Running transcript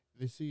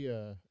They see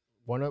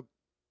one up.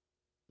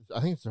 I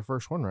think it's the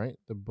first one, right?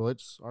 The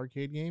Blitz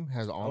arcade game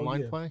has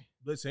online play.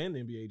 Blitz and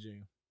NBA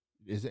Jam.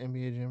 Is it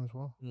NBA Jam as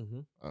well?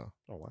 Mm-hmm. Oh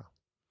wow.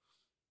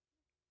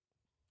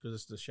 Because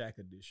it's the Shaq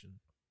edition.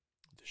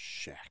 The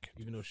Shaq.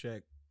 Even though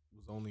Shaq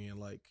was only in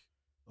like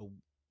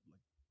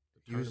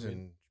he was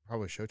in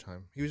probably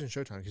Showtime. He was in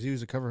Showtime because he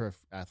was a cover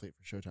athlete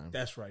for Showtime.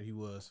 That's right, he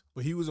was.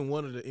 But he was in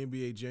one of the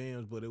NBA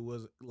Jams, but it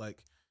was like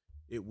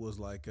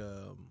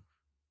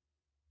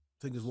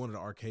I think it was one of the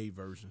arcade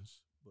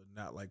versions, but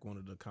not like one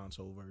of the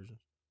console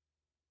versions.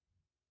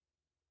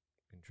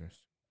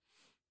 Interesting.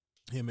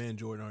 Him and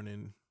Jordan aren't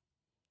in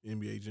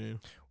NBA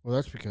Jam. Well,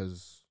 that's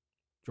because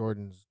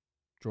Jordan's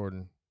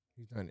Jordan.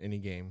 He's done any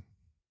game.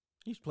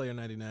 He's player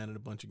 99 in a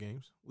bunch of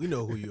games. We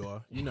know who you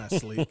are. You're not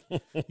slick.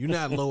 You're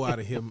not low out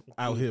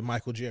here,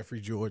 Michael Jeffrey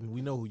Jordan.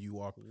 We know who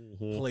you are.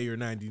 Mm-hmm. Player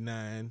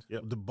 99.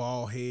 Yep. The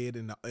ball head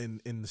and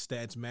the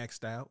stats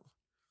maxed out.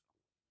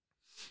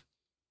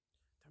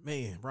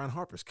 Man, Ron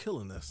Harper's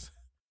killing us.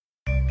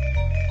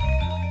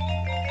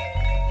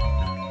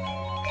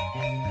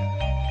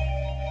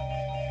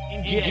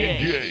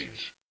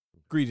 Engage.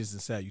 Greetings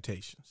and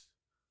salutations.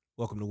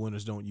 Welcome to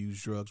Winners Don't Use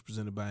Drugs,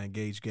 presented by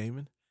Engage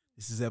Gaming.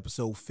 This is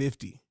episode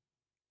 50.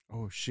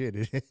 Oh shit,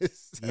 it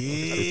is.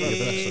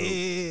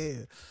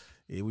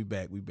 Yeah, we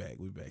back.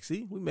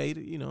 See, we made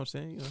it. You know what I'm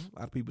saying? You know, a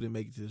lot of people didn't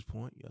make it to this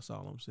point. That's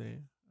all I'm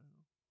saying.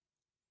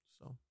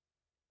 So,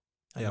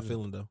 how y'all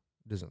feeling though?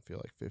 It doesn't feel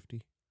like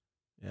 50.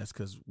 Yeah, that's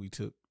because we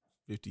took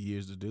 50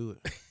 years to do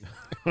it.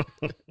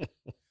 Put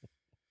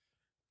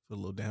a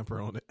little damper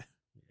on it.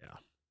 Yeah,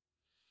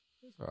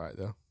 it's all right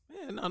though.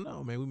 Yeah,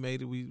 no, man, we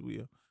made it.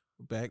 We're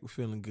back. We're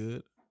feeling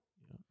good.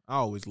 You know, I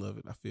always love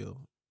it. I feel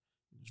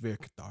it's very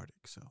cathartic.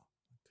 So.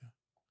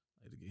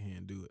 I had to get here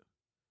and do it.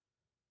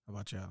 How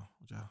about y'all?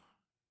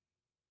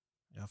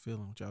 Y'all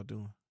feeling? What y'all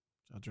doing?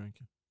 What y'all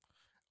drinking?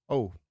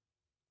 Oh,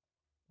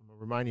 I'm going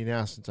to remind you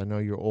now since I know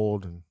you're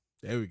old. And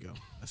there we go.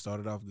 I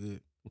started off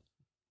good.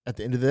 At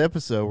the end of the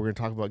episode, we're going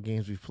to talk about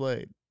games we've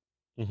played.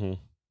 Mm-hmm.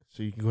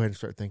 So you can go ahead and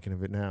start thinking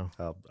of it now.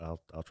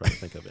 I'll try to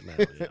think of it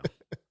now. Yeah.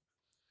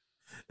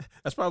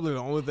 That's probably the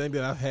only thing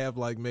that I have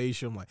like made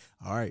sure I'm like,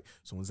 all right.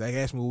 So when Zach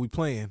asks me what we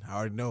playing, I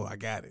already know I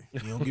got it.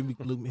 You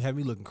don't have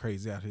me looking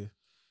crazy out here.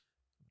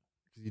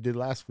 You did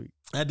last week.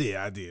 I did.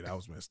 I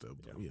was messed up.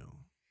 But, you know,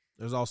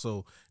 there's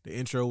also the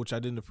intro, which I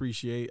didn't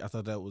appreciate. I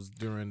thought that was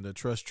during the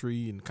Trust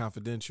Tree and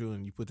Confidential,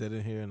 and you put that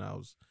in here, and I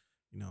was,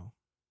 you know,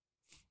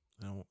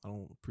 I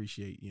don't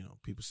appreciate, you know,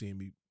 people seeing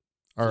me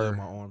flailing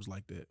my arms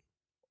like that.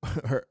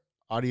 Our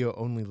audio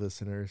only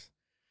listeners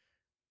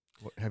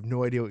have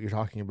no idea what you're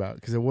talking about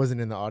because it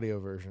wasn't in the audio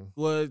version.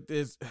 Well,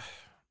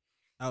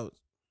 go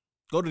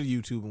to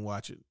the YouTube and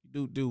watch it.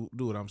 Do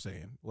what I'm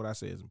saying. What I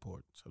say is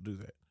important, so do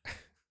that.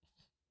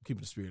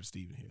 Keeping the spirit of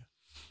Steven here.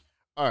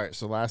 All right,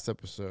 so last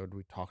episode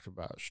we talked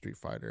about Street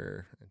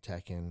Fighter and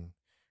Tekken,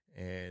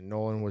 and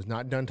Nolan was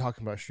not done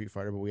talking about Street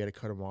Fighter, but we had to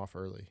cut him off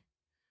early.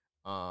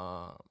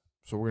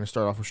 So we're going to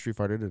start off with Street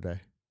Fighter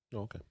today.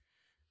 Okay.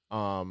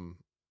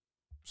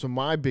 So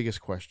my biggest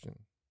question,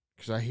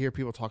 because I hear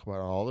people talk about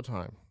it all the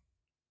time,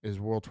 is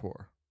World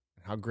Tour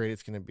and how great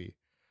it's going to be.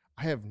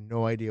 I have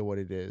no idea what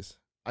it is.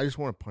 I just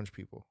want to punch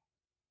people.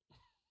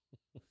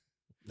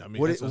 I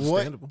mean, what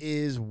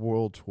is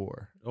World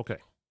Tour? Okay.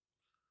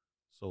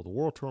 So the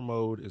World Tour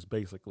mode is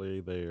basically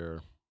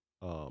their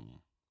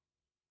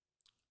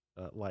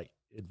like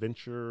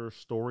adventure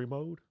story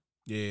mode.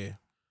 Yeah.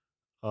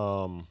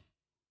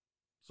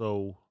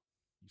 So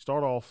you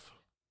start off,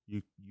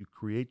 you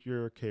create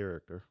your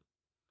character.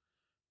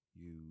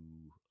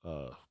 You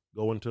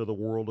go into the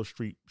world of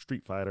Street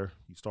Fighter.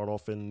 You start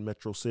off in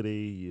Metro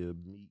City. You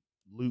meet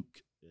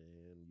Luke,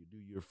 and you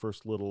do your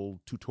first little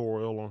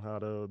tutorial on how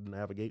to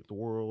navigate the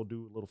world,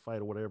 do a little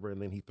fight or whatever,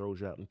 and then he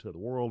throws you out into the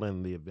world,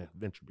 and the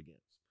adventure begins.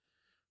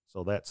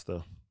 So that's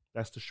the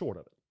short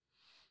of it.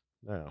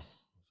 Now,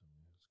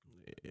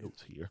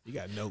 notes here. You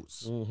got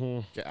notes.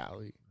 Mm-hmm.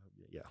 Golly.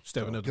 Yeah.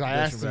 Stepping up. I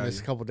asked him this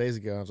a couple of days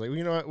ago. I was like, well,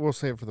 you know what? We'll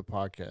save it for the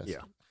podcast.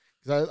 Yeah.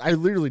 Because I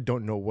literally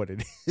don't know what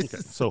it is.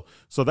 Okay.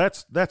 So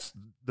that's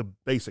the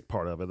basic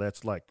part of it.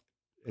 That's like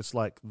it's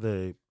like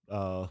the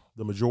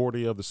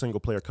majority of the single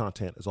player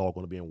content is all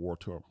going to be in World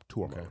Tour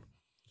mode.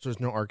 So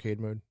there's no arcade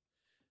mode?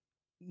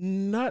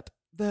 Not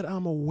that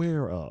I'm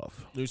aware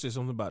of. You said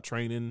something about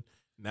training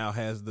now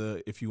has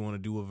if you want to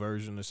do a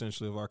version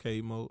essentially of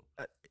arcade mode.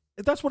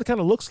 That's what it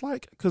kind of looks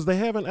like because they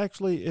haven't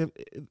actually,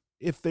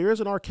 if there is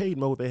an arcade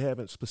mode, they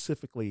haven't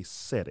specifically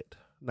said it.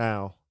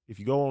 Now, if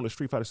you go on the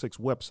Street Fighter 6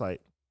 website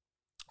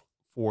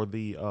for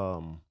the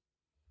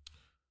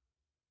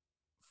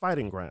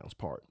fighting grounds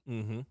part,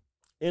 mm-hmm.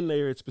 in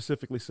there it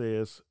specifically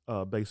says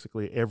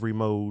basically every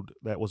mode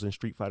that was in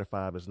Street Fighter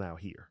 5 is now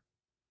here.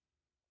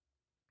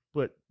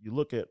 But you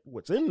look at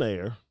what's in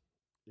there,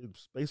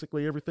 it's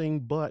basically everything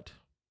but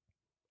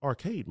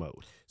arcade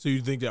mode. So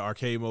you think that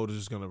arcade mode is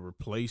just going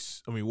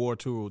to World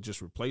Tour will just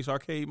replace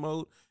arcade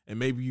mode, and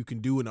maybe you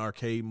can do an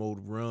arcade mode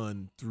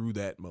run through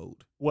that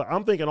mode? Well,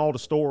 I'm thinking all the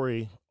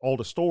story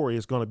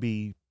is going to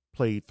be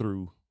played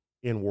through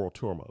in World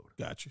Tour mode.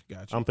 Gotcha.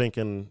 I'm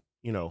thinking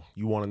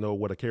you want to know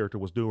what a character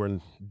was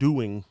doing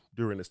during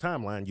this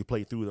timeline, you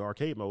play through the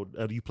arcade mode,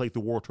 you play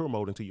through World Tour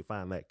mode until you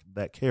find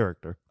that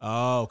character.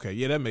 Oh, okay,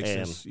 yeah, that makes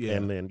sense. Yeah,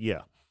 and then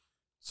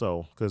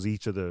so because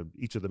each of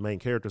the main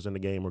characters in the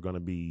game are going to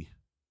be,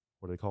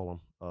 what do they call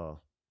them?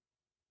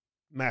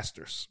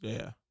 Masters.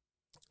 Yeah,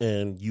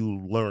 and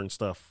you learn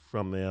stuff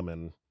from them.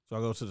 And so I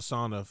go to the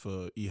sauna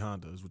for E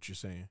Honda, is what you're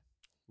saying?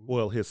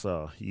 Well, his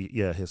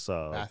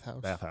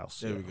bathhouse.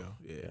 There we go.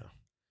 Yeah.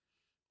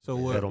 So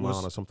Head what?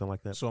 on or something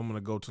like that. So I'm gonna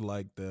go to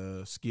like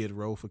the Skid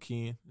Row for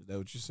Ken. Is that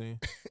what you're saying?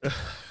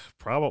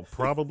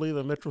 Probably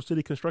the Metro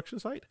City construction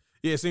site.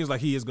 Yeah, it seems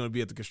like he is gonna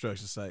be at the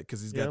construction site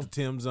because he's got Yeah. the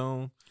Tim's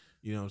on.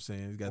 You know what I'm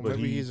saying? He's got. Well,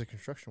 maybe he's a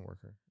construction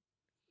worker.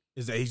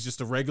 Is that he's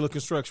just a regular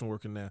construction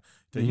worker now?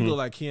 Then you look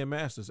like Ken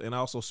Masters, and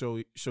also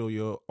show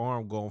your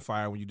arm go on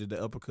fire when you did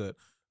the uppercut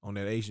on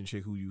that Asian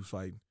chick who you was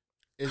fighting.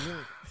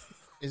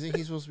 Isn't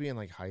he supposed to be in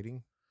like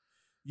hiding?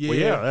 Yeah, Well,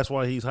 yeah, that's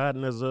why he's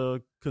hiding as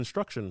a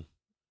construction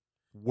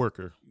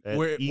worker at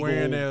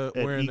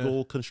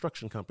Eagle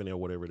Construction Company or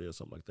whatever it is,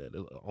 something like that.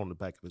 On the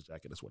back of his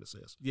jacket, that's what it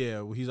says.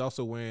 Yeah, well, he's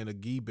also wearing a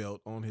gi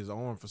belt on his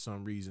arm for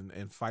some reason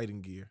and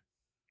fighting gear.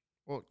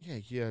 Well, yeah,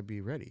 you gotta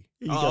be ready.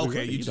 Yeah, you gotta be okay,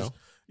 ready,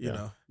 you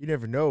know. You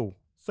never know.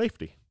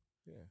 Safety.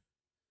 Yeah.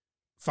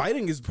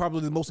 Fighting is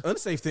probably the most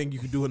unsafe thing you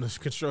can do in a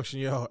construction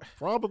yard.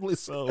 Probably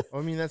so.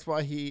 I mean, that's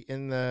why he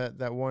in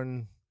that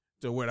one.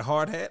 To wear the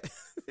hard hat.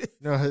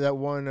 No, that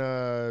one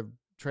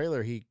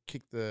trailer, he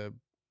kicked the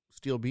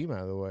steel beam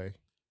out of the way.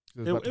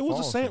 It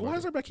was a sand. Why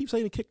does everybody keep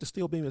saying he kicked the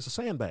steel beam? It's a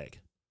sandbag.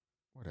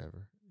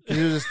 Whatever. It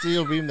was a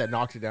steel beam that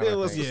knocked it down. It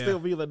was I the think. steel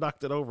beam that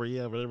knocked it over.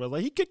 Yeah, but everybody's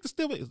like, he kicked the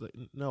steel beam. It's like,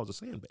 no, it was a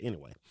sandbag.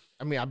 Anyway,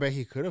 I mean, I bet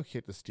he could have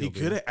kicked the steel He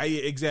beam. could have.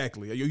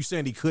 Exactly. Are you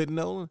saying he couldn't,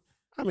 Nolan?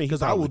 I mean,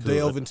 Because I will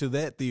delve into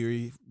that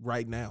theory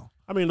right now.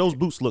 I mean, those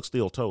boots look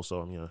steel toe,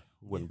 so it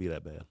wouldn't be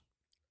that bad.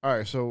 All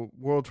right, so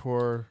World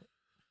Tour,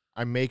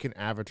 I make an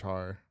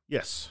avatar.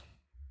 Yes.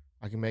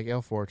 I can make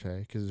El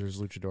Forte because there's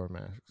luchador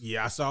masks.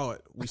 Yeah, I saw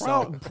it. We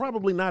saw it.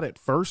 Probably not at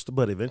first,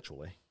 but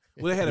eventually.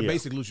 Well, they had a Yeah.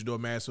 basic luchador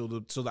mask, so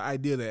the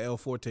idea that El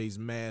Forte's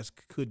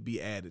mask could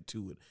be added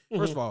to it.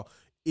 First of all,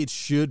 it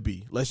should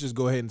be. Let's just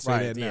go ahead and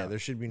say that now. Yeah, there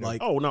should be no.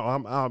 Like, Oh no,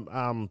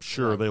 I'm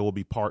sure there will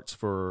be parts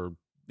for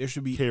there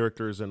should be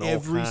characters in all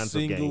kinds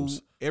of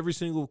games. every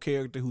single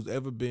character who's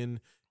ever been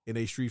in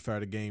a Street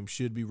Fighter game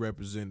should be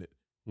represented.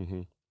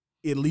 Mm-hmm.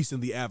 At least in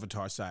the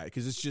Avatar side,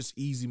 because it's just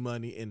easy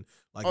money and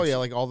like. oh yeah,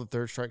 like all the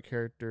Third Strike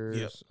characters.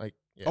 Yep. Like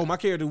yeah. Oh, my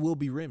character will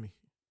be Remy.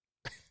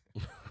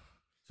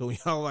 So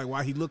y'all like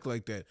why he looked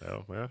like that?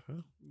 Oh yeah,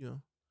 You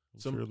know. I'm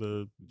sure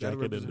the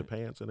jacket and the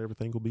pants and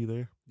everything will be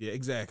there. Yeah,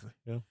 exactly.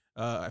 Yeah.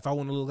 If I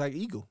want to look like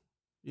Eagle,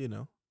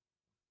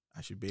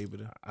 I should be able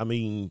to. I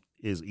mean,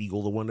 is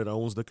Eagle the one that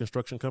owns the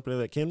construction company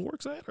that Ken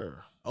works at,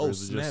 or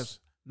is it snaps! just-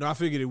 No, I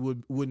figured it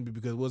wouldn't be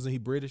because wasn't he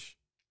British?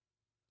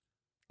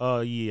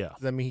 Yeah.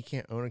 Does that mean he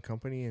can't own a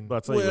company? And But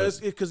I'll tell you Well, what, it's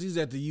because he's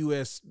at the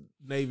U.S.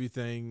 Navy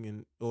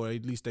thing, or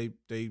at least they.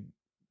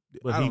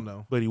 but I don't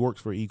know. But he works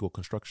for Eagle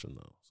Construction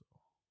though. So.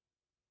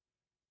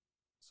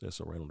 Says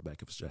so right on the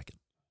back of his jacket.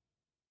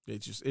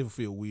 It would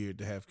feel weird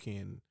to have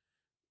Ken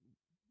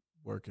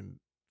working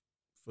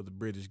for the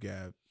British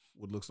guy,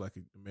 what looks like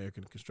an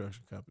American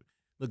construction company.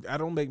 Look, I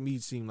don't make me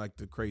seem like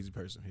the crazy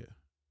person here.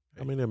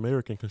 I mean, the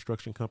American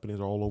construction companies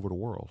are all over the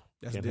world.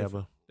 That's Can't different.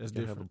 have That's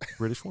have different. a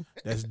British one.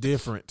 That's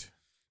different.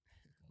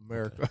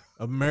 America.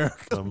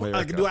 America.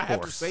 America, Do I of have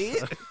to course. say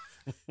it?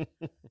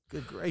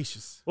 Good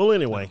gracious. Well,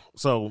 anyway,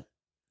 so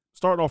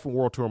starting off in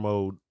World Tour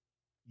mode,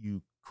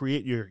 you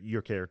create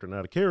your character.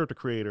 Now, the character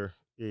creator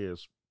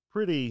is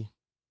pretty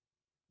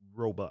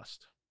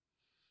robust.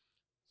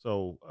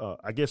 So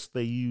I guess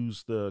they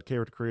use the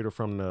character creator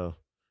from the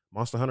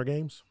Monster Hunter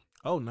games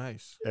Oh,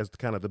 nice. as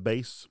kind of the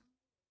base,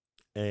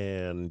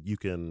 and you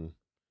can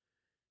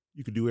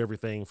do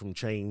everything from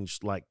change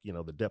like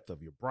the depth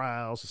of your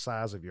brows, the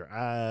size of your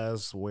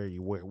eyes, where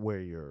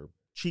your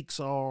cheeks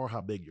are,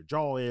 how big your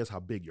jaw is, how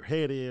big your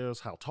head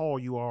is, how tall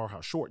you are, how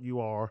short you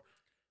are.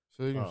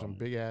 So there's some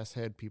big ass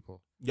head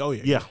people. Oh,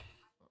 yeah. Yeah.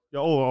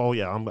 Oh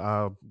yeah.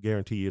 I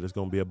guarantee you, there's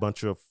going to be a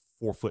bunch of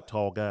 4 foot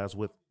tall guys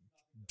with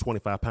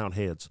 25-pound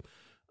heads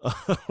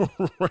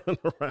running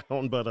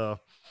around. But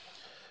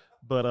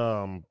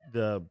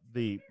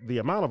the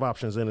amount of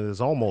options in it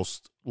is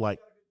almost like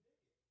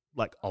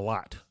a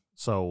lot.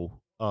 So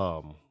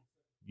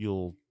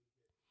you'll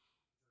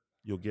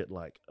get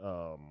like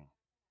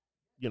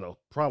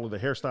probably the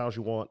hairstyles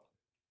you want.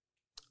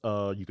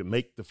 You can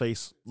make the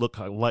face look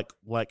like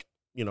whatever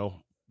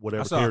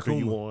character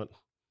you Akuma. want.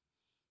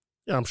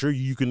 Yeah, I'm sure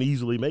you can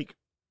easily make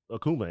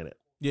Akuma in it.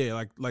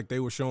 Yeah, like they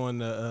were showing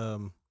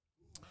the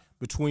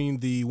between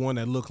the one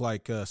that looked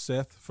like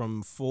Seth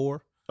from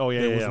 4. Oh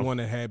yeah, There was yeah. one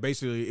that had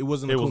basically it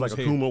wasn't. It was Akuma's like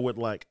hair. Akuma with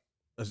like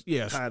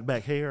Yeah, tied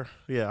back hair.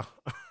 Yeah.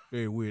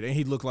 very weird. And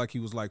he looked like he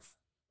was like,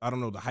 I don't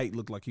know, the height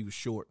looked like he was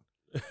short.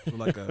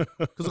 Like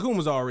because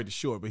Akuma's already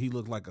short, but he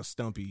looked like a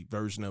stumpy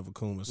version of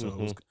Akuma. So it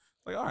was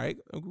like, all right,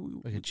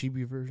 Like a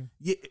chibi version?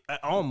 yeah,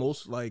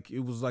 almost like it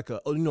was like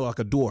like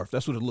a dwarf.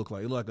 That's what it looked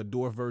like. It looked like a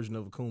dwarf version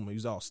of Akuma. He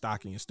was all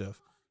stocky and stuff.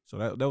 So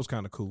that was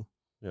kind of cool.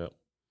 Yeah.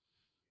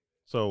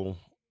 So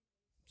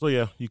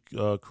yeah, you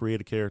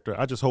create a character.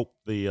 I just hope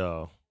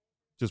the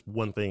just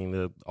one thing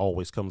that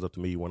always comes up to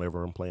me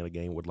whenever I'm playing a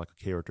game with like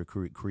a character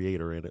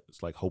creator in it.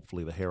 It's like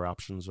hopefully the hair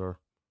options are,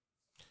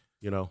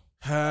 you know,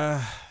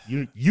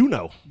 you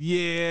know.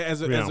 Yeah,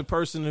 as a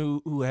person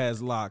who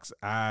has locks,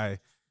 I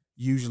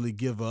usually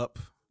give up.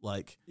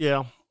 Like,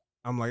 yeah,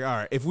 I'm like, all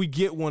right, if we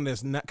get one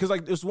that's not, because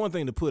like it's one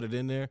thing to put it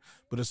in there,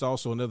 but it's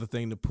also another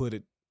thing to put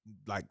it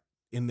like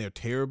in there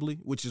terribly,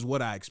 which is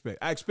what I expect.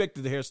 I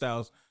expected the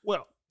hairstyles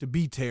to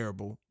be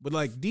terrible, but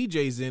like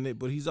DJ's in it,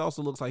 but he's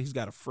also looks like he's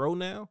got a fro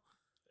now,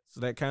 so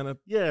that kind of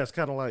it's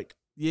kind of like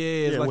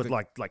it's like with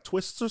like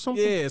twists or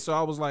something. Yeah, so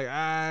I was like,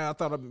 I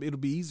thought it'll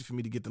be easy for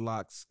me to get the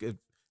locks.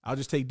 I'll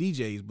just take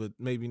DJ's, but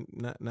maybe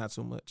not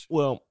so much.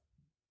 Well,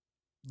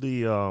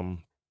 the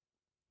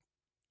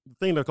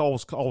thing that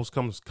always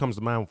comes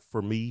to mind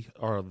for me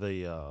are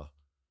the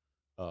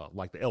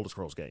like the Elder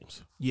Scrolls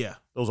games. Yeah,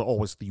 those are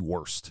always the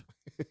worst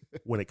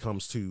when it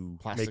comes to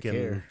plastic making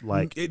hair.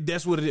 Like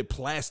that's what it is.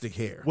 Plastic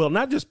hair. Well,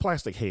 not just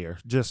plastic hair,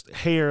 just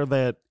hair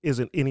that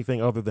isn't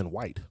anything other than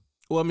white.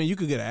 Well, I mean, you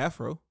could get an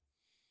afro.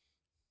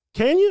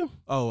 Can you?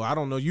 Oh, I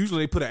don't know.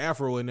 Usually they put an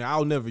afro in there.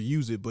 I'll never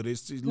use it, but it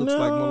looks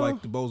like more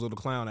like the Bozo the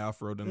Clown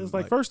afro than it's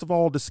like first of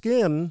all, the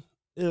skin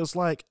is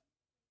like.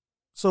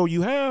 So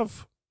you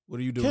have what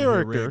are you doing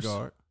characters? Here, Red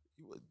Guard?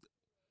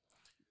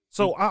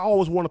 So I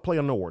always want to play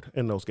a Nord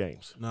in those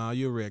games. Nah,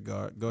 you're a Red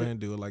Guard. Go ahead and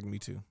do it like me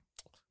too.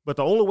 But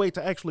the only way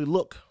to actually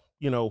look,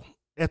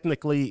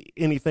 ethnically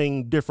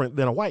anything different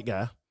than a white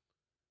guy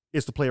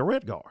is to play a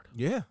Red Guard.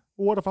 Yeah.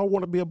 What if I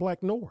want to be a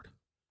black Nord?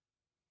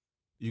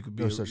 You could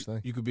be no such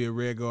thing. You could be a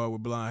Red Guard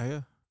with blonde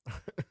hair.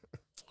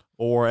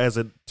 Or as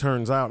it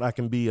turns out, I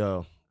can be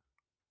a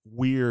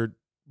weird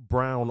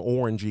brown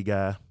orangey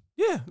guy.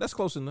 Yeah, that's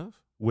close enough.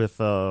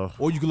 With or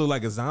you could look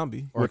like a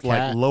zombie. Or with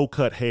like low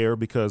cut hair,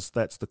 because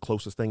that's the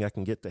closest thing I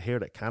can get to hair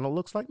that kind of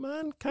looks like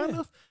mine, kind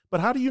of. But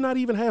how do you not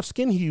even have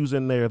skin hues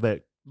in there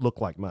that look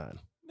like mine?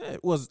 Yeah,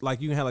 it was like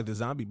you can have like the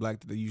zombie black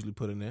that they usually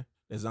put in there.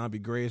 That zombie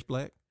grayish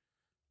black.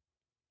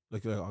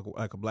 Like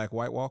a black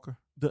White Walker.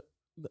 The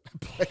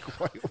black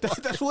White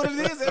Walker. That's what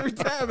it is every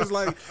time. It's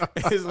like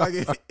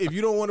if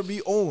you don't want to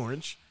be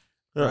orange,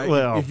 right?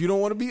 Well, if you don't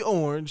want to be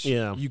orange,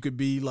 yeah, you could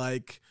be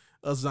like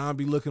a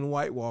zombie looking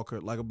White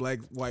Walker, like a black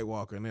White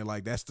Walker, and they're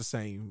like, that's the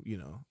same,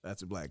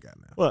 that's a black guy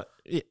now. Well,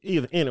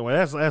 anyway,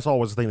 that's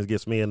always the thing that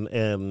gets me.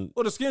 And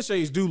well, the skin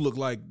shades do look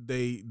like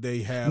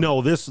they have.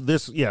 No, this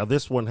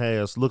one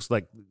looks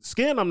like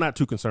skin. I'm not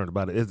too concerned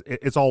about it.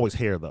 It's always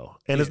hair though,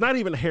 and it's not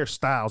even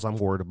hairstyles I'm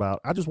worried about.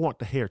 I just want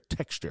the hair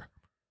texture,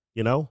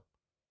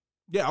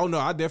 Yeah, oh no,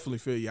 I definitely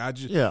feel you.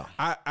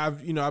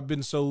 I've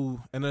been so,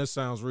 and that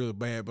sounds really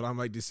bad, but I'm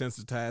like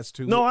desensitized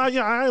to. No,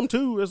 I am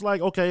too. It's like,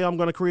 okay, I'm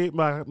going to create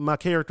my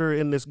character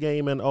in this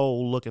game, and oh,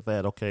 look at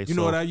that. Okay, you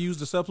know what I use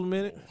to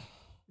supplement it?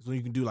 Is when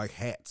you can do like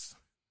hats.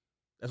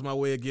 That's my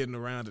way of getting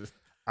around it.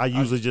 I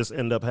usually just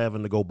end up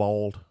having to go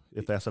bald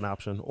if that's an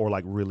option, or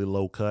like really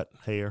low cut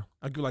hair.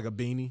 I do like a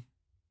beanie,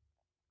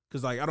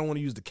 because like I don't want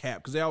to use the cap,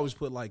 because they always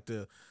put like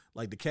the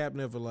cap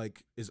never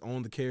like is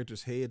on the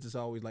character's heads. It's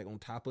always like on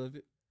top of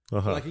it.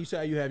 Uh-huh. Like you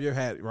say, you have your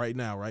hat right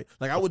now, right?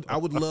 Like I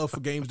would love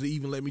for games to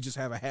even let me just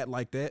have a hat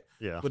like that.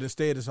 Yeah. But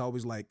instead, it's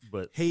always like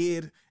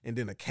head and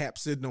then a cap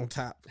sitting on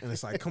top, and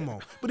it's like, come on.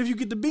 But if you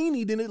get the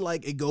beanie, then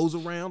it goes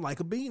around like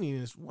a beanie,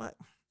 and it's what?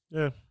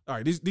 Yeah. All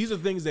right. These are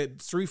things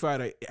that Street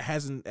Fighter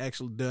hasn't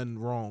actually done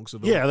wrong. So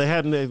they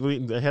hadn't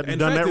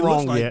done that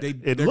wrong yet.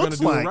 It looks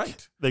like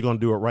they're going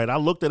to do it right. I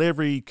looked at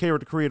every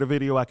character creator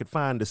video I could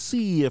find to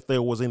see if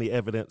there was any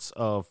evidence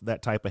of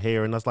that type of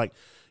hair, and that's like,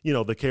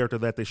 the character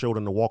that they showed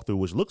in the walkthrough,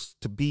 which looks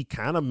to be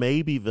kind of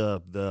maybe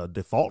the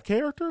default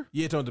character.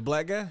 Yeah, talking the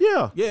black guy.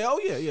 Yeah. Yeah. Oh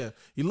yeah.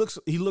 He looks.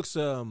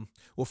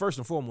 Well, first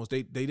and foremost,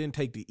 they didn't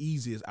take the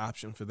easiest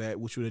option for that,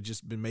 which would have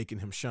just been making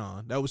him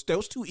Sean. That was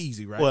too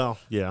easy, right? Well,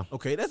 yeah.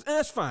 Okay,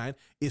 that's fine.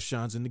 If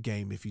Sean's in the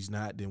game, if he's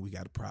not, then we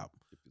got a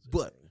problem.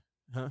 But,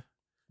 huh?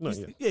 No,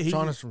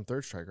 Sean is from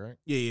Third Strike, right?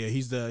 Yeah.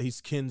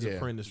 He's Ken's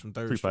apprentice from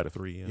Third Street Strike. Fighter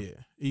 3. Yeah.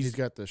 He's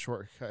got the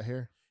short cut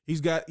hair. It's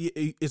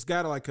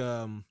got like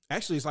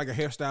actually it's like a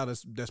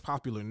hairstyle that's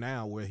popular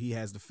now, where he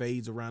has the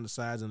fades around the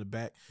sides and the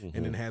back,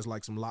 and then has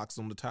like some locks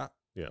on the top.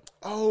 Yeah.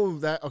 Oh,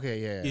 that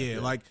okay. Yeah.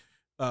 Like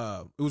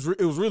it was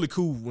really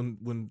cool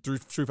when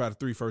Street Fighter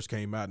 3 first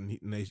came out and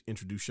they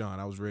introduced Sean.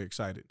 I was very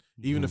excited.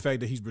 Even the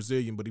fact that he's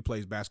Brazilian, but he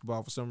plays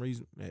basketball for some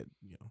reason.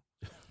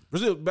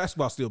 Brazil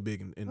basketball's still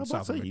big in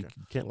South America.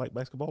 You can't like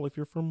basketball if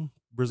you're from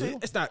Brazil.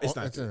 It's not.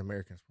 It's an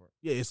American sport.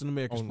 Yeah, it's an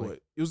American sport.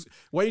 It was.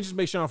 Why you just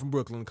make Sean from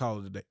Brooklyn and call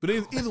it a day? But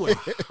either way,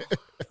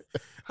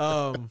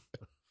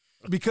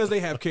 because they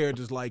have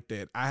characters like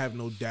that, I have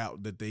no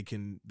doubt that they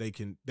could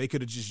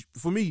have just,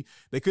 for me,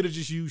 they could have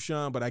just used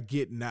Sean. But I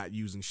get not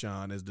using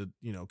Sean as the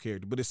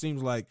character. But it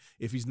seems like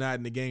if he's not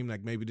in the game,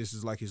 like maybe this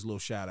is like his little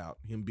shout out,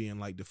 him being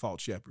like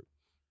default Shepherd.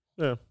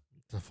 Yeah,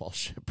 default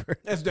Shepherd.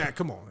 That's that.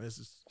 Come on, this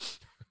is.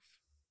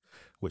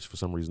 Which for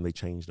some reason they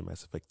changed in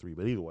Mass Effect 3.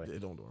 But either way. They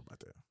don't know about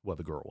that. Well,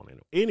 the girl one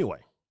anyway. Anyway,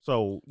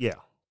 so yeah,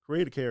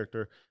 create a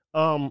character.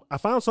 I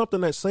found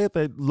something that said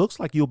that looks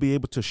like you'll be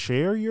able to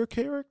share your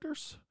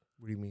characters.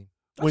 What do you mean?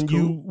 That's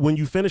When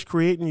you finish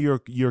creating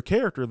your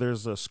character,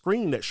 there's a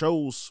screen that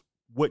shows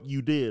what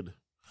you did.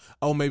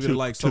 Oh, maybe to-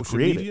 like to social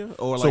create media,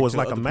 or So it's to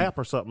like a other map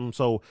or something.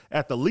 So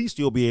at the least,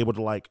 you'll be able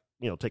to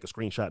take a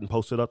screenshot and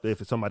post it up there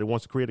if somebody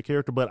wants to create a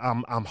character. But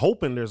I'm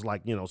hoping there's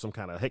some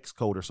kind of hex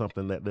code or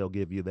something that they'll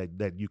give you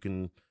that you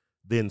can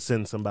then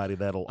send somebody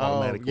that'll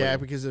automatically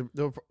because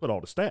they'll put all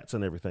the stats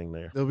and everything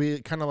there. There'll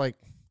be kind of like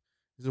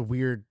there's a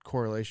weird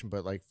correlation,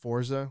 but like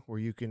Forza, where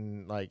you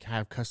can like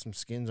have custom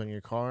skins on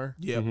your car,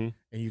 people. Yeah, Mhm.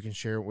 and you can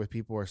share it with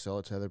people or sell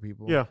it to other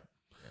people. Yeah.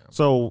 Yeah.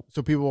 So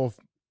So people will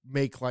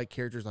make like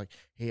characters like,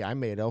 hey, I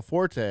made El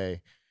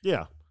Forte.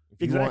 yeah.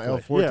 If you want Exactly, El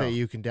Forte, yeah.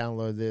 you can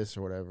download this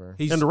or whatever.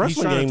 he's, And the he's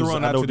wrestling trying to games, throw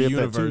it I out know to the did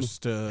that too. universe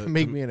to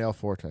Make me an El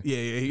Forte.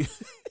 Yeah.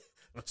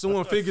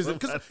 Someone figures it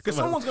because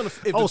someone's gonna.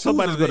 If the tools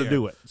somebody's are going to there,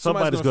 do it.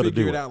 Somebody's Somebody's going to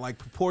figure do it it. out like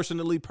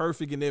proportionately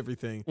perfect and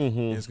everything. Mhm.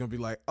 And it's gonna be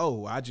like,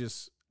 oh, I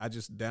just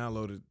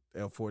downloaded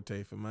El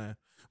Forte for mine.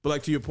 But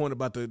like to your point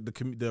about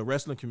the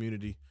wrestling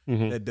community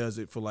Mhm. that does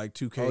it for like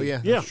 2K. Oh yeah,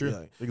 Yeah. that's true.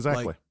 Yeah,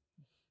 Exactly. like,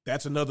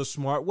 that's another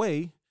smart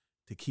way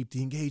to keep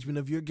the engagement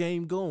of your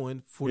game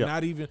going for Yeah.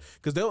 not even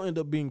because they'll end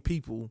up being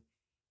people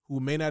who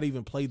may not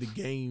even play the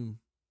game,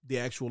 the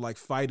actual like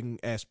fighting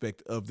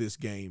aspect of this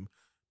game,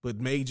 but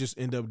may just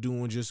end up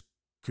doing just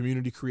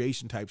community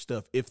creation type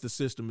stuff if the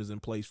system is in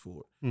place for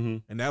it. Mm-hmm.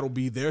 And that'll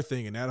be their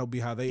thing, and that'll be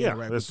how they Yeah,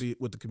 interact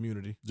with the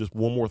community. Just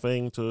one more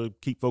thing to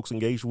keep folks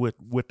engaged with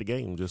the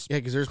game. Just Yeah,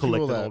 because there's people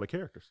collecting all the that,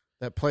 characters.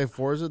 that play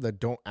Forza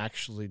that don't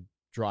actually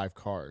drive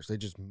cars. They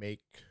just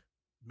make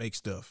Make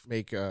stuff.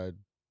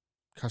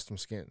 custom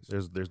skins.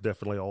 There's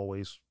definitely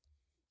always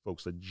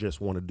folks that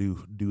just want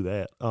to do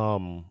that.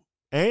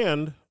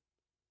 And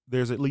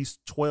there's at least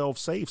 12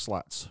 save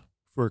slots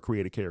for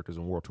created characters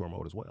in World Tour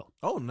mode as well.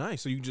 Oh,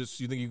 nice. So you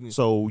think you can?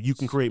 So you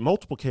can create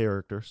multiple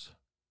characters.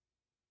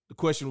 The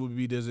question would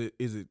be: is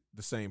it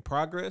the same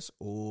progress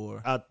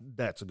or?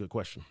 That's a good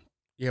question.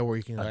 Yeah, where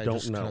you can I like, don't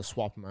just kind know. of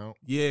swap them out.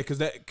 Yeah,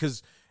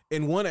 because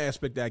in one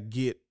aspect I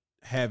get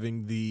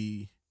having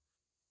the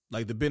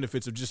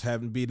benefits of just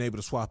being able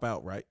to swap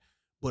out, right?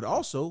 But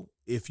also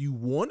if you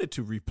wanted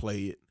to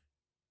replay it,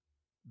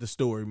 the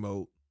story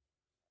mode,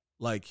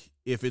 like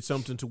if it's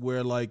something to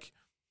where like,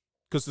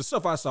 because the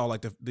stuff I saw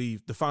like the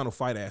final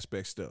fight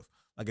aspect stuff,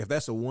 like if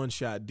that's a one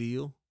shot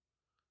deal,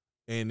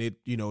 and it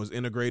is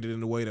integrated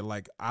in a way that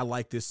like I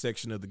like this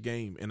section of the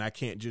game and I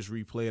can't just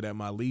replay it at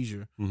my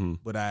leisure, Mm-hmm.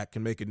 but I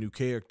can make a new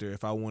character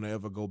if I want to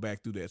ever go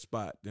back through that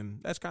spot, then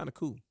that's kind of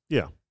cool.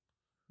 Yeah.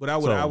 But I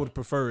So- would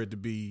prefer it to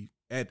be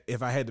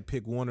if I had to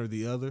pick one or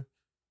the other,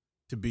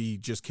 to be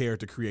just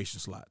character creation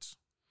slots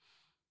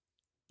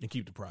and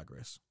keep the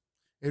progress.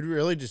 It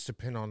really just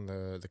depend on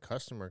the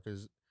customer,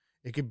 because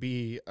it could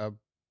be a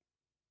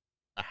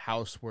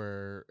house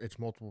where it's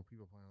multiple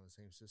people playing on the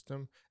same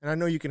system, and I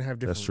know you can have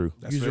different That's true.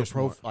 That's user very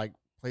smart. like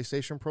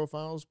PlayStation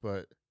profiles,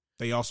 but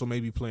They also may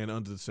be playing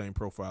under the same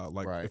profile,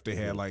 like Right. if they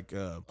had like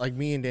like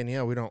me and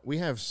Danielle, we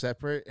have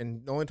separate,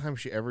 and the only time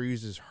she ever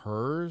uses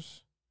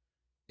hers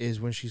is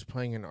when she's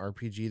playing an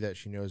RPG that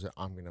she knows that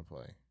I'm gonna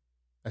play.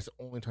 That's the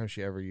only time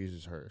she ever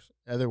uses hers.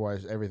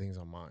 Otherwise, everything's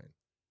on mine.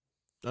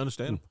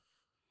 understand.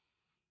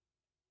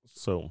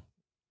 So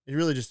It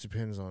really just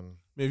depends on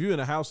I mean, if you're in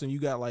a house and you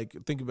got like,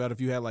 think about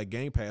if you had like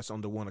Game Pass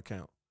under one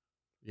account,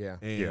 yeah.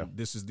 and Yeah.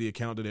 this is the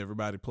account that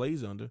everybody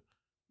plays under,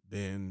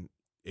 then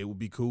it would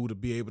be cool to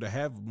be able to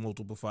have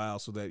multiple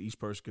files so that each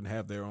person can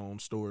have their own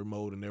story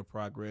mode and their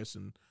progress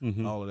and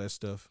mhm. all of that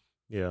stuff.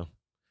 Yeah.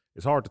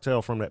 It's hard to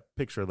tell from that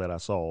picture that I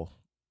saw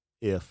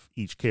if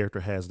each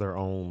character has their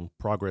own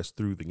progress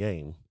through the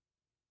game.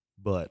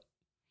 But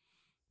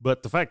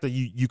the fact that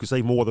you could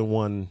save more than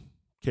one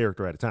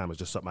character at a time is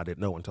just something I didn't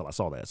know until I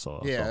saw that.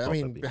 So Yeah, thought I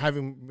mean, that'd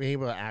be- being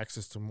able to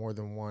access to more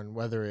than one,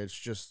 whether it's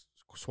just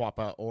swap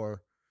out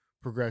or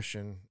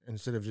progression,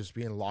 instead of just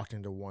being locked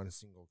into one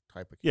single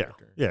type of yeah,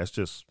 character. yeah, it's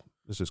just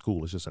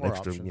cool. It's just an More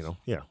extra,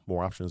 options.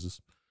 more options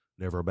is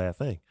never a bad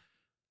thing.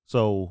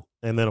 So,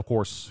 and then of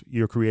course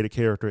your created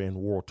character in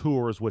World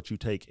Tour is what you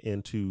take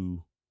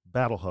into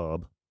Battle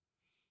Hub,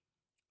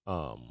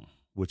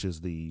 which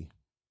is a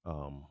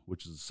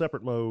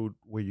separate mode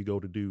where you go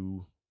to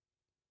do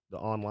the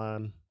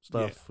online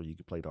stuff, where you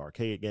can play the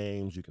arcade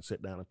games. You can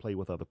sit down and play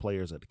with other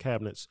players at the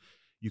cabinets.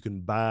 You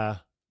can buy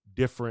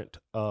different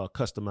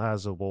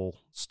customizable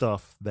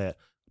stuff that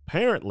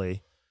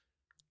apparently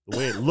the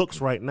way it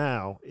looks right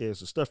now is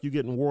the stuff you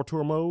get in World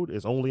Tour mode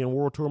is only in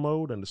World Tour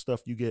mode, and the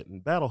stuff you get in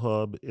Battle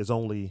Hub is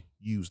only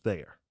used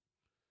there.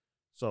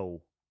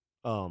 So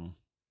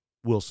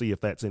we'll see if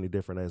that's any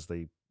different as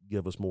they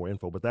give us more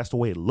info, but that's the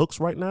way it looks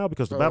right now,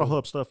 because the So- Battle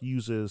Hub stuff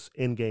uses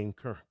in-game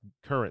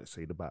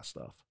currency to buy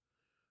stuff.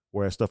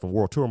 Whereas stuff in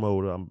World Tour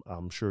mode,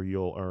 I'm sure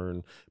you'll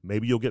earn.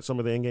 Maybe you'll get some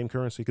of the in-game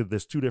currency, because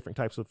there's two different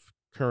types of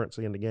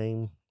currency in the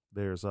game.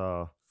 There's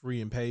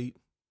Free and paid.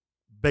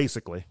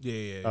 basically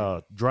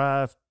Yeah.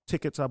 drive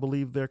tickets, I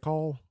believe they're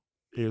called,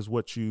 is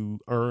what you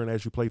earn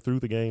as you play through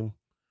the game,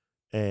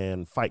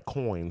 and fight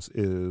coins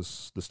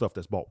is the stuff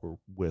that's bought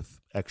with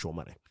actual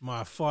money.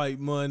 My fight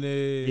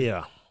money.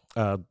 Yeah.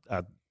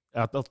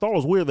 I thought it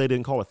was weird they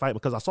didn't call it fight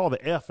because I saw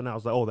the F and I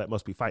was like, oh, that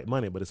must be fight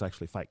money, but it's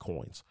actually fight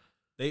coins.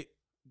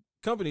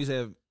 Companies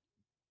have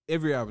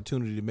every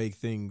opportunity to make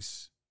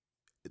things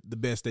the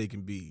best they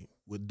can be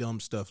with dumb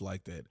stuff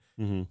like that.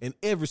 Mm-hmm. And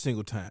every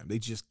single time they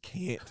just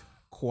can't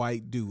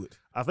quite do it.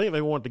 I think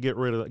they wanted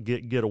to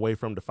get away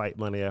from the fight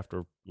money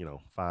after,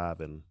 5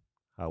 and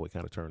how it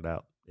kind of turned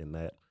out in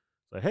that.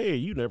 Like, hey,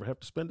 you never have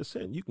to spend a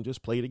cent. You can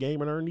just play the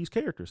game and earn these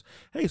characters.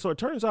 Hey, so it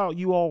turns out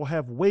you all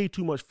have way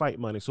too much fight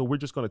money, so we're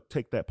just going to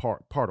take that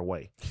part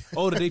away.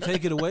 Oh, did they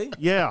take it away?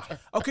 Yeah.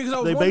 Okay, because I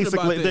was wondering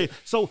about that.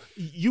 So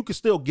you could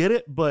still get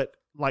it, but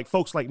like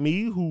folks like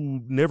me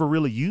who never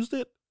really used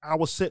it, I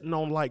was sitting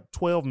on like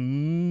 12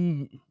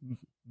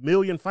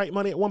 million fight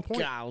money at one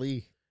point.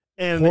 Golly.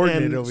 And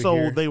so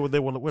here. they were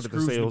what did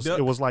they say?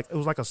 It was like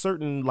a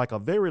certain, like a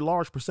very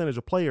large percentage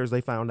of players they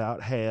found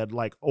out had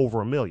like over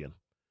 1 million.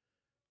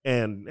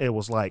 And it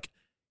was like,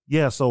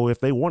 yeah, so if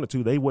they wanted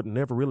to, they wouldn't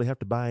never really have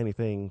to buy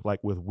anything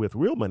like with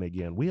real money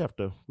again. We have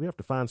to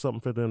find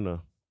something for them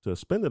to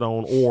spend it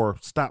on or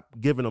stop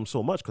giving them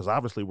so much because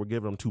obviously we're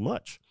giving them too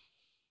much.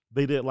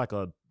 They did like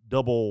a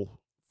double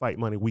fight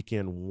money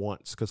weekend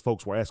once because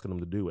folks were asking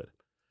them to do it.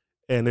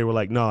 And they were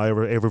like, no,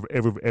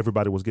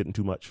 everybody was getting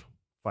too much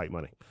fight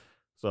money.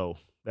 So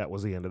that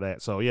was the end of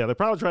that. So yeah, they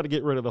probably tried to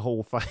get rid of the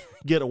whole fight,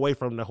 get away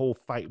from the whole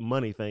fight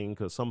money thing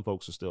because some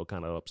folks are still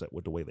kind of upset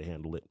with the way they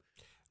handled it.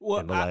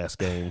 In the last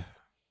game.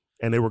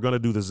 And they were going to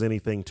do the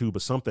Zenny thing too,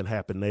 but something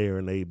happened there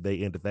and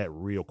they ended that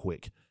real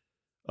quick.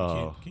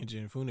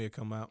 Kenji Inafune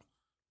come out,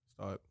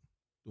 start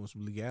doing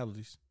some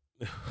legalities.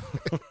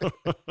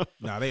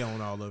 Nah, they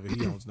own all of it.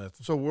 He owns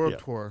nothing. So World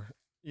Tour.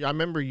 Yeah, I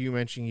remember you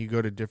mentioning you go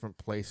to different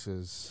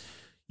places.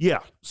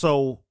 Yeah.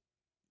 So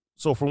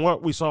from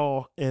what we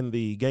saw in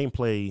the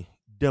gameplay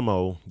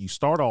demo, you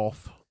start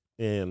off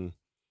in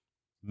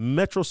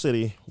Metro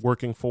City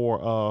working for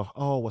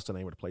what's the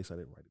name of the place? I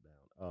didn't write it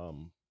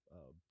down.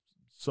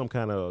 Some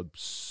kind of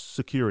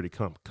security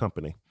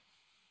company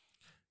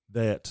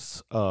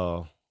that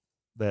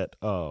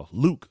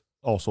Luke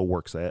also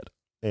works at,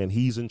 and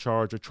he's in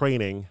charge of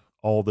training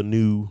all the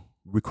new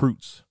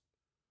recruits.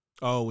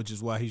 Oh, which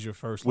is why he's your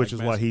first. Which is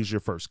why he's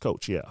your first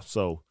coach. Yeah.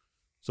 So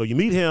you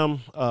meet him.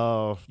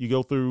 You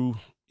go through.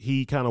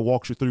 He kind of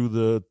walks you through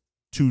the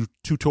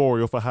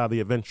tutorial for how the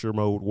adventure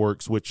mode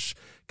works, which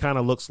kind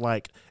of looks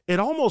like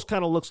almost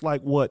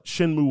what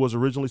Shenmue was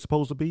originally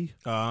supposed to be.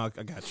 I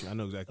got you. I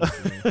know exactly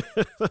what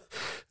you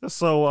mean.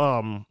 So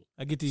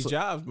I get these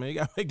jobs, man. You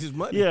gotta make this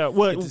money. Yeah,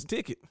 well, get this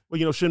ticket. Well,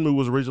 Shenmue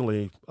was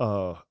originally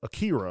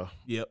Akira.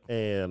 Yep.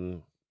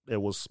 And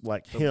it was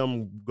like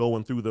him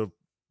going through the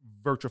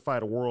Virtua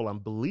Fighter world. I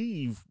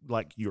believe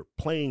like you're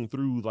playing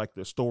through like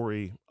the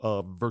story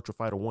of Virtua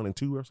Fighter 1 and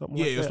 2 or something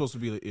like that. Yeah, it's supposed to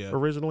be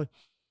originally.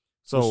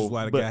 So which is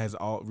why the guy has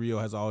Ryo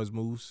has all his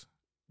moves.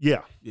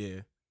 Yeah.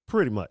 Yeah.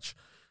 Pretty much.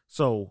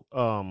 So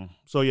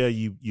yeah,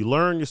 you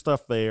learn your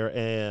stuff there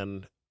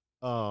and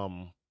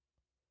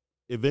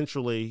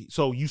eventually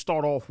so you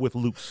start off with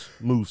Luke's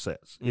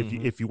movesets.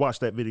 Mm-hmm. If you watch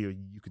that video,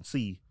 you can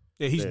see.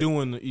 Yeah, he's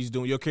doing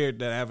your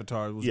character, that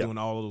avatar was doing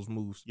all of those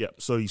moves. Yeah.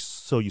 So you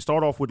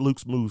start off with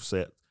Luke's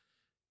moveset.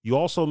 You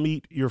also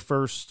meet your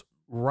first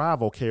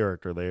rival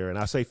character there, and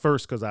I say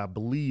first because I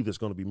believe there's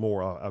going to be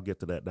more. I'll get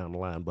to that down the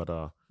line.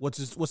 But what's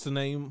the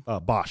name?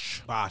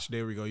 Bosch. Bosch.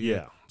 There we go.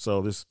 Yeah.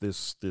 So this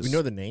we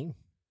know the name.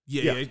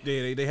 Yeah.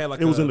 They had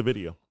like it was in the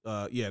video.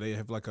 They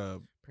have like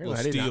a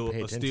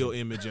steel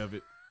image of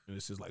it, and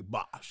it says like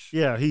Bosch.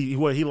 Yeah. He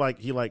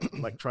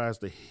tries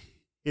to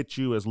hit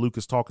you as Luke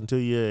is talking to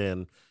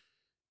you,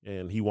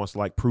 and he wants to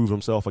like prove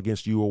himself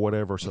against you or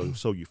whatever.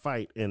 So you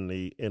fight in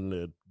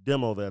the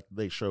demo that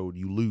they showed.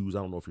 You lose. I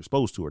don't know if you're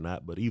supposed to or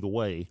not, but either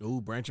way. Ooh,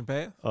 branching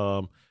path.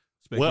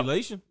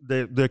 Speculation.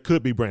 Well, there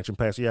could be branching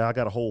paths. Yeah, I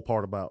got a whole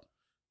part about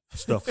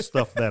stuff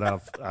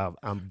that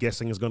I'm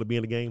guessing is going to be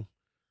in the game.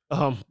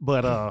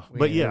 But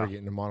yeah, we're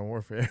getting to Modern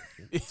Warfare.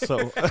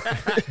 So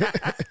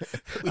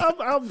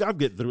I'll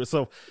get through it.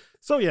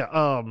 So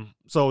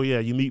yeah,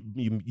 you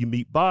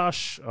meet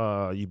Bosch.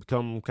 You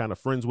become kind of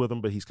friends with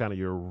him, but he's kind of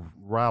your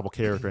rival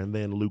character. And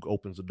then Luke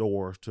opens the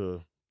door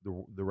to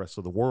the rest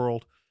of the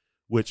world,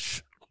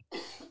 which,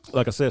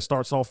 like I said,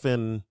 starts off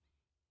in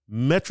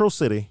Metro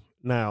City.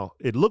 Now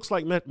it looks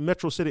like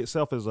Metro City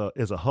itself is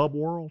a hub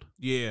world.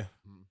 Yeah.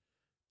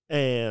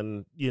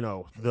 And,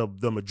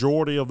 the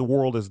majority of the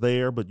world is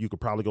there, but you could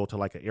probably go to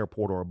like an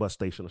airport or a bus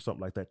station or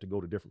something like that to go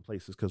to different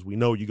places. Because we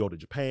know you go to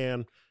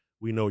Japan.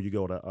 We know you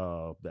go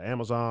to the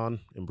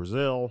Amazon in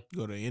Brazil.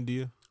 Go to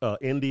India.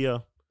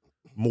 India.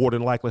 More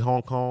than likely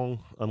Hong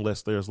Kong,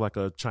 unless there's like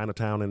a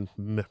Chinatown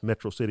in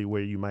Metro City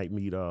where you might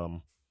meet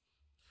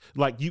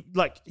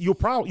you'll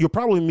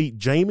probably meet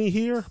Jamie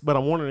here, but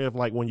I'm wondering if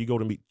like when you go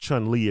to meet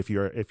Chun-Li if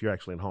you're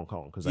actually in Hong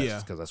Kong because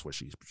that's where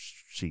she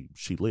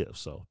lives.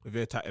 So if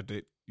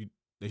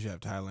they should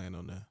have Thailand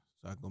on there,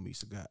 so I can go meet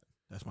Sagat.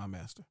 That's my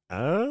master.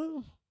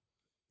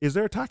 Is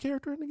there a Thai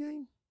character in the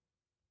game?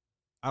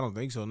 I don't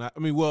think so.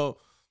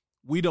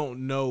 we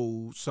don't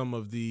know some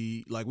of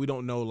the we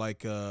don't know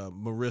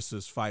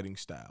Marissa's fighting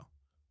style.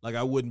 Like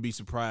I wouldn't be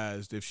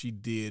surprised if she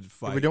did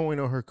fight. But don't we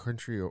know her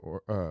country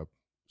or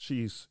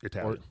She's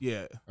Italian.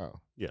 yeah. oh.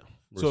 Yeah.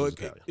 So Marissa's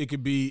Italian.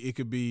 it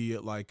could be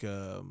like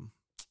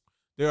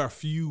there are a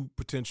few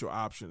potential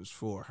options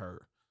for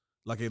her.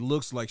 Like it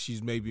looks like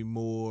she's maybe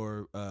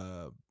more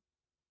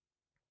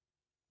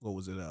what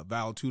was it?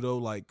 Val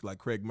Tudo, like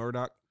Craig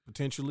Murdoch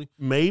potentially.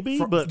 Maybe,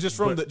 but just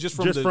from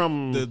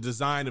the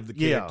design of the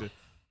Yeah. character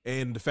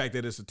and the fact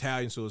that it's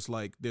Italian, so it's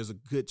like there's a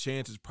good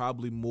chance it's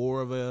probably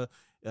more of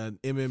an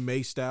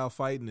MMA style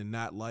fighting and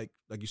not like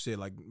you said,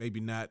 like maybe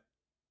not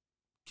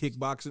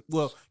kickboxing.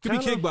 Well, it could be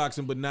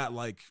kickboxing, but not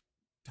like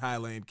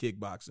Thailand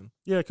kickboxing.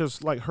 Yeah,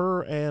 because like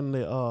her and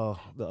the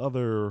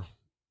other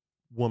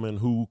woman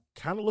who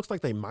kind of looks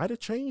like they might have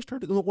changed her.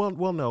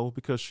 Well, no,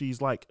 because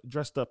she's like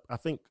dressed up. I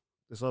think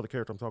this other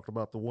character I'm talking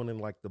about, the one in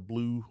like the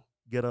blue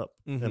get up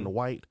and the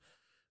white.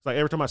 It's like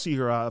every time I see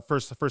her,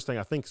 first thing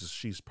I think is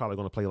she's probably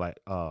going to play like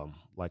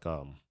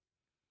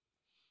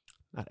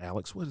not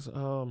Alex. What is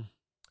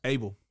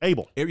Abel?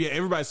 Yeah,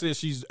 everybody says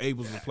she's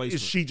Abel's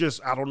replacement. She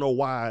just, I don't know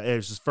why.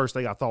 It's the first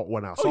thing I thought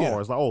when I saw her.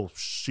 It's like, oh,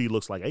 she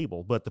looks like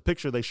Abel. But the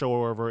picture they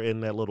show of her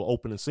in that little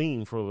opening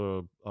scene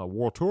for the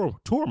World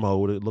Tour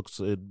mode, it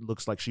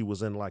looks like she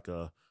was in like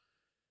a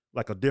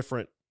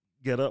different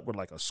get up with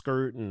like a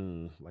skirt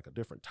and like a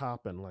different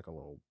top and like a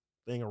little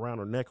thing around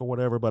her neck or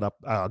whatever. But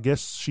I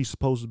guess she's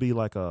supposed to be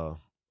like a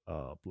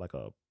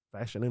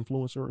fashion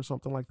influencer or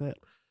something like that.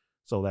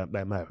 So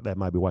that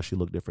might be why she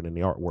looked different in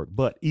the artwork.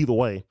 But either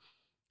way.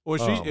 Or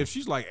if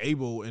she's like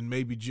Abel and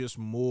maybe just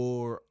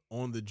more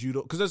on the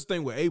judo, because that's the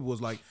thing with Abel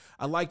is like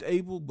I liked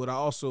Abel, but I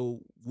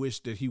also wish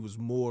that he was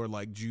more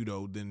like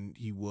judo than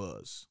he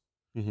was,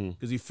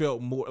 because he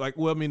felt more like.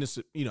 Well, I mean, it's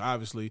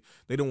obviously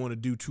they don't want to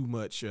do too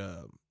much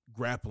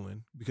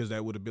grappling because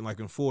that would have been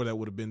like in 4 that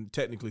would have been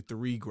technically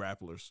 3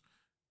 grapplers,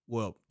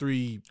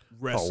 3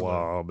 wrestlers.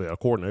 Oh,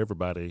 according to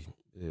everybody,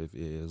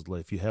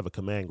 if you have a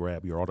command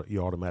grab, you're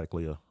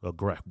automatically a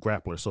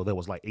grappler. So there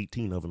was like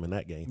 18 of them in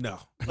that game. No,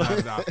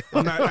 I'm not.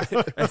 Look,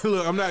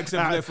 I'm not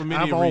accepting that for many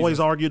I've reasons.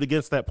 always argued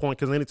against that point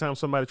because anytime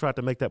somebody tried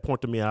to make that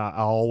point to me, I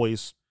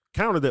always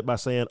countered it by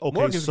saying, "Okay,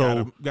 Morgan's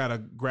so got a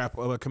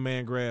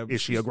command grab. Is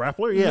she a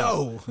grappler? Yeah,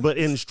 no. But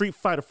in Street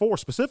Fighter 4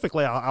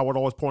 specifically, I would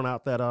always point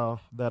out that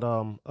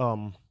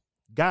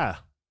Guy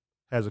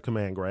has a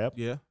command grab.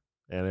 Yeah,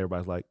 and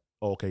everybody's like,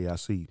 oh, "Okay, I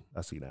see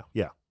now."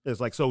 Yeah. It's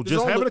like, so It's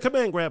just only- having a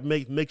command grab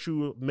makes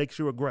you a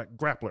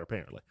grappler,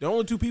 apparently. the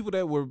only 2 people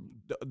that were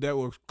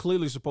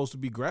clearly supposed to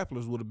be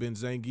grapplers would have been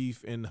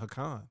Zangief and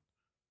Hakan.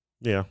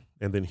 Yeah.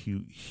 And then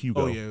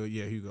Hugo. Oh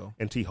yeah, Hugo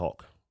And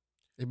T-Hawk.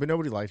 Yeah, but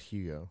nobody liked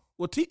Hugo.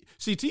 Well,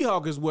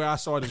 T-Hawk is where I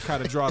started to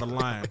kind of draw the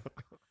line.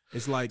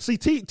 It's like See,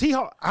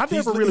 T-Hawk, I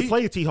never really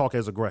played T-Hawk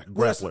as a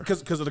grappler.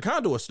 because of the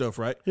Condor stuff,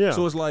 right? Yeah.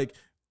 So it's like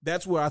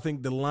that's where I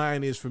think the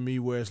line is for me,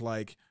 where it's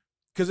like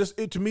because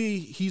to me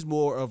he's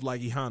more of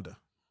like Honda.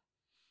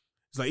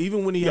 It's like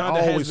even when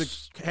Honda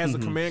has a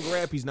command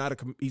grab, he's not a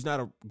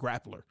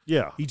grappler.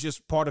 Yeah. He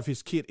just part of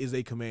his kit is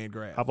a command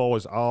grab. I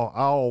always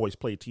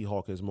played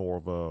T-Hawk as more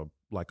of a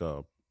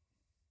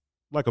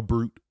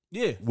brute.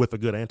 Yeah. With a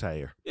good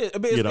anti-air. Yeah, I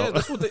mean,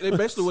 that's what they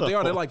basically what they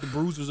are. They're like the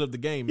bruisers of the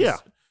game. Yeah.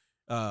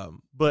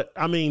 But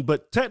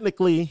but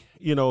technically,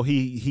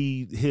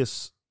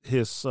 his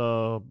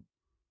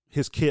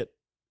kit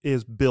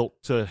is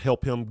built to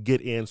help him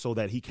get in so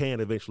that he can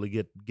eventually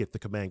get the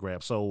command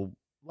grab. So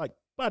like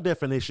by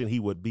definition, he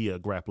would be a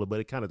grappler,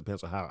 but it kind of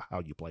depends on how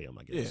you play him,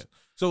 I guess. Yeah.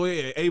 So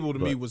Abel to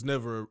me was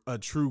never a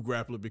true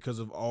grappler because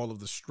of all of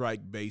the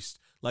strike based.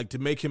 Like to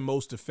make him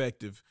most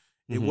effective,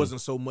 it wasn't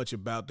so much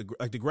about the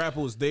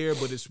grapple is there,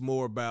 but it's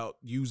more about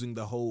using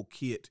the whole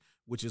kit,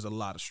 which is a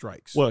lot of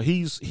strikes. Well,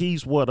 he's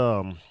what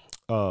a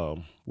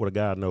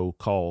guy I know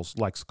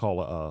likes to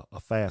call a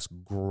fast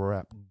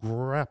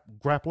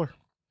grappler,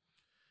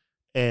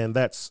 and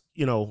that's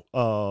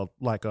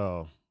like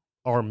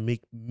our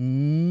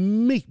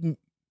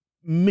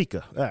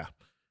Mika.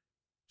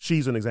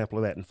 She's an example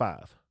of that in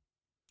 5.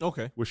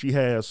 Okay. Where she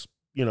has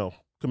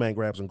command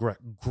grabs and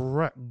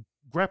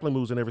grappling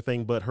moves and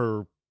everything, but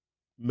her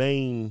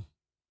main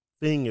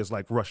thing is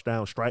like rush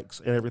down strikes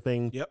and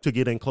everything to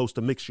get in close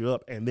to mix you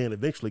up and then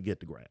eventually get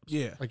the grabs.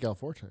 Yeah. Like El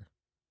Forte.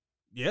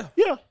 Yeah.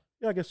 Yeah,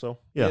 I guess so.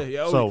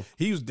 Yeah. So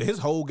his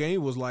whole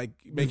game was like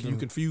making you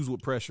confused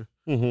with pressure.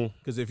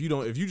 Because if you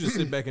just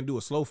sit back and do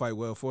a slow fight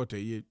with El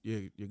Forte,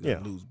 you're gonna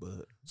lose,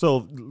 bud.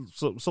 So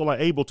like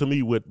Abel to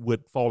me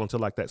would fall into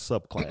like that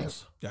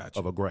subclass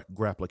of a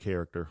grappler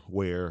character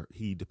where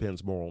he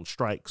depends more on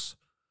strikes,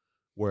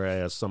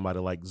 whereas somebody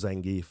like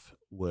Zangief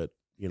would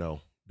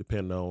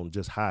depend on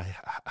just high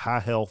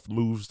health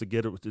moves to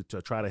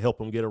to try to help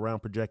him get around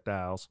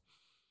projectiles.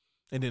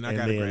 And then I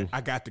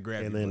got to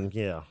grab. And then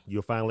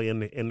you're finally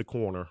in the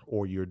corner,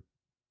 or you're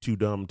too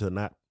dumb to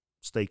not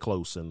stay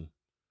close, and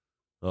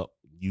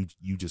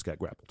you just got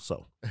grappled.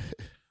 So,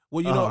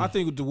 well, I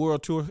think with the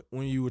World Tour,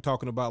 when you were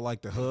talking about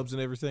like the hubs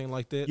and everything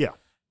like that,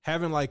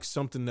 having like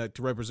something that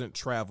to represent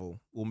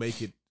travel will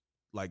make it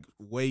like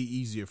way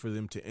easier for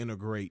them to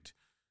integrate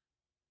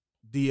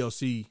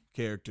DLC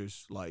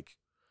characters like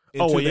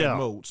into that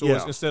mode. So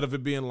it's, instead of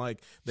it being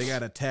like they got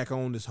to tack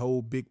on this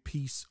whole big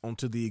piece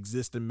onto the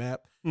existing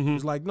map,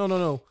 it's like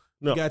no.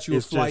 We got you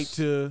a flight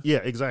to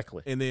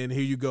exactly, and then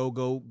here you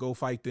go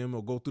fight them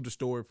or go through the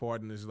story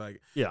part, and it's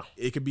like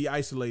it could be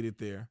isolated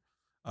there.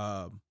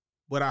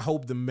 But I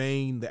hope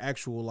the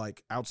actual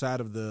like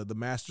outside of the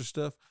master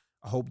stuff,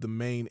 I hope the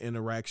main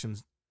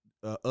interactions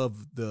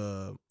of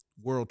the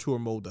World Tour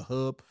mode, the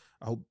hub,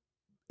 I hope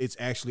it's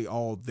actually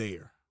all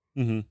there.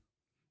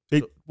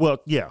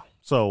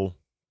 So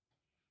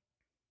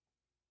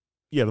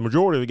the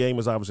majority of the game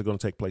is obviously going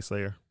to take place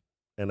there,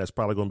 and that's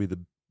probably going to be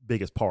the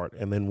biggest part.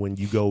 And then when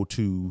you go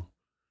to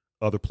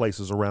other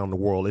places around the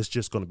world, it's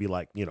just going to be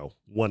like,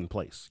 one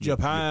place.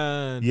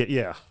 Japan.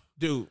 Yeah.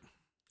 Dude,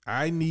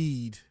 I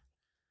need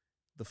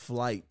the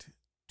flight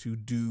to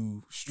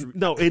do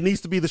No, it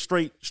needs to be the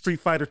straight Street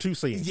Fighter 2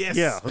 scene. Yes.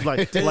 Yeah.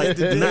 Like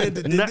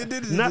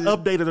not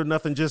updated or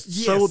nothing, just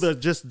show the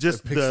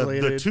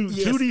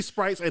 2D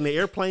sprites and the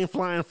airplane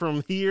flying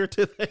from here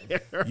to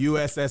there.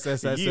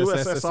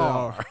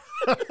 USSR.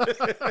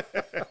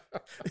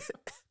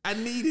 I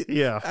need it.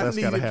 Yeah, I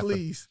need it, happen.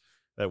 Please.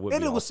 That would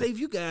and be it would awesome. save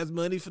you guys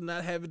money for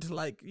not having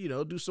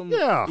to do some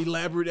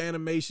elaborate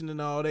animation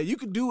and all that. You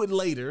could do it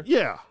later.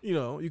 Yeah.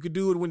 You could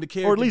do it when the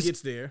character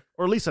gets there.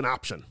 Or at least an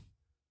option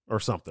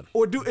or something.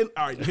 Or do it.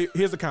 All right,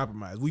 here's the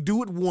compromise. We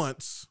do it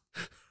once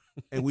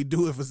and we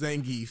do it for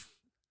Zangief.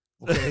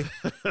 Okay?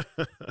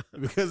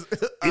 Because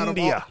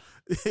India.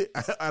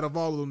 Out of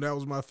all of them, that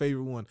was my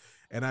favorite one.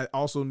 And I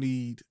also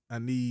need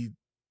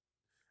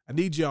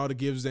y'all to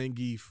give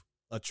Zangief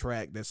a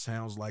track that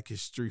sounds like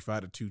his Street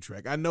Fighter 2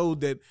 track. I know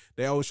that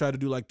they always try to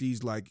do like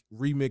these like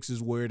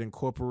remixes where it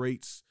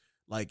incorporates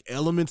like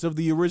elements of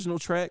the original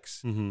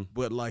tracks,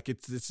 but like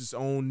it's its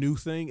own new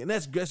thing, and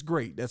that's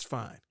great. That's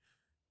fine.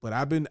 But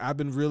I've been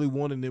really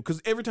wanting them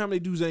because every time they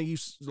do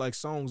Zangief's like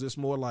songs, it's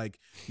more like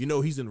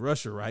he's in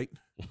Russia, right?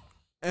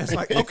 And it's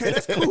like, okay,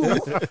 that's cool.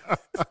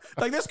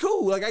 Like that's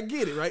cool. Like I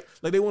get it, right?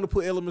 Like they want to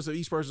put elements of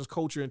each person's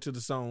culture into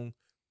the song.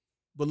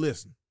 But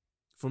listen,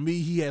 for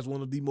me, he has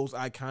one of the most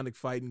iconic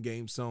fighting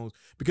game songs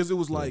because it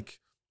was like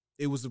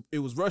it was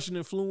Russian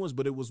influence,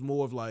 but it was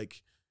more of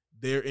like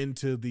they're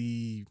into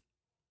the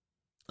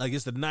like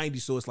it's the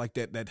 90s, so it's like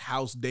that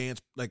house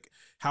dance, like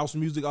house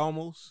music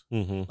almost.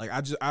 Like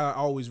I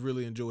always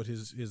really enjoyed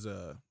his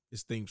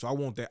theme. So I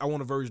want that. I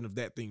want a version of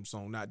that theme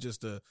song, not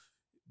just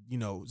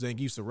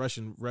Zangief's a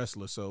Russian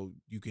wrestler, so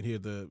you can hear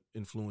the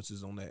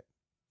influences on that.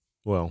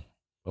 Well,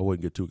 I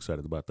wouldn't get too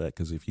excited about that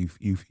because if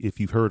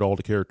you've heard all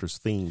the characters'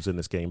 themes in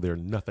this game, they're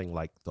nothing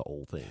like the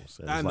old themes.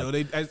 I know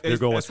they're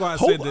going. That's why I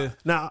said that.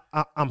 Now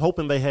I'm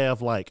hoping they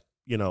have like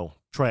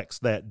tracks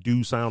that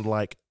do sound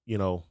like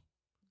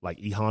like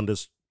E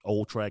Honda's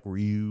old track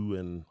Ryu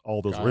and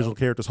all those original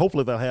characters.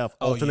 Hopefully they'll have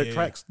alternate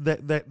tracks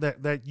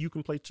that you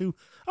can play too.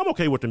 I'm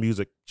okay with the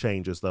music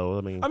changes though.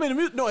 I mean,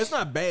 no, it's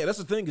not bad. That's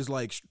the thing is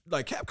like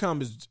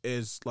Capcom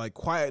is like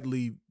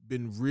quietly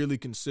been really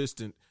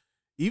consistent.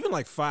 Even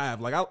like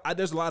 5, like I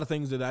there's a lot of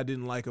things that I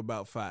didn't like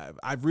about 5.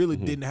 I really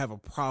didn't have a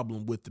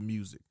problem with the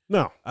music.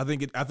 No, I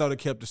thought it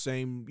kept the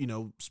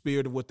same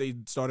spirit of what they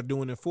started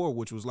doing in 4,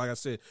 which was like I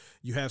said,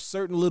 you have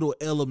certain little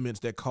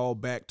elements that call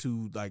back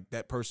to like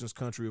that person's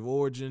country of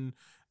origin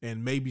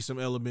and maybe some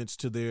elements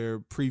to their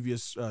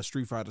previous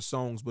Street Fighter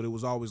songs, but it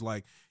was always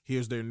like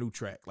here's their new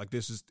track. Like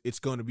it's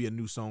going to be a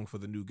new song for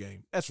the new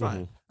game. That's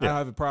fine. I don't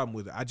have a problem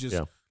with it. I just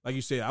like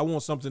you said, I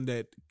want something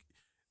that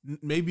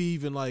maybe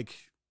even like.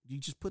 You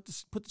just put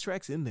the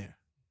tracks in there,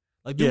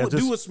 like do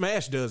what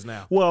Smash does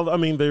now. Well, I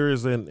mean, there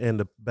is in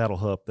the Battle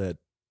Hub that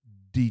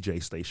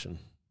DJ station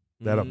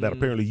that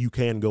apparently you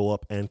can go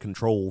up and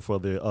control for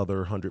the other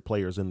 100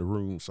 players in the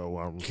room. So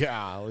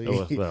golly,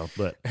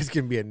 but it's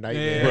gonna be a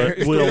nightmare.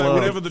 But like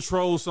whatever the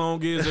troll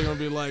song is, they're gonna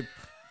be like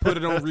put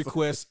it on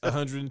request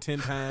 110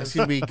 times. It's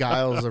gonna be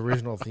Guile's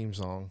original theme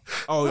song.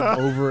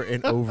 Over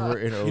and over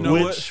and over. You know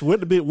which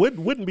wouldn't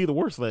be the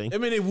worst thing. I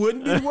mean, it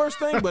wouldn't be the worst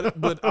thing,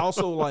 but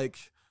also like.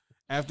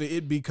 After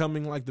it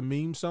becoming like the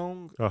meme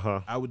song,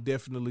 I would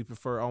definitely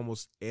prefer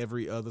almost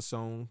every other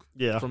song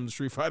from the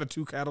Street Fighter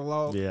 2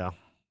 catalog. Yeah.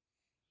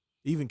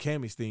 Even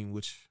Cammy's theme,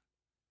 which,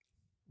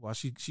 while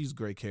she's a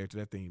great character,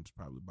 that theme's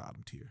probably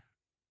bottom tier.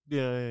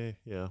 Yeah.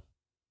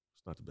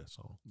 It's not the best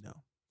song. No.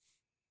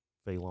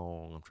 Fei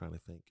Long, I'm trying to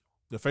think.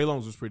 The Fei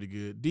Long's was pretty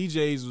good.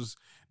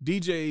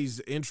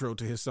 DJ's intro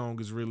to his song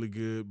is really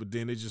good, but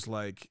then it's just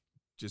like,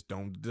 just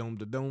dome,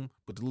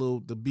 but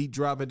the beat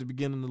drop at the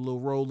beginning, the little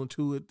roll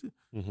into it,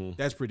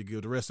 that's pretty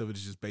good. The rest of it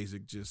is just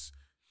basic. Just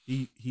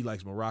he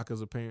likes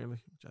maracas apparently,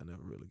 which I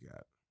never really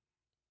got.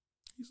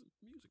 He's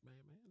a music man.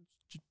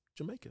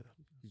 Jamaica.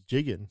 He's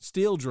jigging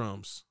steel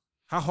drums.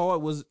 How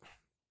hard was it?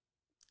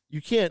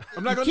 You can't.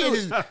 I'm not gonna do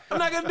it. I'm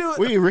not gonna do it.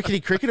 Were you rickety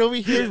cricket over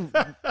here?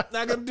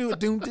 Not gonna do it.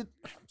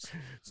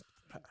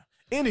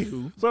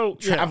 Anywho, so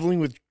traveling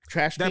with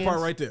trash cans? That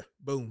part right there.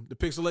 Boom. The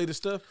pixelated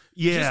stuff.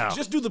 Yeah.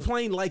 Just do the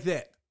plane like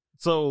that.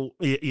 So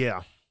yeah,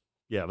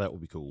 that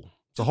would be cool.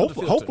 So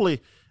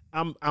hopefully,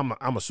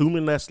 I'm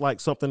assuming that's like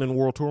something in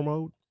World Tour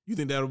mode. You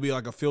think that'll be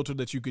like a filter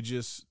that you could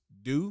just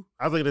do?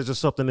 I think it's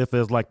just something if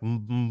there's like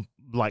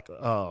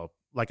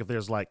if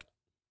there's like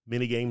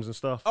mini games and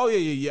stuff. Oh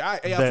yeah.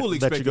 I fully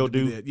expect you go to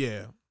do do that.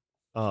 Yeah.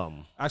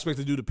 I expect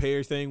to do the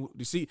pair thing.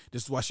 You see,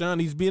 this is why Sean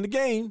needs to be in the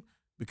game,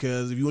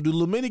 because if you want to do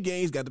little mini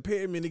games, got the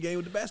pair mini game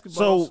with the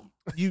basketball. So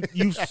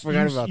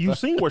you've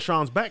seen where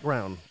Sean's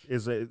background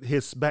is.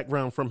 His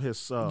background from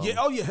his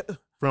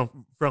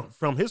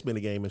from his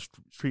mini game in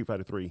Street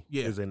Fighter 3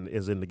 is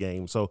in the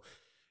game. So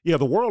yeah,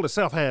 the world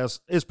itself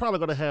is probably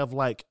going to have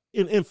like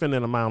an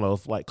infinite amount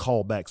of like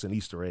callbacks and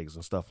Easter eggs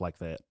and stuff like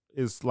that.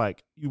 It's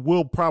like you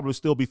will probably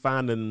still be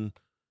finding,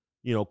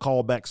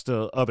 callbacks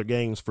to other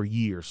games for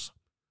years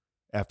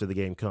after the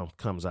game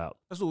comes out.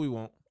 That's what we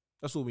want.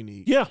 That's what we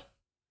need. Yeah,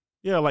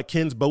 like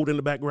Ken's boat in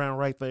the background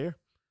right there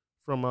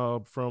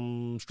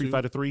from Street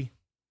Fighter 3.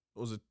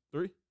 Was it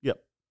 3? Yep,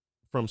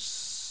 from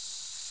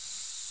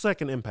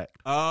Second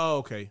Impact. Oh,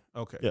 okay.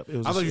 Yep,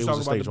 I thought you were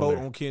talking about the boat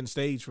on Ken's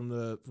stage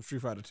from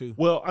Street Fighter 2.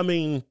 Well, I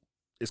mean,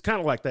 it's kind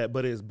of like that,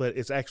 but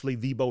it's actually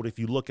the boat. If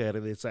you look at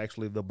it, it's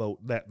actually the boat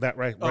that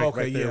right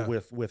there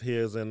with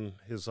his and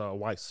his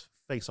wife's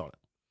face on it.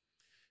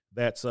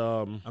 That's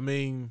I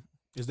mean,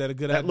 is that a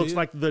good idea? That looks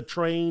like the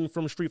train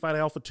from Street Fighter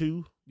Alpha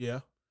 2.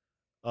 Yeah.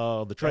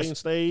 The train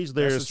stage.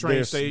 There's the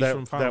train stage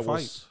from Final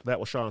Fight. That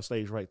was Sean's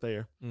stage right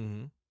there.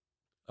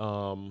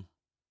 Mm-hmm.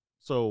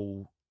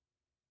 So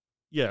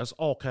yeah, it's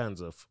all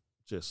kinds of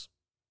just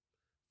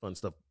fun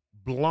stuff.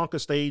 Blanca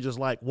stage is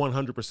like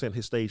 100%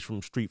 his stage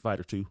from Street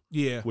Fighter 2.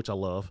 Yeah, which I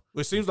love.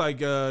 It seems like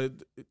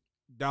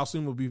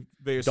Dhalsim will be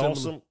very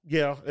similar.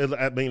 Yeah,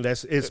 I mean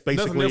it's basically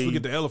nothing else. We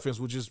get the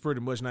elephants, which is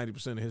pretty much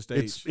 90% of his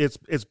stage.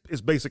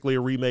 It's basically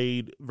a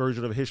remade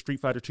version of his Street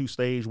Fighter 2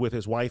 stage with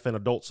his wife and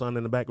adult son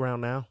in the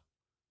background now.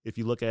 If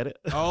you look at it.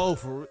 Oh,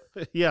 for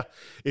yeah.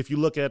 If you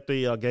look at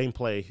the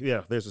gameplay,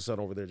 yeah, there's the son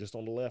over there just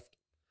on the left.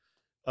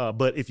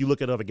 But if you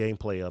look at other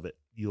gameplay of it,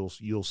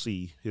 you'll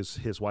see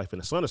his wife and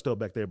his son is still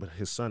back there, but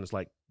his son is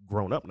like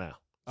grown up now.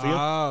 See him?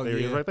 Oh, there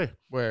he is right there.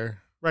 Where?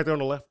 Right there on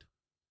the left.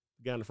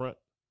 The guy in the front.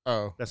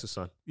 Oh. That's his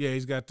son. Yeah,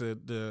 he's got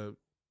the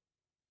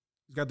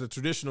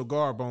traditional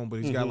garb on, but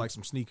he's got like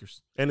some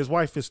sneakers. And his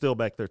wife is still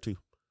back there too.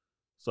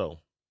 So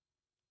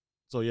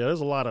yeah,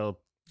 there's a lot of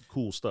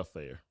cool stuff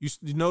there. You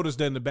notice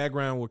that in the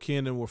background where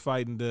Ken were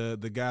fighting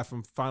the guy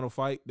from Final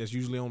Fight that's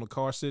usually on the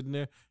car sitting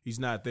there, he's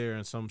not there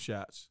in some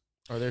shots.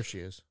 Oh, there she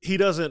is. He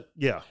doesn't.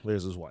 Yeah,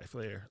 there's his wife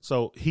there.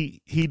 So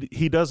he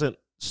doesn't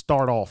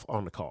start off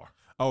on the car.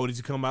 Oh, did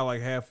he come out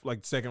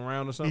like second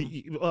round or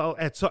something? Well,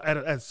 at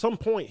some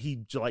point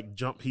he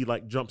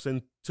jumps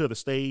into the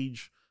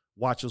stage,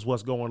 watches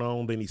what's going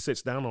on, then he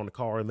sits down on the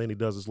car, and then he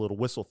does his little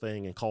whistle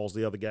thing and calls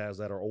the other guys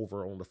that are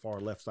over on the far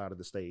left side of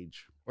the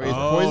stage. Wait, is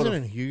Poison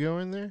and Hugo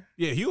in there?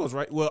 Yeah, Hugo's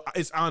right. Well,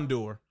 it's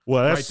Andor.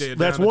 Well,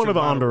 that's one of the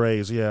bottom.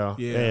 Andores, yeah.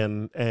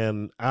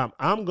 And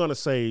I'm gonna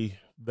say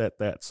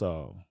that's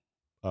not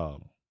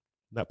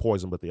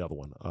Poison, but the other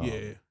one.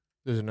 Yeah,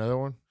 there's another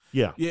one.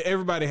 Yeah,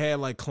 everybody had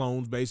like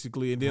clones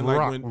basically, and then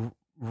like when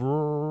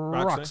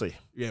Roxy.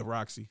 Yeah,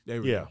 Roxy.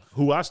 There we go.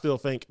 Who I still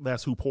think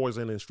that's who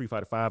Poison in Street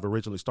Fighter 5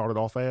 originally started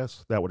off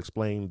as. That would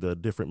explain the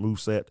different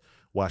moveset,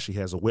 why she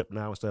has a whip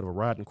now instead of a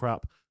riding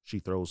crop. She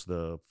throws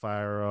the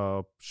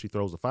fire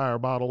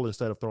bottle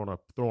instead of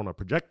throwing a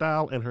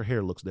projectile, and her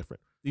hair looks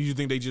different. You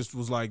think they just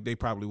was like, they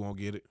probably won't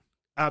get it?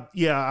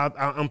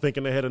 I'm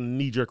thinking they had a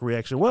knee-jerk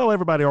reaction. Well,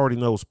 everybody already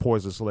knows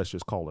Poison, so let's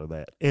just call her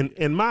that.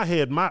 In my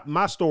head,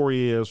 my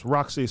story is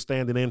Roxy is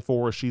standing in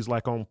for her. She's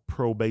like on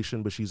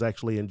probation, but she's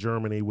actually in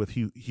Germany with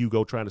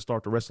Hugo trying to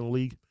start the wrestling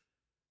league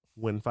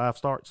when 5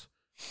 starts.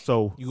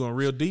 So you going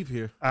real deep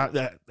here.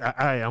 I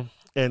am.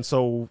 And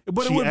so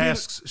but she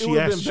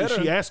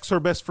asks her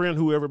best friend,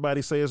 who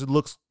everybody says it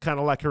looks kind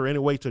of like her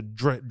anyway, to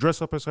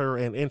dress up as her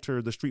and enter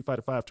the Street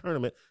Fighter 5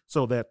 tournament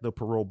so that the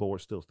parole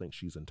board still thinks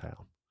she's in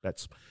town.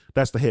 That's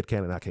the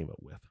headcanon I came up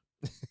with.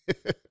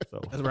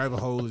 So that rabbit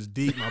hole is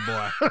deep, my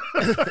boy.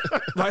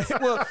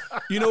 Well,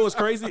 you know what's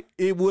crazy?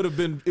 It would have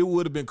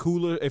been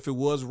cooler if it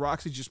was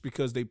Roxy, just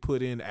because they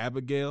put in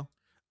Abigail.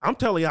 I'm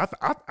telling you,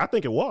 I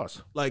think it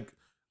was like.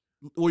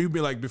 Well, you'd be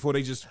like before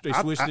they switched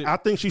it. I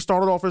think she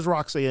started off as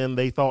Roxy, and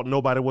they thought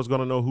nobody was going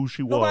to know who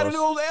she was. Nobody knew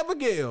it was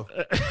Abigail.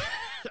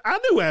 I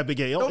knew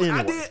Abigail.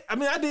 Anyway.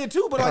 I did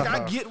too. But like,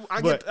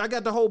 I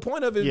got the whole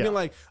point of it. Being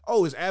like,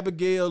 oh, it's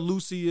Abigail,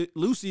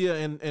 Lucia,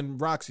 and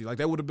Roxy. Like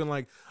that would have been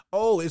like,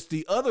 oh, it's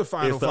the other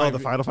Final Fight. It's the other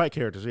Final Fight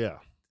characters. Yeah.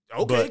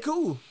 Okay,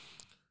 cool.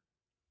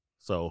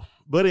 So,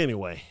 but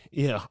anyway,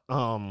 yeah.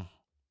 But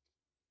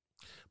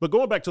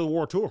going back to the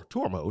War Tour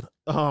mode.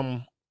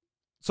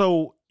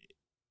 So.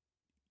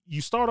 You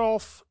start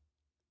off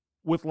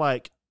with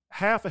like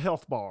half a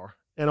health bar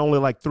and only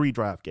like 3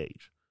 drive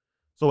gauge.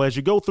 So as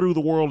you go through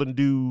the world and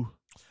do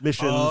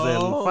missions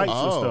and fights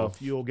and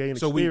stuff, you'll gain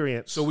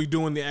experience. So we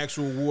doing the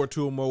actual War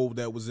Tour mode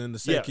that was in the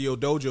Sekio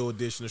Dojo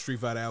edition of Street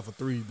Fighter Alpha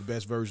 3, the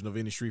best version of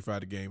any Street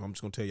Fighter game. I'm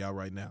just going to tell y'all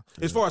right now.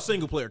 As far as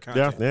single player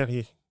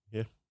content.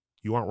 Yeah.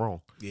 You aren't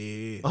wrong.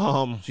 Yeah.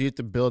 So you have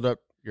to build up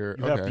your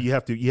you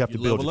have to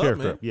build your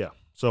character up. Yeah.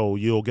 So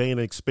you'll gain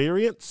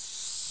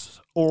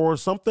experience or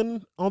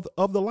something of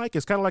the like.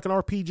 It's kind of like an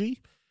RPG,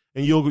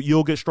 and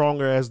you'll get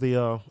stronger as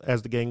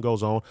the game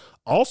goes on.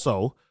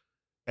 Also,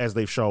 as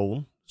they've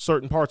shown,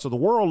 certain parts of the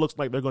world looks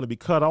like they're going to be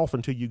cut off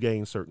until you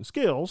gain certain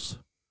skills,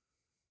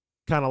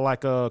 kind of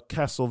like a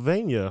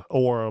Castlevania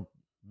or a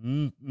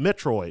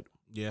Metroid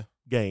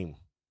game.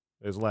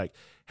 It's like,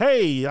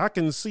 hey, I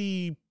can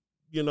see,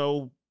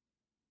 Well,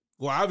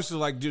 obviously,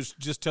 like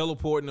just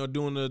teleporting or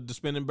doing the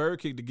spinning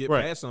bird kick to get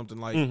past something.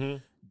 Like,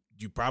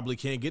 you probably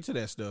can't get to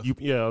that stuff.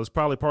 It's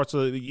probably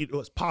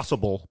it's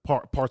possible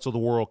parts of the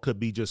world could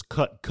be just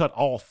cut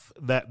off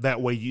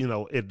that way.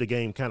 The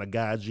game kind of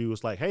guides you.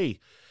 It's like, hey,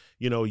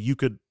 you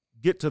could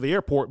get to the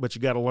airport, but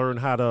you got to learn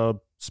how to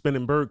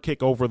spinning bird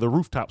kick over the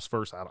rooftops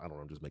first. I don't know.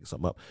 I'm just making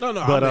something up. No,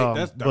 but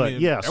that would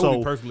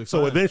be perfectly fine.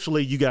 So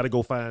eventually you got to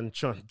go find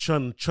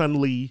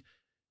Chun-Li.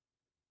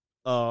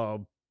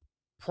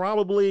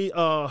 Probably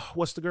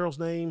what's the girl's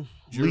name?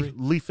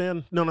 Li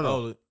Fin?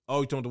 No. Oh,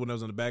 you talking about the one that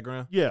was in the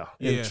background? Yeah.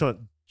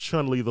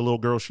 Chun-Li, the little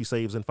girl she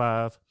saves in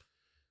 5,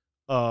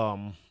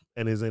 and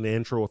is in the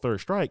intro of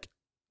Third Strike.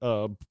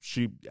 I'll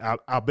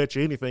bet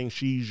you anything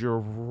she's your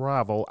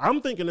rival.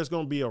 I'm thinking it's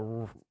going to be a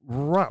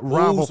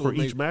rival for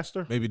each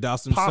master. Maybe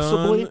Dawson's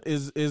son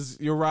is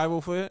your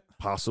rival for it.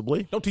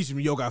 Possibly. Don't teach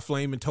me Yoga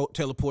Flame and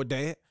teleport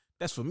dad.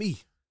 That's for me.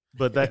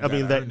 But that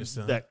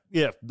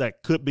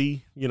could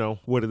be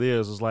what it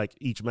is like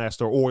each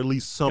master, or at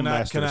least some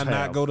masters. Can I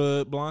not go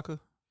to Blanca?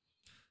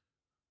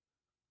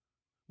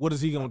 What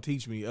is he going to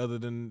teach me other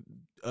than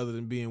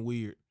being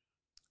weird?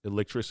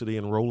 Electricity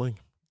and rolling.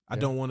 I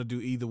don't want to do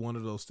either one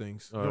of those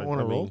things. You don't want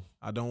to roll?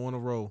 I don't want to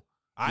roll.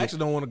 I actually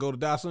don't want to go to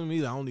Dawson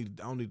either. I don't need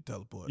to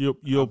teleport.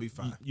 I'll be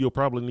fine. You'll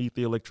probably need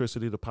the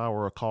electricity to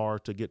power a car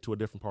to get to a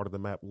different part of the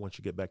map once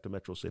you get back to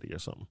Metro City or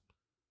something.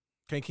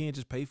 Can't Ken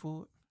just pay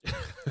for it?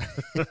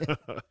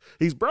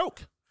 He's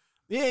broke.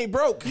 He ain't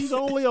broke. He's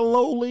only a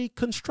lowly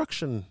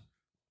construction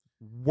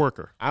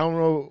worker. I don't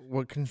know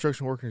what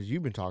construction workers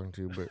you've been talking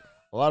to, but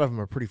a lot of them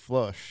are pretty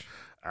flush.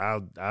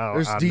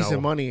 There's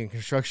decent money in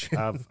construction.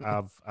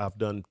 I've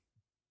done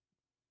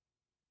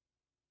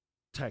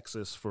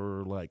taxes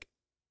for like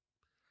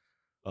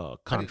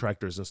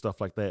contractors and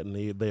stuff like that,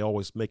 and they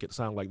always make it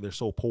sound like they're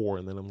so poor,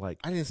 and then I'm like,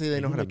 I didn't say they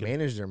know how to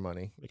manage their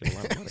money. Making a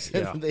lot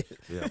of money.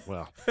 Yeah.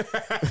 Well.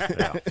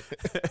 Yeah.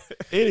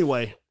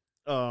 Anyway,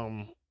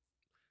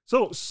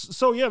 so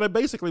yeah, they're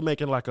basically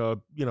making like a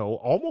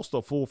almost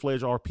a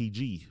full-fledged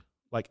RPG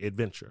like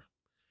adventure,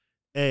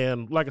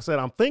 and like I said,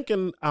 I'm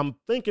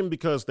thinking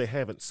because they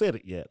haven't said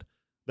it yet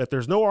that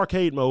there's no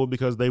arcade mode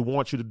because they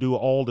want you to do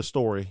all the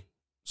story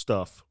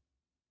stuff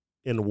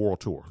in the world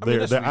tour.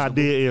 The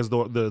idea is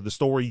the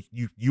story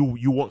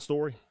you want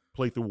story,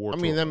 play through world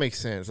tour. That makes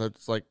sense.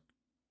 That's what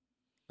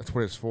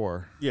it's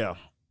for. Yeah.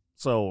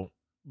 So,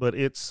 but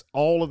it's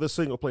all of the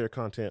single player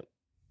content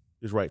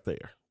is right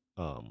there.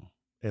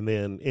 And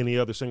then any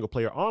other single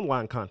player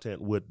online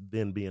content would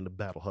then be in the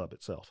Battle Hub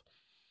itself.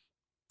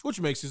 Which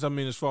makes sense.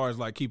 As far as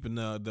like keeping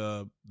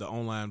the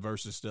online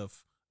versus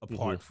stuff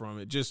apart from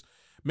it, just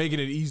making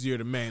it easier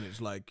to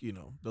manage, like,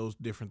 those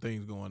different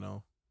things going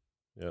on.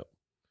 Yep.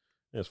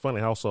 It's funny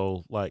how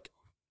like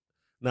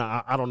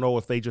now I don't know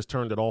if they just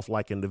turned it off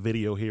like in the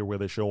video here where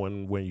they're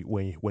showing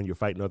when you're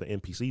fighting other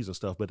NPCs and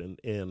stuff, but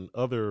in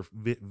other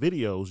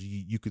videos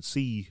you could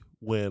see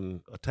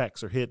when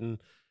attacks are hitting,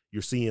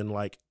 you're seeing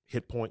like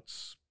hit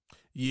points.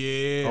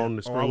 Yeah, on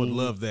the screen. I would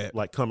love that,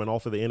 like coming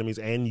off of the enemies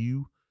and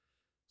you.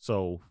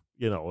 So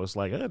it's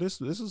like this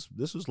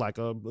is like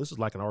an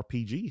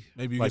RPG.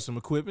 Maybe you like, get some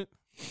equipment.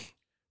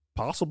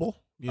 Possible.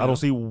 I don't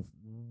see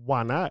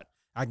why not.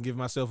 I can give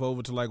myself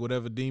over to like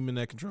whatever demon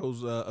that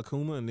controls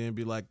Akuma, and then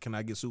be like, "Can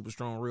I get super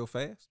strong real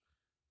fast?"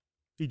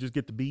 You just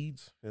get the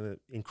beads, and it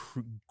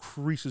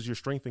increases your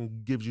strength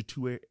and gives you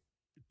two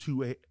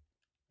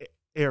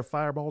air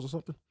fireballs or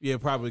something. Yeah,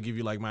 probably give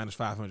you like minus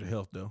 500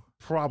 health though.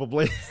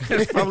 Probably.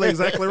 That's probably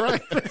exactly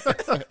right.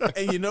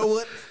 And you know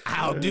what?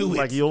 I'll do it.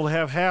 Like you only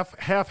have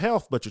half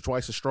health, but you're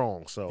twice as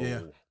strong. So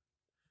yeah.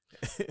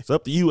 It's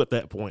up to you at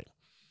that point.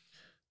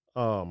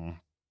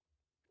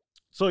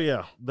 So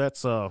yeah,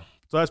 that's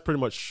pretty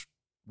much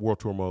World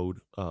Tour mode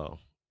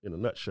in a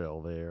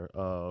nutshell there.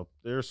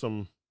 There's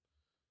some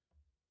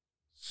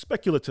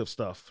speculative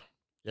stuff.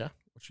 Yeah.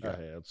 What you got?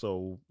 I had.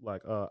 So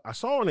like I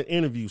saw in an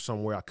interview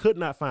somewhere, I could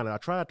not find it. I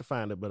tried to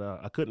find it, but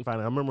I couldn't find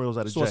it. I remember it was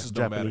at a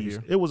Japanese.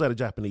 It was at a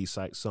Japanese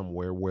site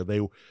somewhere where they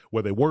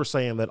were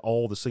saying that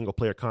all the single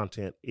player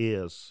content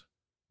is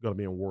going to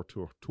be in World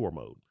Tour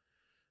mode.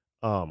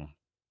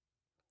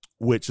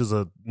 Which is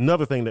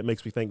another thing that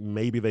makes me think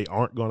maybe they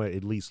aren't going to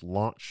at least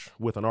launch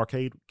with an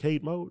arcade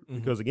mode. Mm-hmm.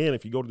 Because again,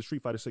 if you go to the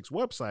Street Fighter 6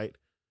 website,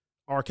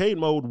 arcade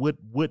mode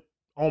would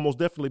almost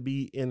definitely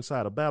be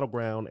inside a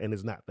Battleground and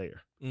is not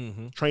there.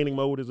 Mm-hmm. Training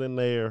mode is in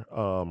there.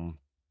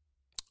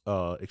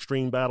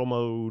 Extreme battle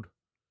mode.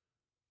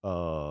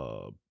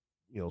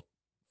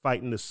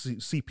 fighting the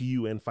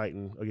CPU and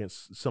fighting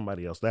against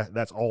somebody else.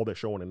 That's all they're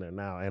showing in there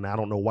now. And I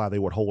don't know why they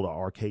would hold an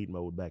arcade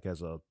mode back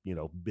as a,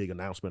 big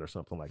announcement or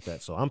something like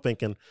that. So I'm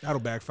thinking that'll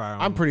backfire.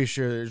 I'm pretty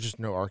sure there's just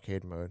no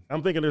arcade mode.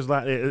 I'm thinking there's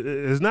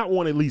not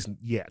one, at least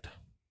yet.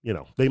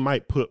 They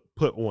might put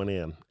one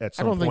in at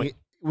some point. I don't think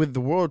with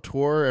the World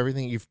Tour,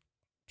 everything you've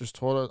just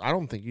told us, I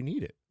don't think you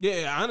need it.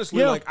 Yeah,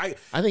 honestly, like I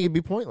think it'd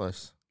be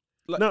pointless.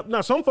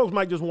 Now some folks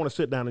might just want to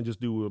sit down and just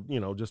do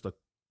just a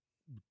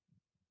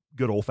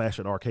good old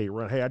fashioned arcade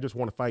run. Hey, I just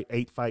want to fight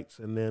 8 fights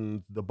and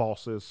then the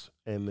bosses,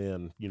 and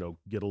then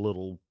get a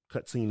little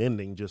cutscene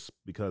ending just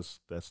because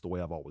that's the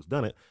way I've always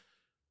done it.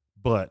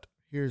 But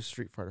here's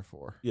Street Fighter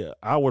 4. Yeah,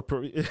 I would.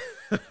 And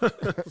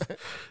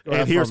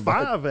here's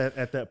 5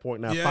 at that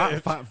point now. Yeah,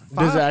 five,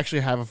 does it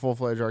actually have a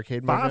full-fledged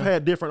arcade mode? 5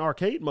 had different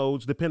arcade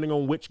modes depending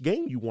on which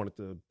game you wanted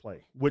to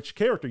play, which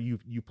character you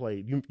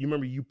played. You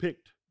remember you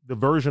picked the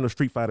version of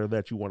Street Fighter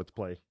that you wanted to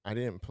play. I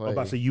didn't play. I was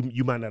about to say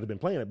you might not have been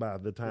playing it by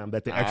the time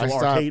that the actual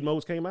arcade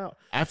modes came out.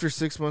 After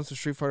 6 months of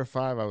Street Fighter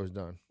 5, I was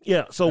done.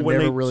 Yeah, so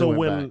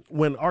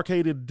when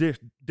arcade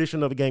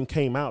edition of the game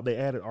came out, they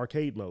added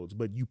arcade modes,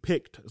 but you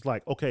picked, it's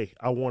like, okay,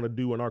 I want to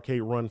do an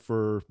arcade run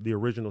for the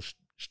original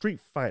Street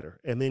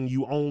Fighter, and then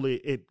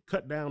it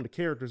cut down the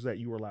characters that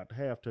you were allowed to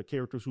have to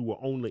characters who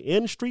were only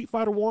in Street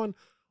Fighter 1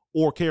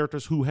 or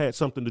characters who had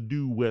something to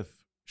do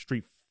with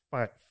Street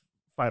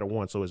Fighter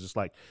 1. So it's just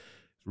like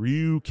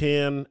Ryu,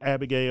 Ken,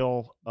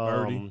 Abigail,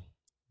 Birdie,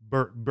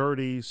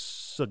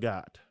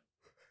 Sagat.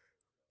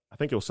 I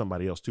think it was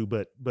somebody else too,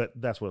 but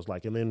that's what it's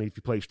like. And then if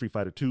you play Street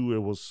Fighter 2, it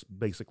was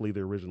basically the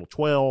original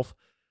 12.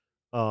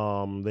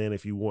 Then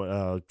if you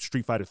want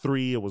Street Fighter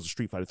 3, it was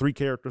Street Fighter 3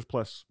 characters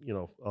plus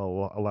a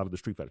lot of the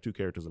Street Fighter 2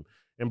 characters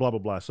and blah blah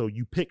blah. So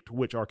you picked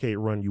which arcade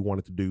run you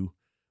wanted to do.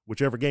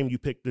 Whichever game you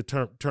picked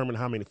determine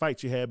how many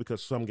fights you had,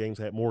 because some games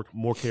had more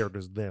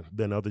characters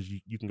than others.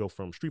 You can go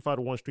from Street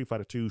Fighter 1, Street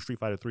Fighter 2, Street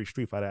Fighter 3,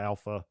 Street Fighter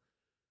Alpha,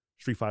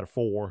 Street Fighter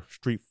 4,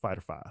 Street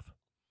Fighter 5.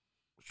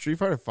 Street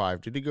Fighter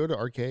 5, did it go to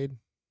arcade?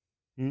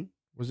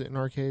 Was it an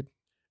arcade?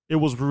 It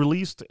was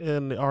released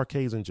in the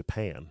arcades in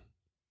Japan.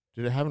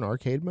 Did it have an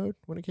arcade mode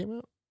when it came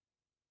out?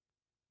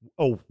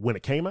 Oh, when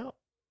it came out?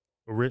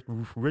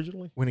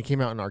 Originally? When it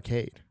came out in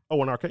arcade.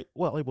 Oh, an arcade?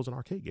 Well, it was an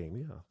arcade game,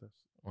 yeah.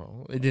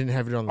 Well, it didn't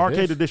have it on the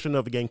arcade disc. edition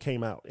of the game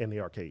came out in the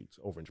arcades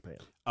over in Japan.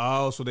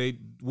 Oh, so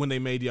when they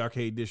made the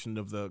arcade edition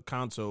of the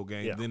console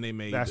game, then they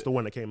made that's the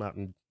one that came out,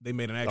 and they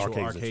made an actual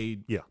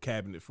arcade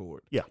cabinet for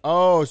it. Yeah.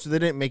 Oh, so they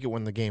didn't make it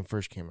when the game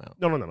first came out.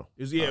 No.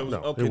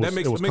 Okay, that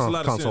makes a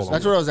lot of sense.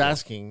 That's what I was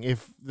asking.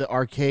 If the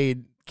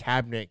arcade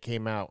cabinet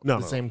came out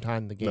at the same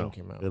time the game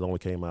came out. It only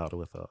came out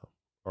with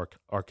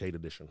arcade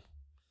edition.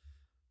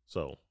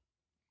 So,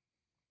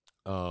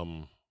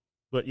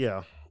 but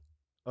yeah,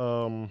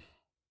 all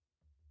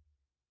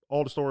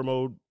the story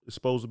mode is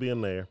supposed to be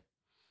in there.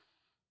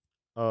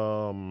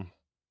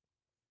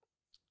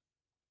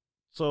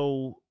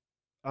 So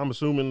I'm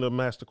assuming the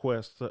Master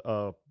Quest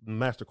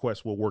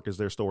will work as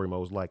their story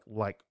modes, like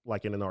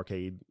in an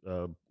arcade.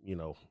 So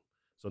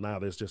now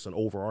there's just an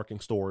overarching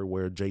story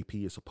where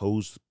JP is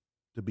supposed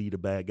to be the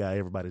bad guy.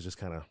 Everybody's just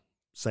kind of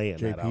saying JP,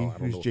 that. I don't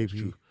who's know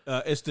JP?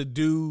 It's the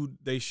dude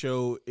they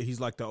show. He's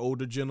like the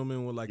older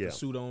gentleman with the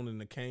suit on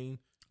and the cane.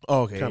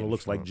 Oh, okay. Kind of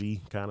looks like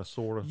G, kind of,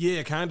 sort of.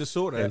 Yeah, kind of,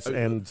 sort of.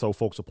 And so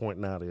folks are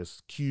pointing out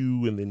it's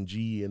Q and then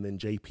G and then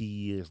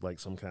JP is like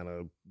some kind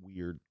of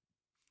weird.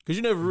 Because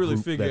you never really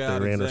figure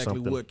out in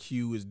exactly what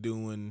Q is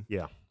doing.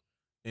 Yeah.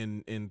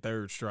 In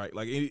Third Strike,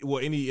 like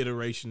any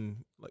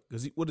iteration, like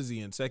what is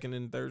he in, second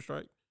and Third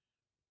Strike?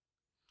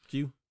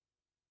 Q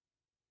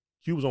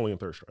was only in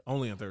Third Strike.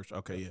 Only in Third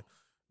Strike. Okay, yeah.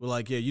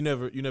 Well, you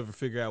never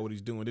figure out what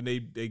he's doing. Then they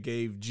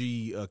gave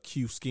G a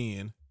Q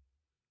skin.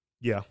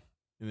 Yeah.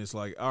 And it's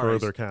like,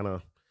 further kind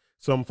of,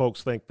 some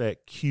folks think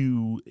that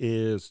Q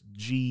is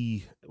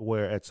G,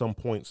 where at some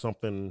point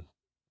something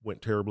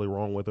went terribly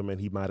wrong with him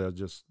and he might have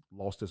just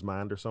lost his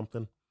mind or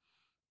something.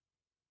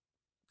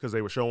 Because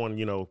they were showing,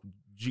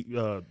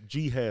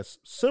 G has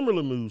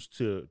similar moves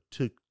to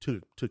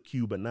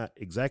Q, but not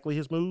exactly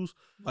his moves.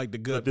 Like the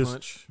gut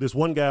punch. This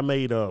one guy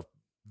made a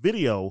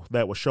video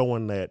that was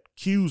showing that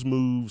Q's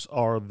moves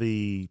are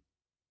the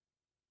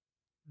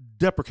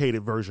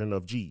deprecated version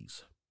of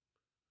G's.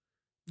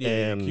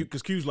 Yeah,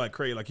 because Q's like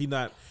crazy. Like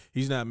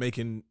he's not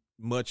making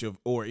much of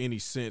or any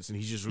sense, and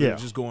he's just really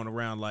just going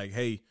around like,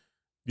 hey,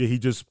 yeah, he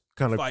just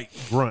kind of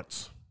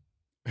grunts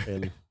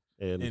and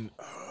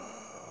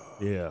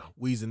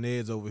wheezing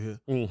Ned's over here.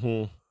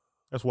 Mm-hmm.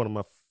 That's one of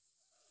my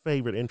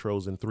favorite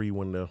intros in 3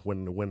 when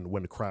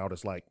the crowd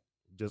is like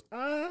just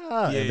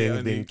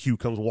and then Q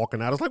comes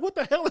walking out. It's like, what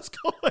the hell is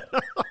going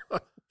on?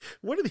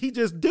 What did he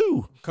just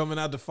do? Coming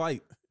out to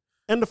fight.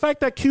 And the fact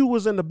that Q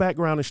was in the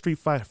background in Street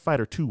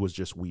Fighter 2 was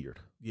just weird.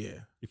 Yeah.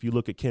 If you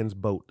look at Ken's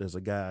boat, there's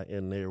a guy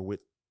in there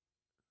with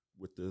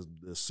the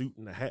suit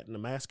and the hat and the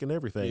mask and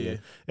everything. Yeah.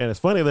 And it's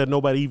funny that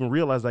nobody even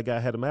realized that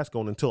guy had a mask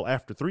on until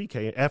after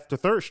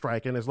Third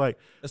Strike. And it's like,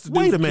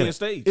 wait a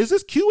minute, is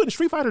this Q in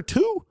Street Fighter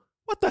 2?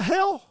 What the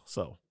hell?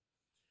 So,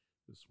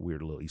 this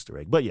weird little Easter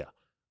egg. But yeah.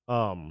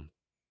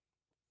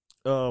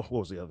 What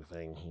was the other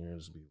thing? Here,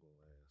 this will be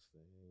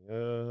the last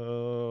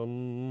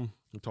thing.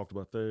 We talked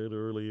about that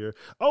earlier.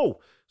 Oh,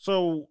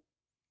 so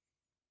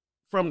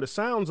from the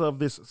sounds of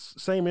this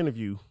same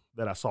interview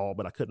that I saw,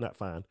 but I could not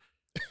find.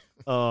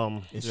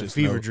 It's just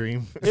fever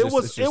dream. It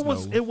was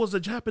a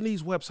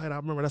Japanese website. I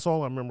remember. That's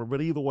all I remember.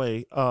 But either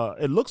way,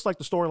 it looks like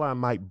the storyline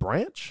might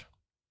branch.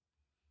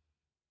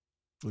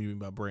 What do you mean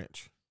by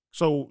branch?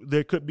 So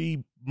there could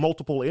be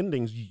multiple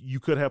endings. You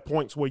could have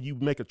points where you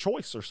make a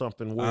choice or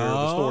something where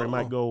the story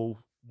might go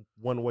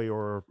one way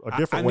or a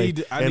different way.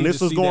 And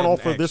this is going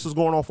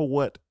off of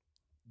what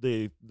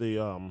the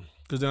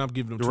because then I'm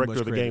giving them director too much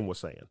of the credit. game was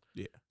saying.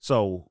 Yeah.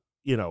 So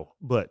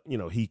but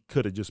he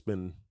could have just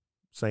been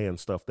saying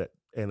stuff that,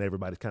 and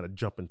everybody's kind of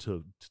jumping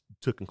to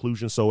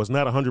conclusions. So it's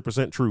not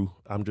 100% true.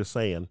 I'm just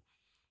saying.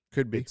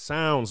 Could be. It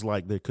sounds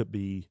like there could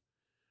be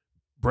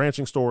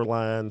branching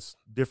storylines,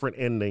 different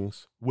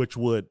endings, which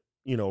would,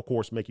 of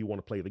course, make you want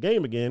to play the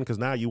game again, because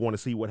now you want to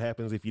see what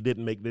happens if you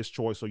didn't make this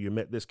choice or you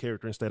met this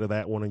character instead of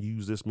that one and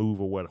use this move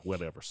or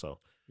whatever. So,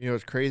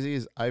 what's crazy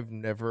is I've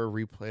never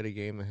replayed a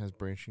game that has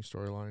branching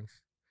storylines.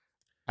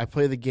 I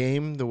play the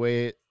game the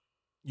way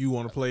you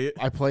want to play it.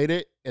 I played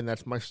it, and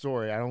that's my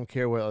story. I don't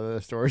care what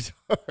other stories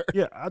are.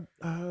 Yeah,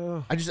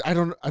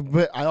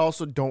 but I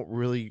also don't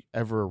really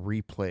ever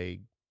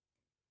replay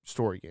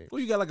story games.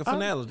 Well, you got like a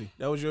finality.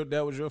 That was your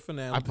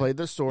finality. I played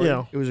the story.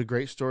 Yeah. It was a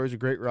great story. It was a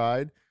great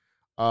ride.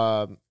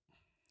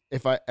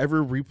 If I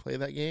ever replay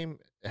that game,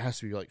 it has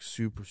to be like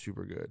super,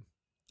 super good.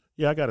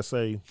 Yeah, I gotta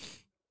say,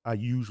 I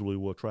usually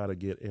will try to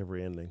get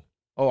every ending.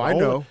 Oh, I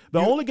know. The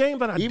only game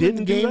that I even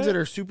didn't do games that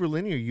are super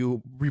linear,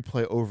 you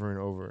replay over and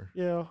over.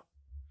 Yeah,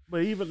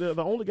 but even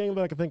the only game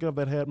that I can think of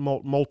that had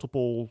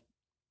multiple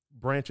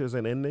branches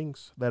and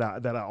endings that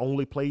I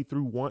only played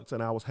through once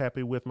and I was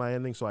happy with my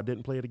ending, so I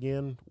didn't play it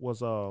again,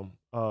 was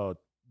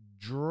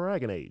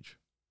Dragon Age.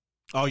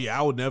 Oh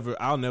yeah,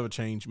 I'll never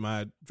change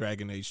my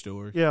Dragon Age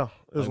story. Yeah,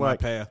 it was my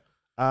path.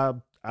 I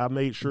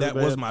made sure that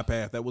was my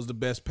path. That was the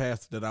best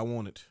path that I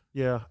wanted.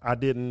 Yeah, I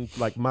didn't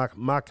like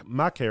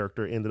my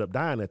character ended up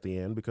dying at the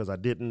end because I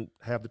didn't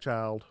have the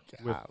child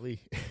with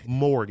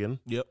Morgan.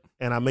 Yep.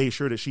 And I made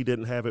sure that she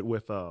didn't have it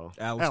with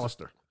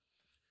Alistair.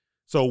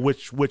 So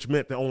which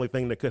meant the only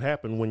thing that could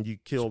happen when you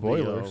killed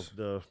spoiler on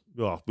a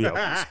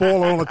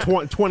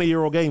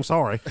 20-year-old game.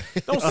 Sorry.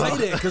 Don't say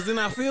that, because then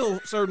I feel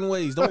certain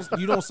ways.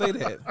 You don't say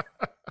that.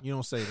 You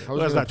don't say that. Well,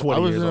 that's not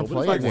 20 years old.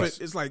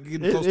 It's like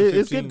getting close to 15.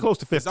 It's getting close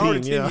to 15.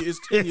 It's yeah. 10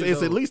 years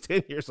it's at least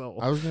 10 years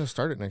old. I was going to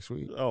start it next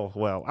week. Oh,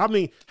 well. I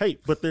mean, hey,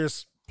 but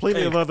there's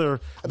plenty of other.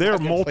 There are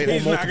multiple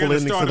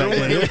endings to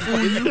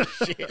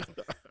that game.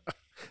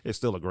 It's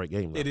still a great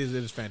game, though. It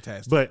is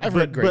fantastic.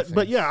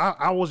 But yeah,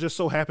 I was just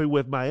so happy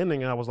with my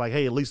ending. I was like,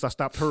 hey, at least I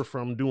stopped her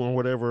from doing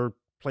whatever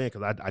playing,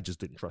 because I just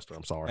didn't trust her.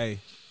 I'm sorry. Hey,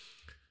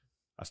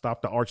 I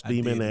stopped the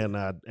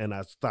archdemon and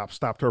I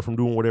stopped her from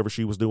doing whatever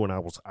she was doing. I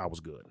was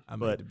good. I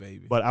made the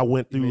baby. But I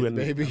went through and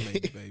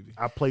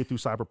I played through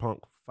Cyberpunk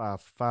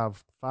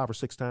five or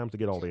six times to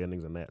get all the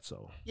endings in that.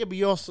 So yeah, but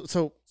you also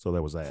so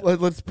there was that.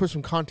 Let's put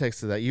some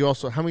context to that. You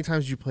also, how many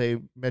times did you play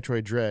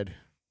Metroid Dread?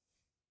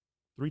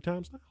 3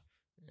 times now.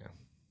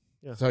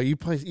 Yeah. So you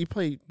play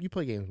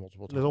games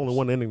multiple times. There's only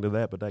one ending to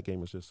that, but that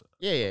game is just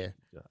yeah.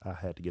 I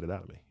had to get it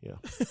out of me. Yeah.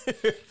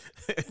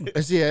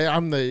 Yeah,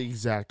 I'm the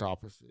exact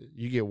opposite.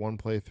 You get one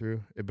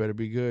playthrough, it better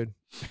be good.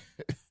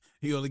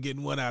 He only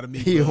getting one out of me.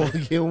 He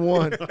only get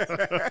one.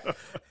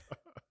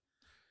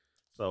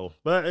 So,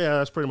 but yeah,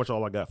 that's pretty much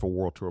all I got for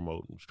World Tour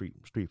mode and Street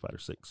Fighter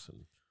 6.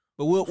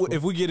 But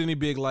if we get any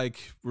big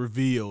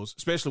reveals,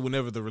 especially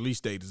whenever the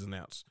release date is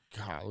announced,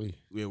 golly,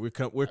 yeah, we're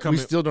coming. We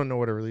still don't know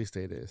what a release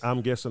date is.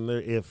 I'm guessing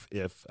if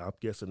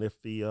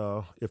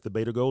the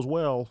beta goes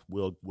well,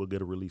 we'll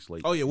get a release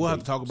late. Oh yeah, we'll have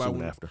to talk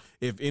about after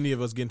if any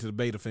of us get into the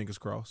beta. Fingers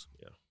crossed.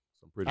 Yeah,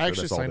 so I'm pretty I sure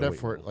actually that's all signed they're up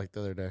for it waiting like the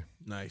other day.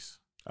 Nice.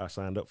 I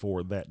signed up for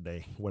it that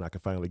day when I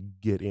could finally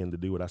get in to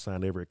do it. I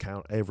signed every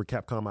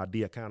Capcom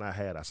ID account I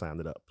had. I signed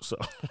it up. So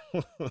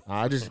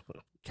I just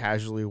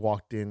casually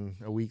walked in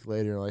a week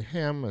later, like,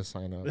 hey, I'm gonna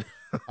sign up.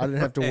 I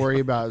didn't have to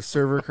worry about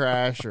server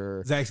crash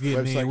or Zach's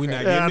getting in. We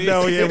not getting in. I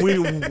know. Yeah,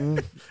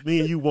 me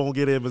and you won't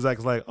get in, but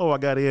Zach's like, oh, I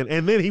got in,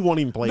 and then he won't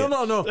even play it.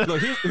 No.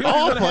 Look, here's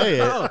I'll play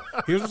it.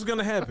 Here's what's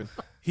gonna happen.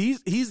 He's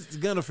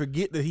gonna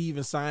forget that he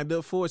even signed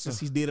up for it since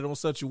he did it on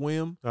such a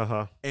whim.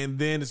 And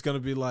then it's gonna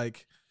be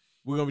like,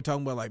 we're gonna be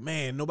talking about like,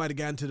 man, nobody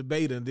got into the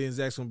beta, and then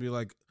Zach's gonna be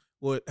like,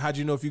 well, how'd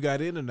you know if you got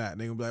in or not? And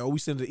they're gonna be like, oh, we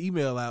sent an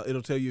email out,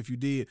 it'll tell you if you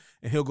did,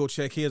 and he'll go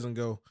check his and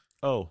go,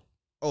 oh,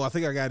 I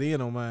think I got in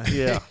on mine.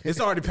 Yeah.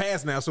 It's already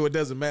passed now, so it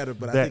doesn't matter.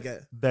 But I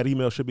think that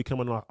email should be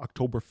coming on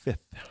October 5th,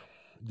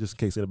 just in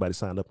case anybody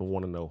signed up and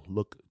want to know.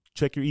 Look,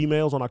 check your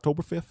emails on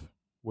October 5th,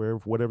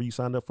 whatever you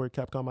signed up for,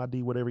 Capcom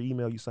ID, whatever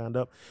email you signed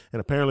up.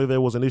 And apparently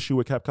there was an issue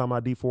with Capcom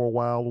ID for a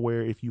while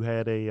where if you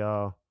had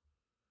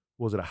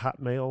was it a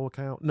Hotmail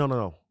account?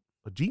 No.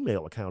 A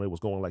Gmail account, it was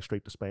going like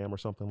straight to spam or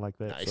something like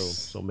that. Nice.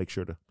 So make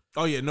sure to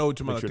Oh yeah, no,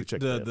 to Make my sure to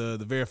check that.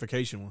 the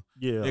verification one.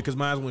 Yeah. Because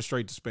mine went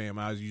straight to spam.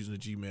 I was using the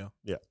Gmail.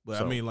 Yeah. But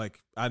So, I mean, like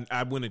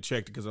I went and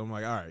checked it because I'm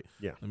like, all right,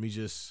 Yeah. let me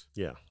just.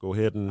 yeah, go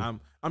ahead and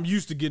I'm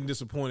used to getting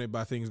disappointed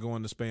by things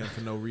going to spam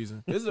for no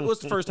reason.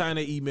 What's the first time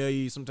they email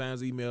you?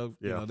 Sometimes email,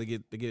 you Yeah. know, they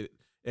get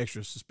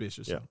extra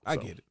suspicious. Yeah, I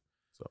so- get it.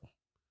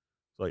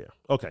 so yeah.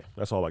 Okay,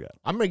 that's all I got.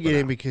 I'm gonna get For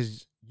in now.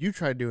 because you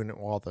tried doing it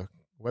while the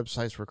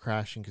websites were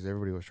crashing because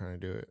everybody was trying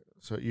to do it.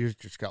 So you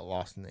just got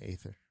lost in the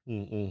ether.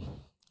 Mm-mm.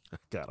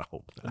 God, I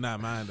hope not.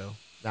 Not mine though.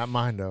 Not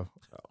mine though.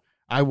 Oh.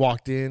 I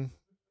walked in,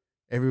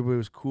 everybody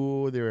was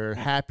cool. They were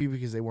happy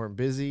because they weren't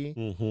busy.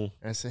 Mm-hmm. And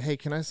I said, "Hey,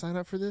 can I sign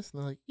up for this?" And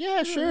they're like,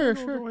 "Yeah, sure, no,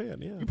 sure. Go ahead.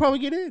 Yeah. You probably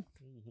get in."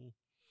 Mm-hmm.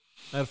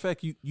 Matter of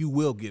fact, you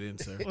will get in,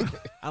 sir.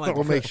 I like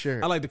We'll the make cut,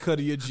 sure. I like the cut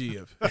of your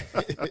jib.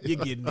 You're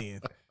getting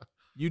in.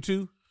 You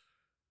too.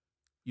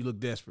 You look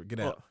desperate. Get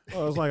out.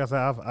 Well, it's like I said,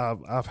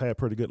 I've had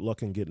pretty good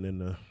luck in getting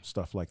into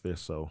stuff like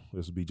this. So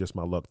this would be just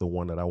my luck. The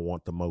one that I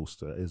want the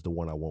most is the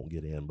one I won't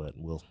get in, but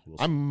we'll see.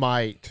 I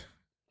might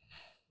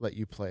let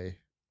you play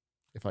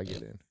if I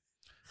get in.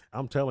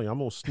 I'm telling you, I'm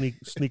gonna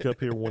sneak up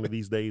here one of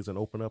these days and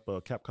open up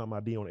a Capcom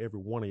ID on every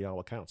one of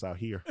y'all accounts out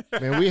here.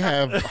 Man, we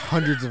have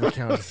hundreds of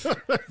accounts.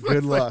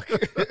 Good luck.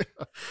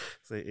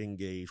 Say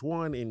Engage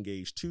 1,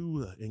 Engage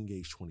 2,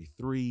 Engage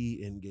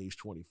 23, Engage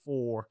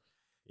 24.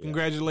 Yeah.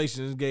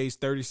 Congratulations, Gage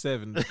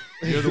 37.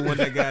 You're the one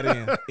that got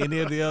in. Any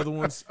of the other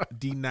ones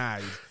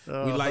denied.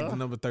 We like the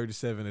number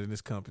 37 in this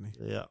company.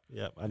 Yeah,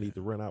 yeah. I need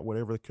to rent out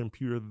whatever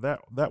computer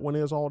that one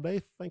is all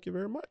day. Thank you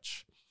very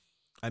much.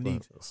 I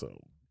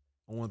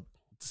want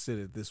to sit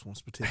at this one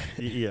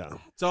particularly. Yeah.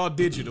 It's all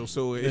digital,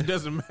 so it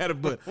doesn't matter.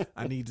 But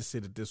I need to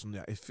sit at this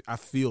one. I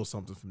feel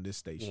something from this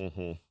station.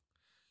 Mm-hmm.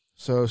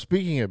 So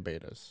speaking of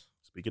betas,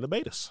 Speaking of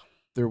betas,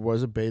 there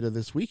was a beta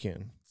this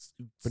weekend,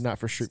 but not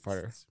for Street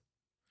Fighter.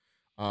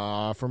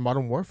 For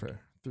Modern Warfare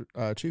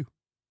 2.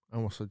 I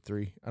almost said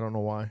 3. I don't know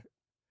why.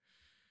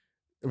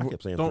 I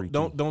kept saying 3.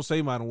 Don't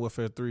say Modern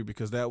Warfare 3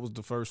 because that was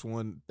the first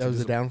one. That was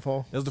the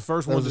downfall. That was the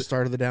first That one. was the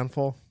start of the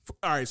downfall.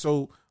 All right,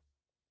 so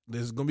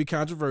this is gonna be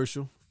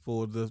controversial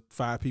for the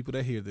 5 people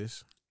that hear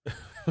this.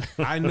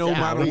 I know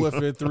Modern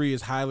Warfare 3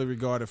 is highly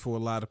regarded for a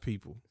lot of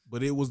people,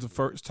 but it was the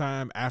first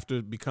time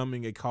after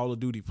becoming a Call of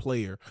Duty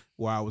player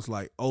where I was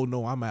like, "Oh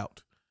no, I'm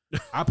out."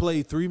 I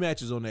played 3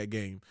 matches on that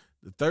game.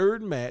 The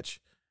third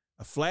match,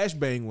 a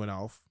flashbang went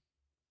off,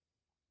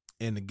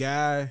 and the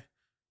guy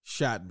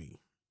shot me.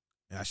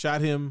 And I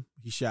shot him.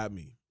 He shot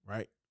me.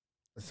 Right.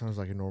 That sounds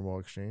like a normal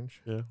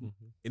exchange. Yeah.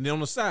 Mm-hmm. And then on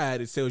the side,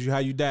 it tells you how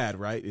you died,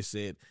 right? It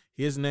said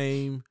his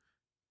name,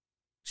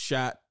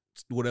 shot,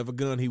 whatever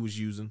gun he was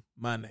using,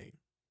 my name.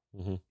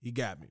 Mm-hmm. He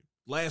got me.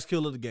 Last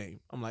kill of the game.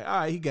 I'm like, all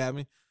right, he got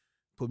me.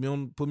 Put me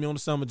on the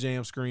Summer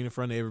Jam screen in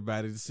front of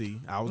everybody to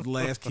see. I was the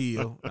last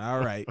kill. All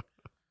right.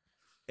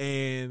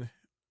 And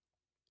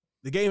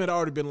the game had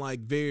already been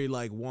like very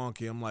like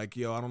wonky. I'm like,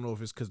 yo, I don't know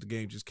if it's because the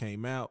game just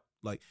came out.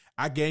 Like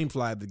I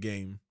gameflied the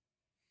game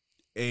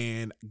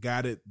and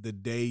got it the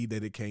day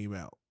that it came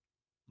out.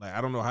 Like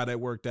I don't know how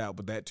that worked out,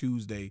 but that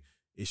Tuesday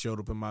it showed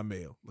up in my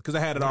mail because I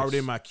had it already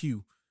in my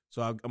queue.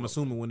 So I'm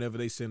assuming whenever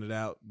they send it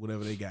out,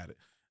 whenever they got it.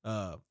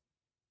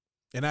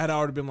 And I had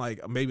already been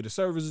like, maybe the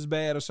service is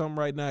bad or something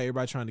right now.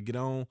 Everybody trying to get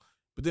on.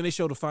 But then they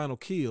show the final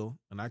kill,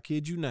 and I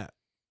kid you not.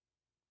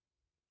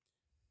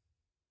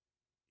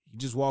 He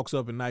just walks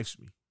up and knifes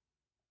me.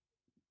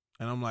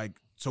 And I'm like,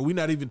 so we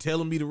not even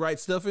telling me the right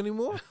stuff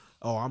anymore?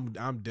 Oh, I'm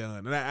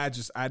done. And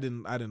I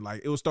didn't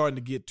like it. Was starting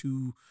to get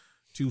too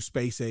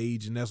space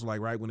age, and that's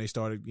like right when they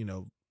started,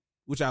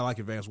 which I like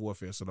Advanced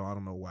Warfare, so I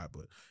don't know why,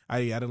 but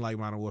I didn't like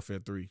Modern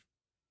Warfare 3.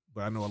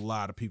 But I know a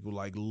lot of people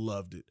like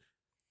loved it.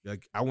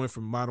 Like I went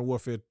from Modern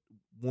Warfare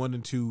 1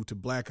 and 2 to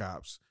Black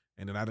Ops,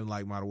 and then I didn't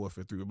like Modern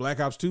Warfare 3. But Black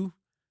Ops 2,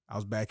 I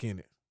was back in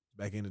it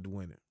to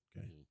win it.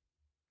 Okay.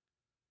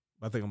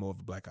 I think I'm more of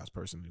a Black Ops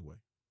person anyway.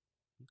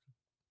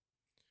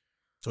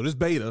 So this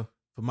beta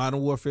for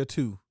Modern Warfare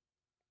 2,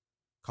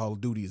 Call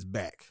of Duty is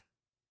back.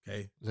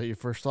 Okay. Is that your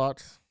first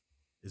thoughts?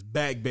 It's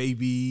back,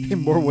 baby. In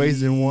more ways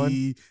than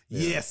one.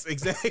 Yes,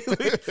 exactly.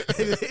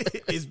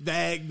 It's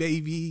back,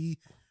 baby.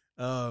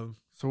 So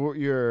what were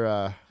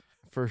your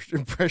first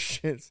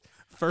impressions?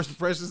 First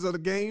impressions of the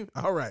game?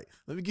 All right.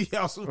 Let me give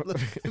y'all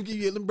let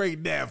me break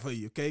it down for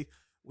you, okay?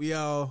 We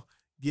all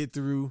get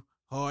through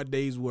hard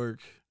day's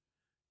work.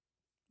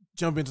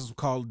 Jump into some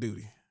Call of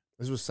Duty.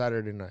 This was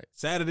Saturday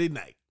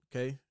night,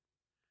 okay?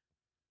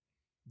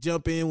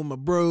 Jump in with my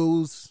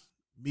bros,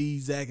 me,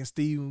 Zach, and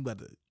Steven, about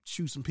to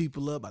shoot some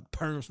people up, about to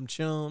perm some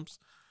chums.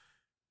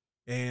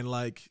 And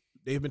like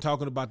they've been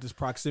talking about this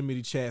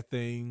proximity chat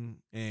thing,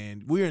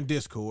 and we're in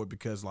Discord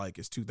because like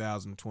it's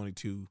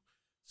 2022.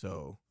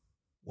 So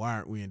why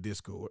aren't we in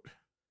Discord?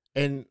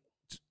 And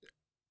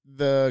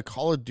the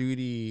Call of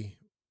Duty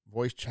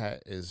voice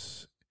chat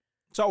is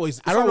It's always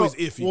always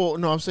iffy. Well,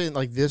 no, I'm saying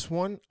like this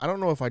one, I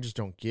don't know if I just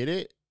don't get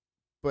it,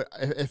 but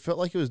it felt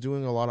like it was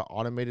doing a lot of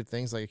automated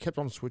things. Like it kept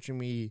on switching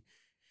me.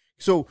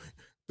 So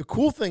the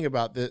cool thing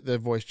about the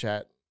voice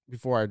chat,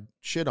 before I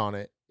shit on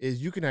it,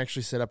 is you can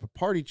actually set up a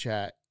party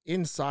chat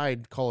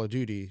inside Call of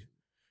Duty.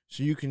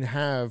 So you can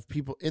have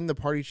people in the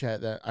party chat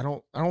that I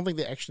don't think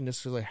they actually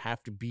necessarily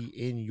have to be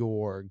in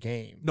your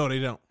game. No, they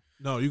don't.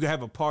 No, you can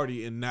have a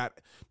party and not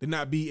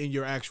be in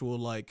your actual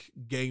like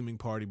gaming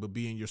party, but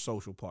be in your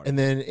social party. And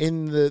then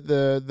in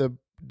the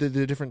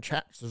different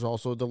chats, there's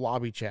also the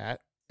lobby chat,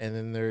 and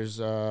then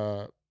there's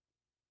I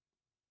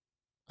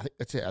think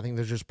that's it. I think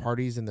there's just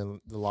parties and then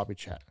the lobby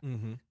chat.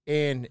 Mm-hmm.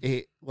 And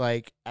it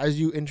like as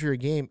you enter a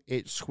game,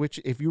 it switch.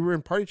 If you were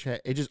in party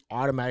chat, it just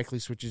automatically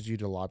switches you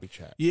to lobby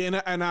chat.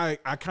 Yeah, and I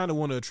kind of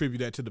want to attribute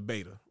that to the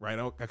beta, right?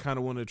 I kind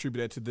of want to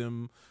attribute that to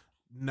them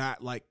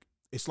not like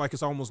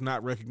it's almost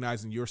not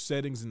recognizing your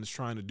settings and it's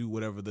trying to do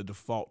whatever the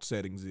default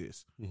settings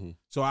is. Mm-hmm.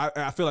 So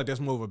I feel like that's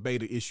more of a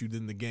beta issue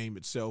than the game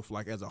itself,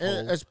 like as a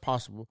whole. It's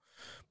possible,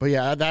 but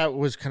yeah, that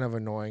was kind of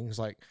annoying. It's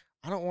like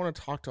I don't want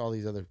to talk to all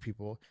these other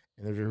people,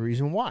 and there's a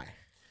reason why.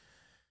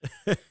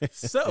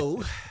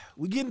 So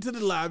we get into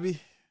the lobby,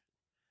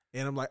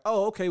 and I'm like,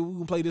 oh, okay, we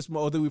can play this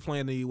mode. Then we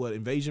playing the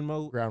invasion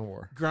mode, Ground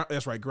War.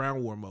 That's right,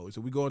 ground war mode. So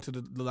we go into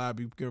the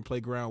lobby, we're gonna play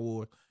ground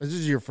war. This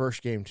is your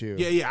first game too.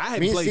 Yeah, I haven't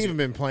Me and played. Steven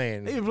been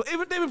playing.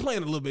 They've been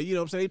playing a little bit. You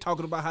know what I'm saying? They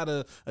talking about how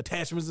the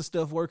attachments and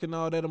stuff work and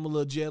all that. I'm a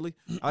little jelly.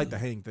 I like the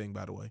hang thing,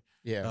 by the way.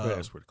 Yeah, Yeah,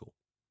 that's pretty cool.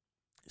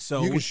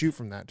 So you can shoot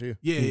from that too.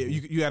 yeah,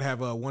 you gotta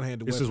have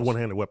one-handed This weapons. is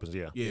one-handed weapons,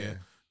 yeah. Yeah.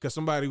 Because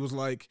somebody was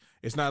like,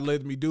 it's not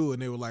letting me do it.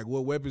 And they were like,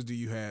 what weapons do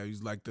you have?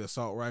 He's like, the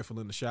assault rifle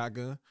and the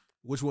shotgun.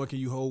 Which one can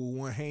you hold with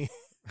one hand?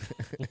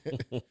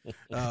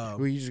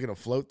 Were you just going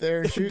to float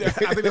there and shoot? I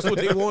think that's what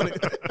they wanted.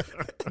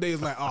 They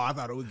was like, oh, I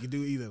thought we could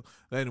do either.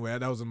 But anyway,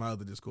 that was in my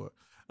other Discord.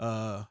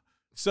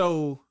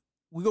 So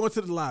we go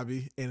into the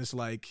lobby, and it's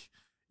like,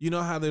 you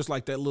know how there's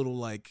like that little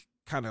like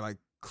kind of like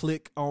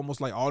click,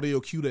 almost like audio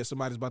cue that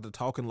somebody's about to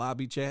talk in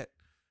lobby chat?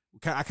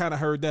 I kind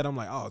of heard that. I'm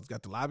like, oh, it's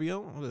got the lobby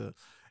on?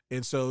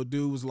 And so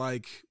dude was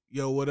like,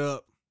 yo, what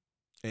up?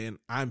 And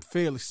I'm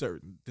fairly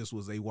certain this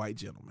was a white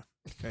gentleman.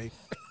 Okay.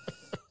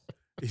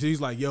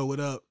 He's like, yo, what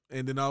up?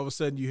 And then all of a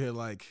sudden you hear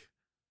like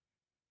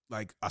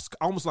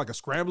almost like a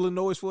scrambling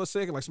noise for a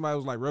second. Like somebody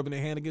was like rubbing their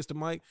hand against the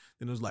mic.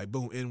 Then it was like,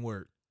 boom,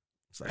 N-word.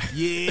 It's like,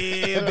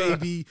 yeah,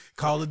 baby.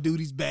 Call of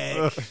Duty's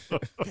back.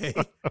 Okay.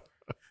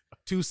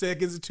 2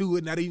 seconds into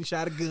it. Not even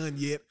shot a gun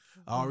yet.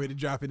 Already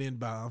dropping in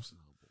bombs.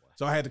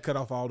 So I had to cut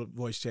off all the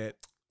voice chat.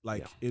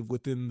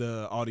 Within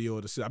the audio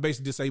of the, I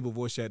basically disabled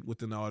voice chat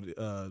within the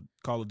audio,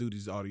 Call of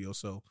Duty's audio,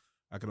 so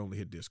I could only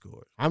hit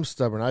Discord. I'm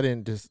stubborn. I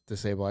didn't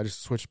disable. I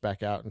just switched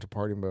back out into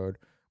party mode.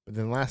 But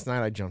then last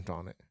night I jumped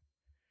on it.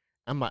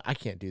 I'm like, I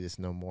can't do this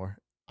no more.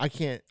 I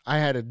can't. I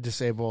had to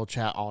disable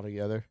chat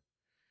altogether,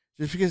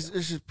 just because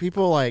it's just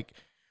people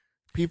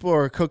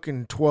are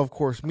cooking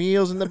 12-course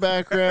meals in the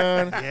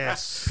background.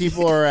 Yes.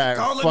 People are at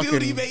Call of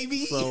Duty,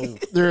 baby. So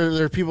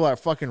there are people at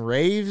fucking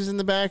raves in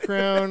the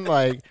background.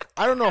 Like,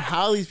 I don't know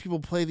how these people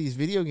play these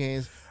video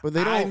games, but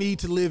they don't. I need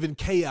to live in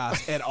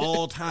chaos at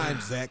all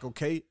times, Zach,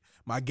 okay?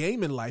 My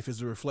gaming life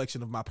is a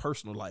reflection of my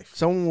personal life.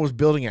 Someone was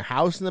building a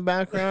house in the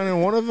background,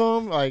 and one of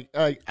them, like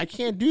I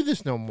can't do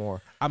this no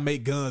more. I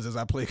make guns as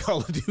I play Call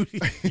of Duty.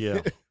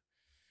 yeah.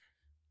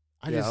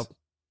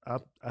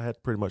 I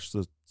had pretty much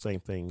the same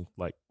thing.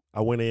 Like, I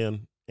went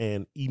in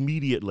and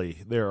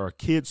immediately there are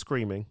kids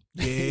screaming.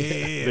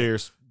 Yeah.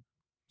 There's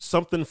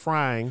something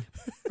frying.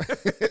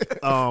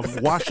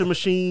 Washing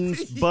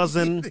machines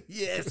buzzing.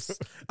 Yes.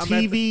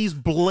 TVs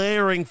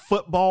blaring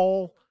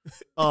football.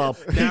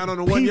 Down on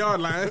the 1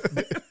 yard line.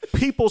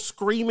 People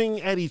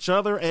screaming at each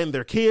other and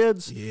their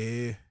kids.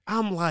 Yeah.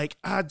 I'm like,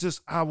 I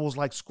was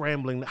like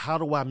scrambling. How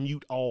do I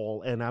mute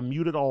all? And I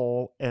muted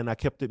all and I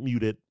kept it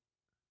muted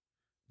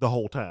the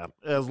whole time.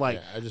 I was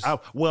like,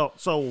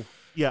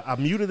 I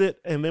muted it,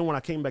 and then when I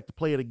came back to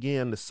play it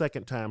again the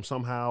second time,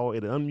 somehow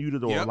it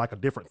unmuted or like a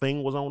different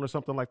thing was on or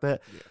something like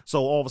that. Yeah. So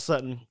all of a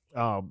sudden,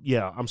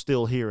 I'm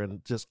still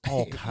hearing just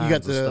all kinds you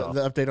got of stuff.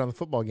 the update on the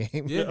football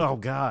game. Yeah. Oh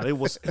God, it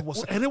was,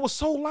 and it was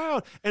so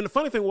loud. And the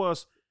funny thing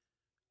was,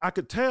 I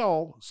could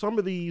tell some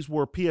of these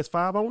were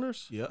PS5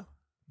 owners. Yeah.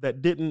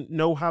 That didn't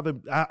know how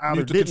to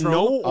either didn't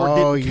controller? know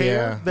or didn't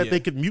care yeah. that they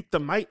could mute the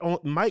mic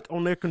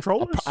on their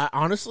controllers.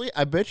 Honestly,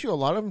 I bet you a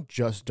lot of them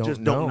just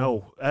don't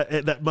know.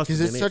 That must because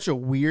have it's been such a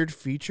weird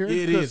feature.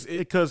 It is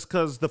because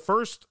the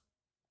first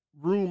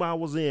room I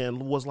was in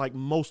was like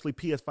mostly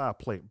PS5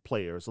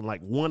 players and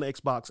like one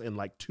Xbox and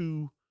like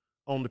two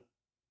on the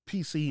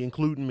PC,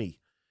 including me.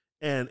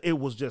 And it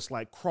was just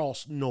like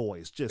cross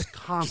noise, just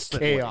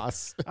constantly.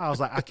 Chaos. I was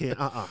like, I can't,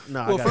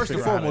 no. Well, first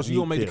and foremost, you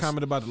gonna make the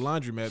comment about the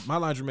laundromat. My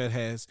laundromat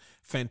has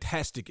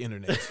fantastic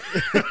internet.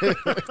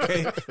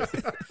 Okay.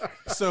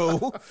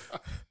 So,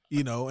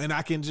 and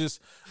I can just,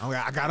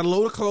 I got a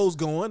load of clothes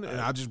going, and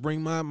I'll just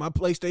bring my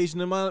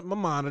PlayStation and my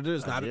monitor.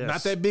 It's not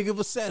that big of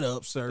a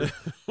setup, sir.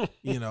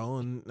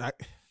 And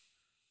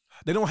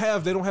They don't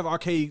have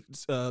arcade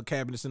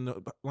cabinets in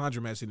the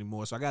laundromats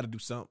anymore, so I got to do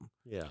something.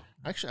 Yeah,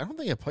 actually, I don't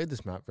think I played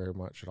this map very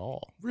much at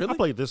all. Really? I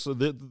played this.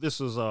 This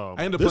is. I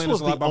ended up playing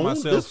this a lot by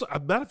myself.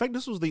 Matter of fact,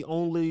 this was the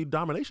only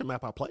domination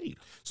map I played.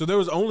 So there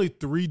was only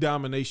 3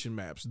 domination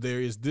maps.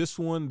 There is this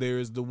one. There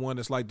is the one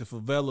that's like the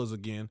favelas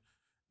again,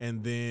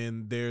 and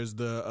then there's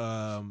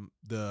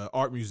the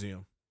art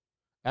museum.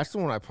 That's the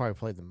one I probably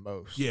played the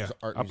most. Yeah. was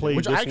Art I Museum, played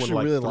which this I actually one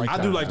like really 3 like. I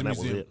do times, like the and that was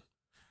museum. it.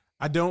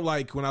 I don't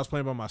like when I was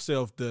playing by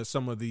myself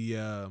some of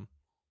the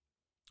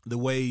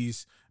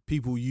ways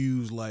people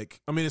use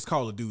it's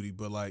Call of Duty,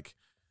 but like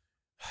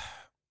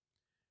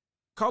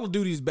Call of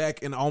Duty is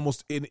back in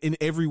almost in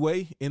every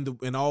way,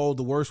 in all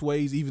the worst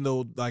ways. Even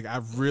though like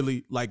I've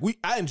really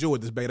I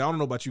enjoyed this beta. I don't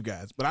know about you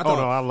guys, but I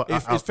thought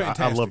it's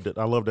fantastic. I loved it.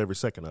 I loved every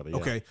second of it. Yeah.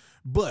 Okay,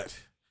 but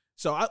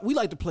so we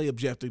like to play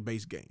objective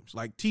based games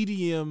like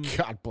TDM.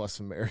 God bless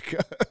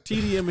America.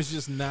 TDM is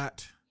just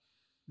not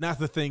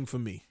the thing for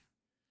me.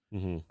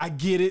 Mm-hmm. I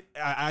get it.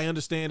 I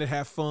understand it.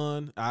 Have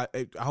fun. I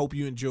hope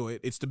you enjoy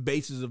it. It's the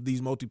basis of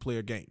these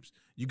multiplayer games.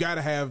 You got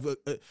to have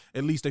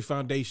at least a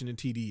foundation in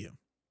TDM.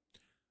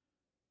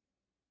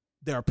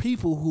 There are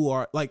people who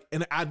are like,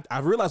 and I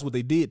realized what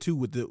they did too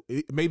with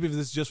maybe if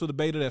this is just for the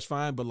beta, that's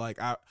fine. But like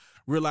I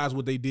realized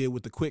what they did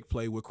with the quick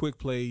play, where quick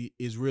play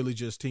is really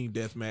just team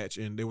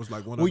deathmatch, and there was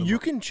like one. Well, you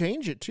can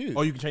change it too.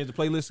 Oh, you can change the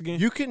playlist again.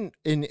 You can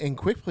in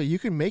quick play. You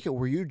can make it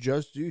where you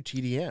just do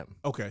TDM,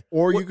 Okay,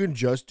 or you can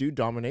just do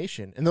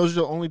domination, and those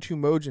are the only 2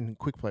 modes in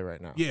quick play right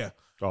now. yeah.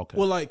 Okay.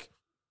 Well, like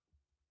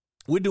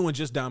we're doing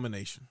just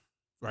domination,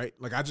 right?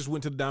 Like I just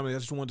went to the domination. I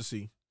just wanted to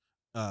see.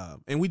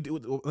 And I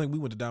think we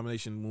went to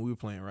domination when we were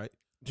playing, right?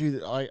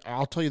 Dude,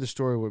 I'll tell you the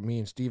story what me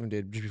and Steven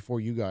did just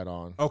before you got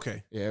on.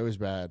 Okay. Yeah, it was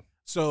bad.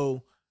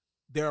 So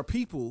there are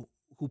people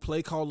who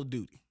play Call of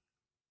Duty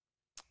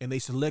and they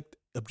select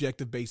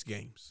objective-based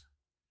games.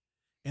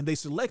 And they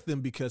select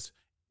them because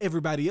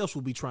everybody else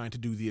will be trying to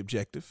do the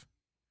objective.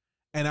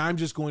 And I'm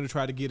just going to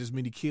try to get as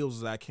many kills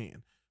as I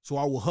can. So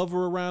I will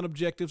hover around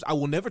objectives. I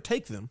will never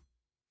take them.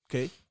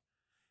 Okay.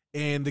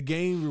 And the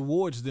game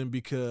rewards them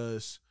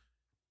because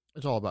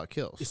It's all about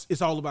kills.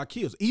 it's all about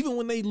kills. Even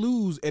when they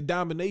lose at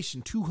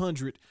domination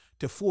 200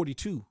 to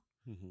 42,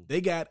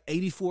 they got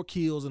 84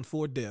 kills and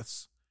 4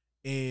 deaths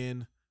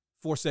and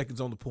 4 seconds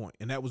on the point,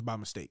 and that was by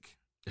mistake.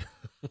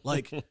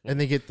 Like, And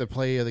they get the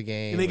play of the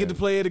game. and they get to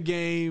play the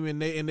game,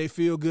 and they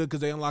feel good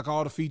because they unlock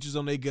all the features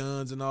on their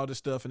guns and all this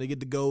stuff, and they get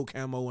the gold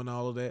camo and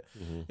all of that.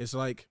 It's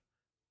like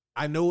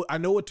I know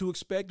what to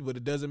expect, but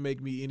it doesn't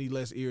make me any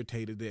less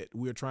irritated that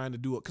we're trying to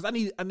do it because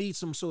I need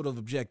some sort of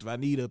objective. I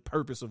need a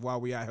purpose of why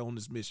we out here on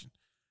this mission,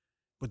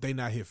 but they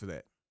not here for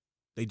that.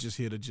 They just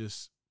here to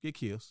just get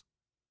kills.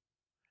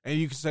 And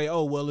you can say,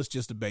 "Oh, well, it's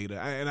just a beta,"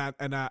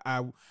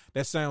 I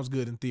that sounds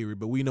good in theory,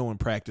 but we know in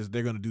practice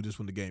they're going to do this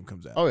when the game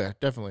comes out. Oh yeah,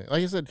 definitely.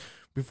 Like I said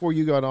before,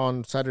 you got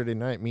on Saturday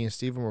night. Me and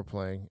Steven were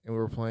playing, and we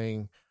were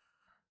playing.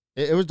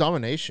 It was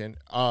domination.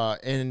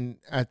 And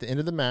at the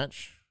end of the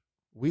match,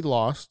 we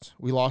lost.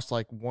 We lost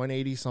like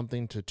 180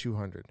 something to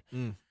 200.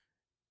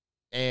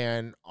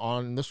 And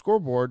on the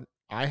scoreboard,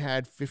 I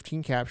had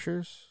 15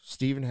 captures.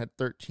 Steven had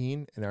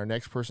 13, and our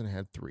next person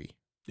had 3.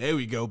 There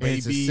we go, And baby.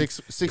 it's a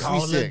 66.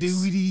 Call of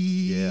Duty.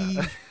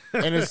 Yeah.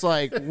 And it's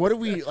like, what are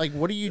we like?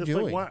 What are you It's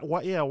doing? like,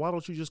 why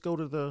don't you just go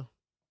to the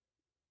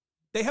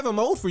They have a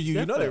mode for you.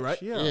 You know that, deathmatch?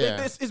 right? Yeah.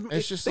 Yeah.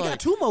 It's just they like- got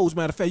 2 modes.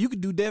 Matter of fact, you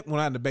could do death. Well,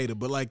 not in the beta,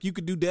 but like you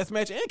could do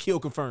deathmatch and kill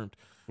confirmed.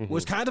 Well,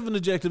 it's kind of an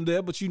objective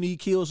there, but you need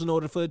kills in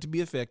order for it to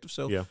be effective.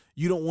 So Yeah.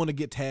 you don't want to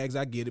get tags.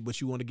 I get it,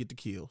 but you want to get the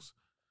kills.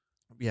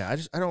 Yeah,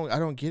 I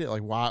don't get it.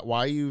 Like, why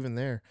are you even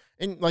there?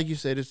 And like you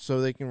said, it's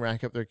so they can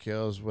rack up their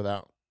kills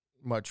without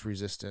much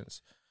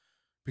resistance.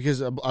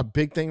 Because a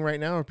big thing right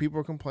now are people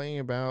are complaining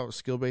about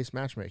skill-based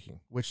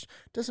matchmaking, which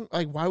doesn't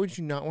like. Why would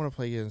you not want to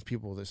play against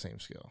people with the same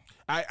skill?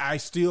 I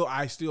still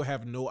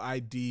have no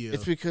idea.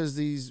 It's because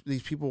these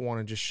people want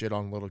to just shit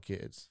on little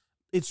kids.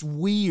 It's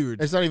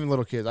weird. It's not even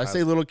little kids. I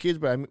say little kids,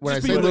 but when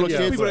Just I say people little that,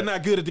 kids, people that are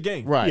not good at the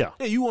game. right? Yeah.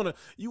 Yeah, you want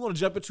to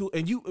jump into,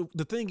 and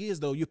the thing is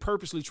though, you're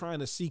purposely trying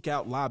to seek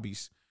out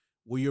lobbies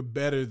where you're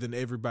better than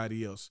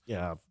everybody else.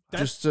 Yeah.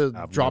 Just to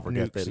I've drop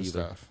never got nukes that and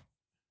either. stuff.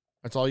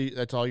 That's all you.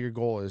 That's all your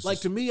goal is. Like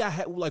just- to me,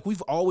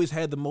 we've always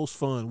had the most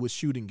fun with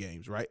shooting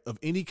games, right, of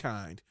any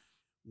kind,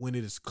 when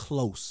it is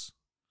close.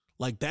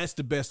 Like that's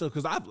the best stuff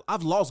because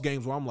I've lost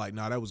games where I'm like,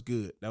 nah, that was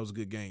good. That was a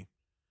good game.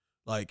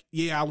 Like,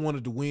 yeah, I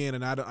wanted to win,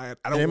 and I don't. and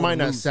it wanna might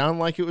not lose. sound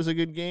like it was a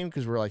good game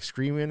because we're like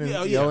screaming and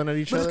Yeah, yelling at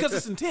each but other. it's because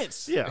it's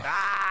intense. Yeah.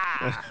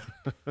 Ah!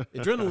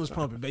 Adrenaline's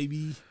pumping,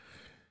 baby.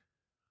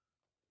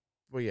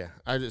 Well, yeah,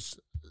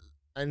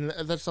 and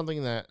that's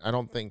something that I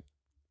don't think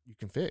you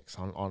can fix.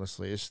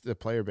 Honestly, it's the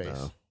player base.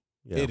 No.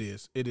 Yeah. It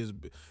is.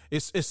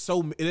 It's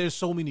so. There's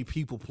so many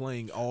people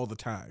playing all the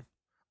time.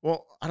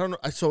 Well, I don't know.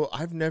 So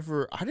I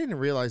didn't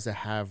realize they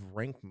have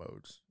rank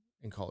modes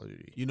in Call of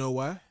Duty. You know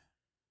why?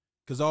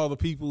 Because all the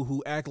people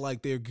who act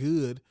like they're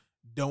good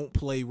don't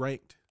play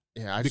ranked.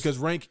 Yeah, Because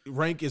rank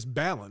is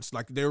balanced.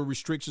 Like there are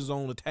restrictions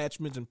on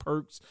attachments and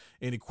perks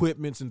and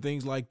equipments and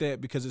things like that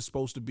because it's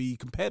supposed to be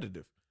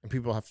competitive. and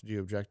people have to do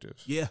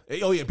objectives. Yeah.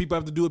 Oh yeah. People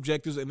have to do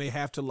objectives and they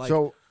have to like.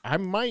 So I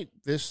might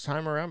this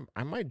time around.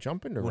 I might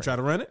jump into We'll rank. try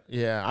to run it.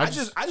 Yeah, I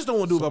just don't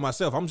want to do it by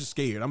myself. I'm just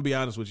scared. I'm gonna be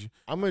honest with you.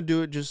 I'm gonna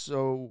do it just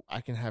so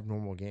I can have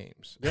normal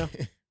games. Yeah.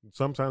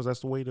 Sometimes that's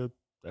the way to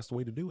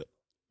do it.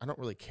 I don't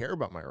really care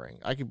about my rank.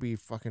 I could be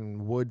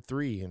fucking Wood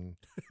 3, and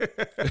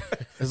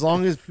as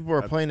long as people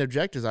are playing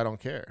objectives, I don't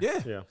care.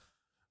 Yeah. Yeah.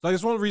 Like,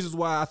 it's one of the reasons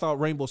why I thought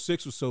Rainbow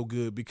Six was so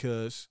good,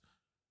 because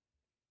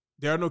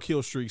there are no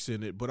kill streaks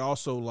in it, but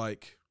also,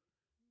 like,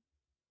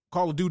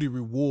 Call of Duty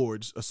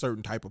rewards a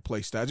certain type of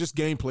play style, just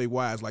gameplay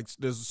wise. Like,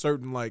 there's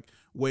certain, like,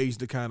 ways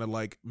to kind of,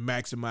 like,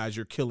 maximize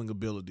your killing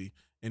ability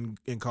in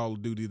Call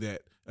of Duty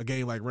that a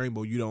game like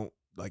Rainbow, you don't,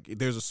 like,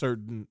 there's a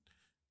certain,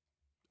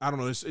 I don't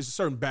know, it's a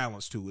certain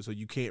balance to it. So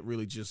you can't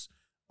really just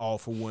all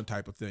for one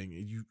type of thing.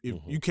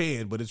 You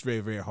can, but it's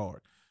very, very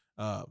hard.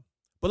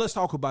 But let's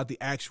talk about the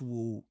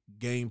actual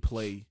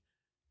gameplay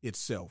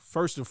itself.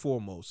 First and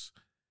foremost,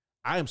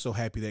 I am so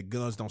happy that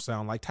guns don't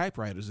sound like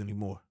typewriters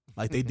anymore,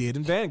 like they did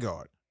in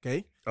Vanguard.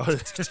 Okay.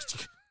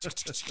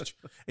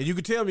 And you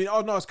can tell me,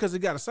 oh no, it's because it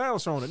got a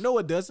silencer on it. No,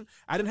 it doesn't.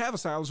 I didn't have a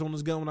silencer on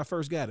this gun when I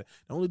first got it.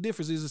 The only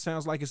difference is it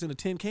sounds like it's in a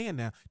tin can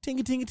now.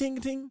 Ting ting ting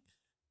ting.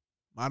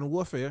 Modern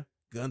Warfare,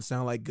 guns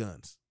sound like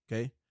guns.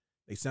 Okay.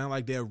 They sound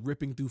like they're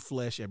ripping through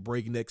flesh at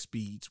breakneck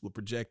speeds with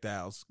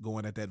projectiles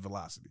going at that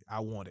velocity. I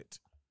want it.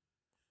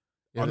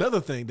 Yeah,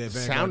 another thing that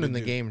Vanguard sound in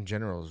the game in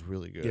general is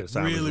really good.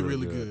 Yeah, really,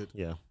 really good.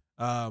 Yeah.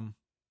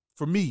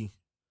 For me,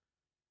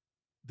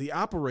 the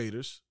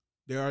operators,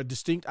 there are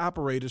distinct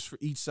operators for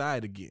each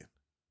side again.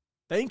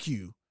 Thank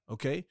you.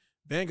 Okay.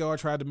 Vanguard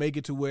tried to make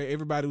it to where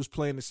everybody was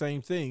playing the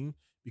same thing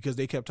because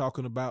they kept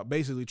talking about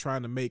basically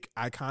trying to make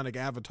iconic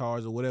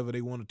avatars or whatever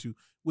they wanted to,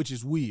 which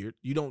is weird.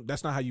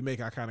 That's not how you make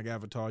iconic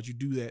avatars. You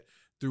do that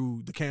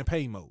through the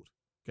campaign mode.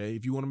 Okay.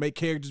 If you want to make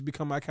characters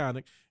become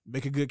iconic,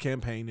 make a good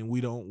campaign, and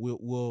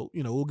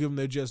we'll give them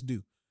their just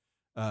due.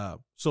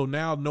 So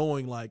now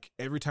knowing, like,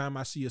 every time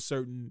I see a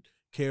certain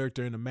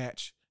character in a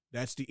match,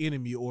 that's the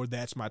enemy or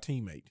that's my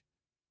teammate.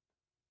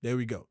 There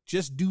we go.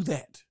 Just do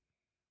that.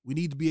 We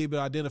need to be able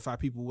to identify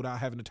people without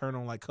having to turn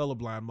on, like,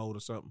 colorblind mode or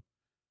something.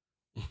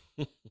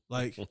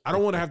 Like, I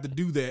don't want to have to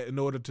do that in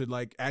order to,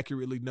 like,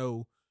 accurately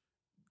know,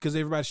 because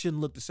everybody shouldn't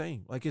look the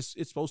same. Like, it's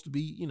supposed to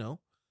be,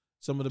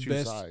 some of the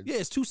best. Sides. Yeah,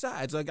 it's two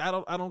sides. Like, I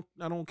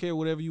don't care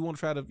whatever you want to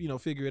try to,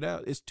 figure it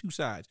out. It's two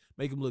sides.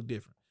 Make them look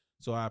different.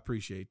 So I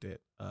appreciate that.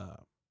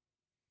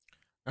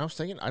 I was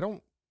thinking, I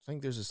don't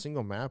think there's a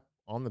single map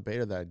on the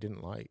beta that I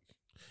didn't like.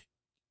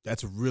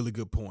 That's a really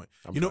good point.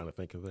 I'm trying to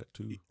think of that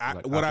too.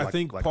 I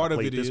think part of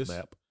it is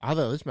map. I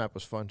thought this map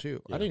was fun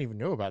too. Yeah. I didn't even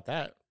know about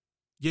that.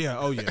 Yeah.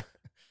 Oh yeah.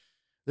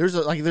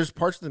 There's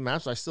parts of the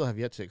maps I still have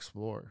yet to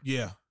explore.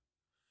 Yeah.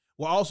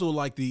 Well, also,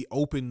 like, the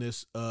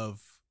openness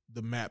of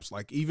the maps,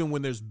 like, even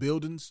when there's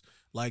buildings,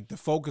 like, the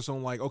focus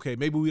on, like, okay,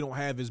 maybe we don't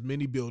have as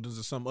many buildings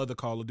as some other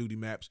Call of Duty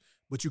maps,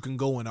 but you can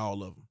go in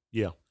all of them.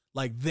 Yeah.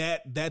 Like,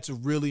 that's a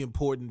really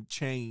important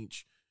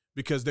change,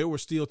 because there were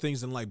still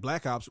things in, like,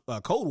 Black Ops,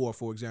 Cold War,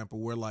 for example,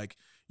 where, like,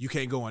 you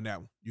can't go on that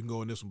one. You can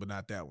go on this one, but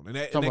not that one. And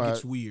that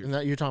gets weird.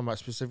 And you're talking about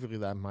specifically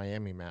that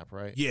Miami map,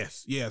 right?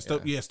 Yes. Yeah.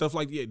 Stuff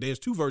like, there's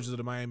two versions of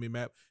the Miami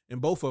map,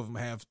 and both of them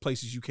have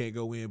places you can't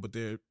go in, but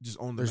they're just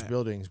on the map. There's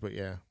buildings, but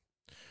yeah.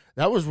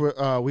 That was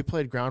where we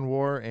played Ground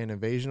War and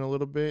Invasion a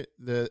little bit.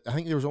 I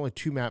think there was only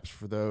 2 maps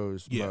for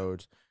those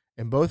modes,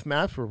 and both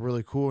maps were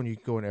really cool, and you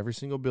could go in every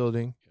single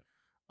building.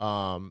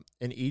 And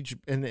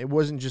it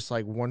wasn't just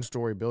like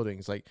one-story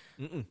buildings. Like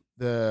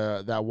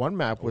that one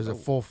map was a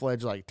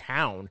full-fledged, like,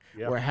 town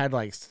where it had,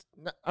 like,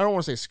 I don't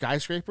want to say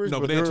skyscrapers,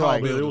 no, but they had were tall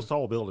like, buildings. It was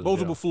tall buildings,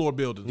 multiple floor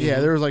buildings. Yeah,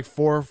 there was like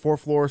 4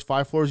 floors,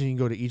 5 floors, and you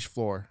can go to each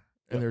floor,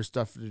 and there's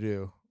stuff to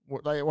do.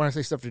 Like, when I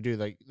say stuff to do,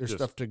 like, there's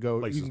Just stuff to go.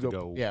 places You can to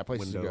go. Yeah,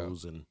 places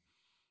windows to go. And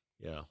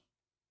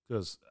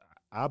because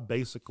I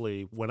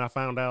basically, when I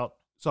found out,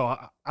 so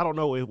I don't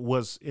know, it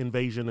was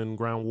Invasion and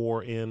Ground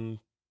War in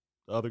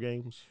the other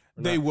games.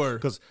 They were,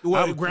 because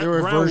Ground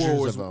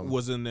War of them.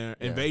 was in there.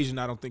 Yeah. Invasion,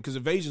 I don't think, because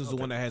Invasion is the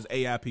one that has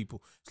AI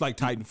people. It's like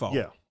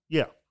Titanfall.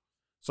 Yeah.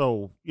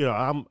 So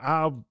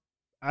I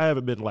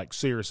haven't been, like,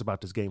 serious about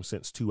this game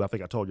since 2. I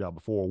think I told y'all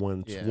before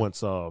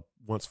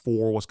once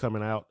 4 was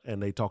coming out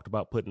and they talked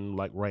about putting,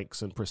 like,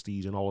 ranks and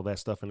prestige and all of that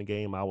stuff in the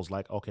game. I was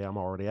like, okay, I'm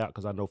already out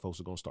because I know folks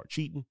are gonna start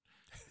cheating.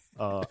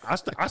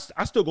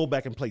 I still go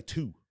back and play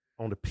 2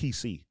 on the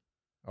PC.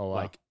 Oh, wow.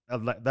 Like,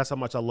 that's how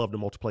much I love the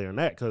multiplayer in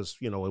that, because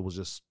it was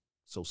just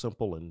so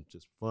simple and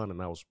just fun, and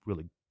I was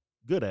really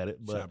good at it.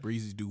 But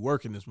Breezy do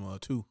work in this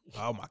mode too.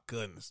 Oh my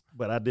goodness!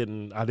 But I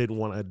didn't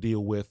want to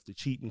deal with the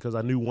cheating, because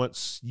I knew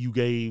once you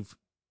gave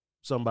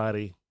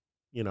somebody,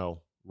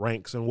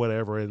 ranks and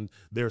whatever, and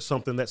there's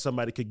something that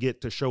somebody could get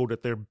to show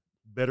that they're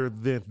better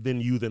than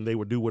you, then they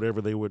would do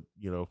whatever they would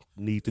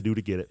need to do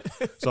to get it.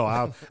 So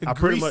I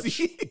pretty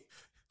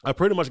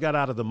much got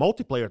out of the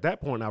multiplayer at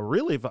that point. I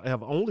really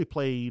have only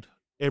played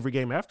every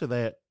game after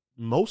that,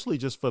 mostly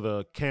just for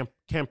the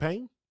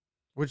campaign.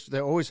 Which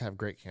they always have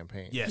great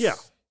campaigns.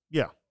 Yes.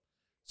 Yeah.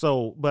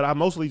 So, but I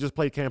mostly just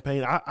played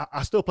campaign.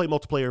 I still play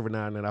multiplayer every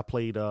now and then. I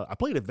played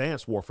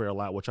Advanced Warfare a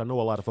lot, which I know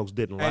a lot of folks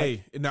didn't like.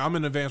 Hey, now I'm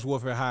in Advanced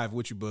Warfare Hive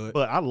with you, bud.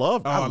 But I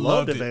loved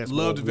Advanced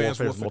Warfare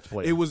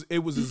multiplayer. It was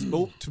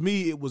to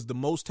me, it was the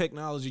most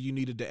technology you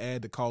needed to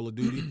add to Call of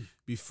Duty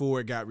before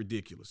it got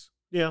ridiculous.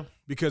 Yeah,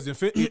 because in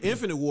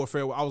Infinite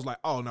Warfare, I was like,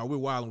 oh no, we're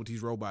wilding with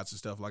these robots and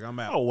stuff. Like, I'm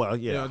out. Oh well,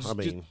 yeah.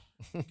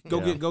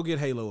 Go get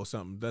Halo or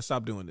something. Let's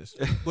stop doing this.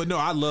 But no,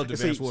 I loved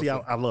Advanced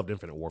Warfare. I loved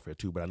Infinite Warfare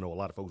too, but I know a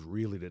lot of folks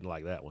really didn't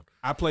like that one.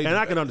 I played, and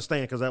I can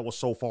understand because that was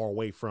so far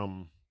away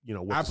from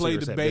what I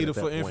played the beta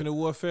for point. Infinite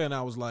Warfare, and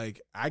I was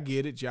like, I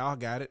get it, y'all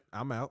got it,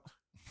 I'm out.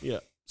 Yeah.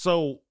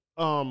 So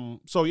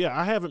yeah,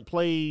 I haven't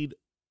played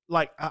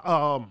like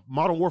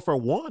Modern Warfare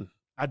 1.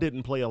 I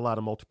didn't play a lot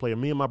of multiplayer.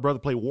 Me and my brother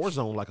played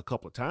Warzone like a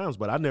couple of times,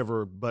 but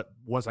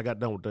once I got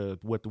done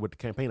with the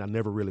campaign, I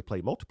never really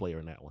played multiplayer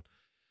in that one.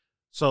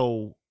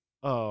 So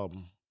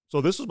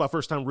this was my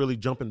first time really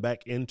jumping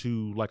back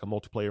into like a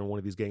multiplayer in one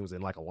of these games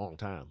in like a long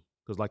time.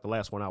 Because like the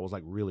last one I was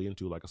like really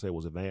into, like I said,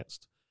 was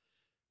Advanced.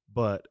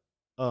 But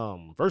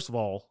first of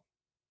all,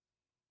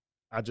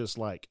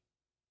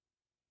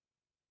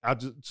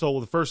 so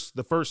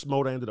the first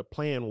mode I ended up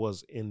playing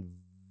was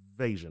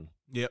Invasion.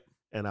 Yep.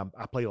 And I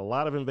played a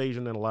lot of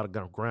Invasion and a lot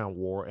of Ground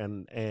War,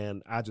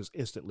 and I just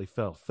instantly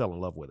fell in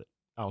love with it.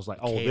 I was like,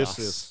 oh, Chaos. this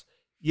is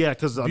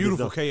because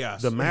beautiful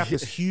chaos. The map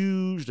is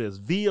huge. There's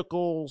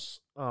vehicles,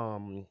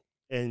 and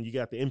you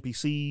got the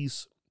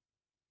NPCs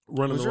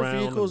running Was there around.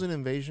 vehicles in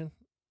Invasion?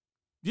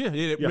 Yeah.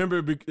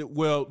 Remember,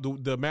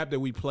 the map that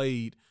we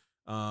played.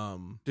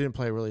 Didn't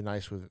play really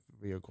nice with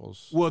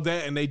vehicles. Well,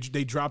 that and they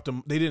dropped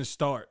them. They didn't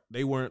start.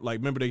 They weren't like.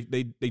 Remember,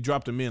 they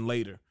dropped them in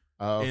later.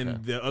 Oh, okay.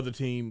 And the other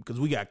team, because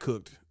we got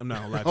cooked. I'm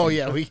not gonna lie to Oh you.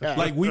 yeah, we got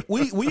Like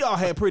we all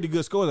had pretty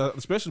good scores,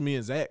 especially me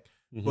and Zach.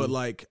 Mhm. But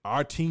like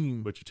our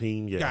team, But your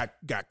team, yeah.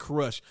 got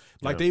crushed.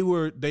 Like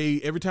Yeah. they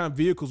every time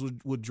vehicles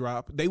would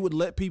drop, they would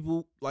let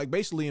people like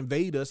basically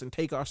invade us and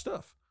take our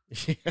stuff.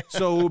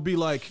 So it would be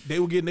like they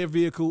would get in their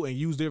vehicle and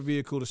use their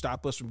vehicle to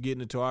stop us from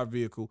getting into our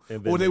vehicle,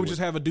 And then or they would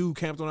just have a dude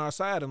camped on our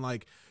side and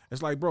like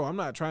it's like, bro, I'm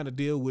not trying to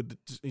deal with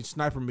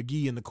Sniper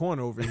McGee in the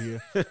corner over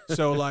here.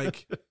 So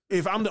like,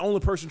 if I'm the only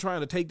person trying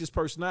to take this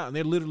person out and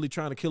they're literally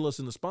trying to kill us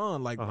in the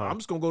spawn, like I'm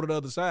just gonna go to the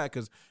other side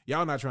because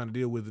y'all not trying to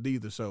deal with it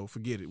either. So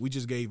forget it. We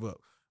just gave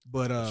up.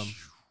 But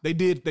they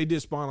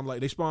did spawn them,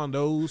 like they spawned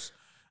those.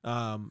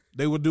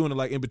 They were doing it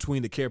like in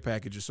between the care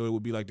packages, so it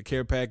would be like the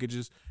care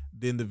packages,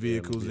 then the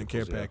vehicles and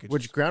care packages.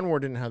 Which Ground War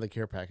didn't have the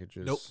care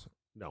packages. Nope.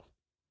 No.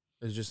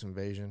 It's just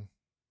Invasion.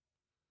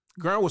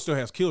 Ground War still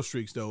has kill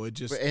streaks though. It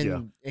just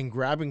And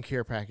grabbing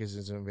care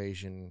packages in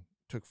Invasion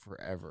took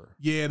forever.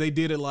 yeah, they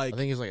did it like I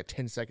think it's like a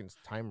 10 seconds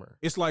timer.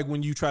 it's like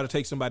when you try to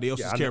take somebody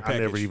else's Yeah, care I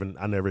never package. even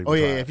Oh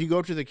yeah, tried. if you go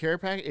up to the care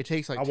pack, it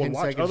takes like I 10 would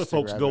watch seconds. other to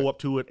folks grab go it. up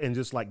to it and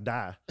just like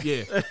die.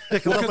 Yeah.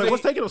 Because I was like,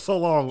 what's taking them so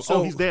long?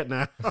 So- He's dead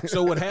now.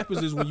 So what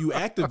happens is when you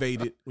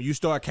activate it, when you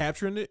start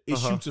capturing it, it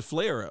shoots a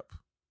flare up.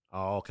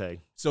 Oh, okay.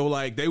 So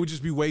like they would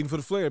just be waiting for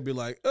the flare to be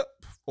like, up,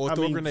 or I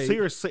throw a mean, grenade.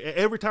 seriously,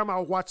 every time I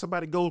watch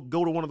somebody go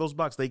to one of those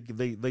blocks, they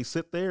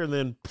sit there and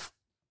then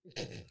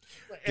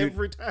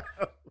every time.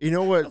 You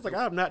know I what? was like,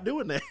 I'm not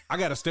doing that. I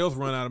got a stealth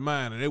run out of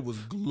mine, and it was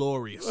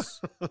glorious.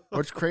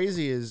 What's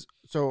crazy is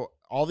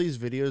all these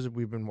videos that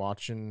we've been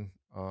watching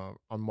on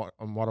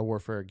Modern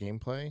Warfare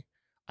gameplay,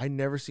 I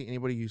never see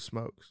anybody use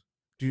smokes.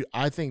 Dude,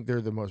 I think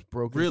they're the most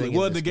broken. Really? thing in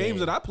Well, this the games game.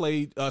 that I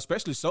played,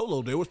 especially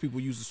solo, there was people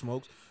using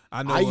smokes.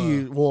 I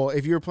know.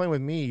 If you were playing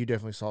with me, you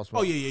definitely saw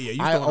smokes. Oh yeah.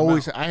 You I throwing them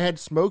out. I had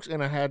smokes,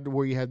 and I had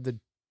where you had the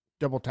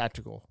double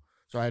tactical.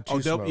 So I had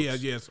two smokes.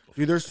 yes.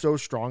 Dude, they're so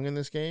strong in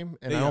this game,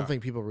 and They I don't are.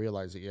 think people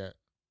realize it yet.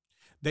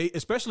 They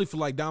especially for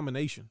like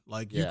domination.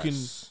 Like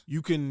Yes.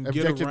 you can get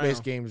Objective around.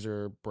 based games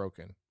are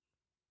broken.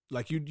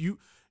 Like you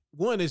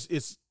one is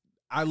it's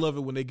I love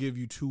it when they give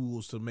you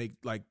tools to make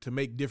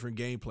different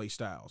gameplay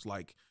styles.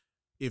 Like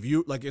if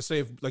you like you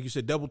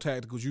said double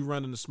tacticals, you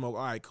run in the smoke,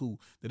 all right, cool.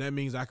 Then that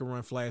means I can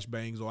run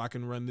flashbangs or I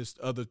can run this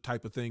other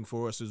type of thing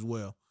for us as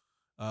well.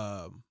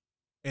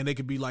 And they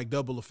could be like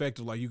double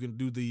effective. Like you can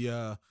do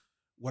the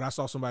what I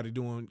saw somebody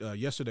doing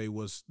yesterday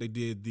was they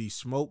did the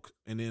smoke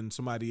and then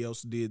somebody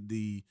else did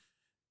the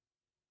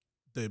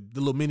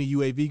little mini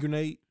UAV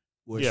grenade.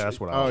 Yeah, that's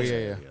what I was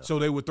saying. yeah. So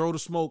they would throw the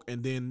smoke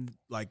and then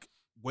like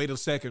wait a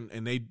second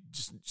and they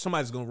just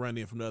somebody's gonna run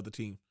in from the other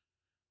team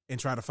and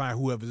try to find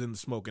whoever's in the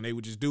smoke and they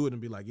would just do it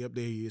and be like, yep,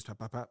 there he is, pop,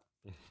 pop, pop.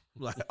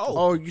 Like,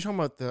 Oh, you talking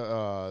about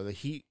the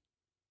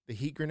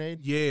heat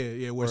grenade?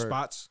 yeah, where Or-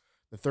 spots.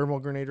 The thermal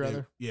grenade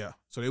rather? Yeah.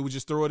 So they would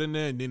just throw it in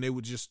there and then they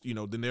would just,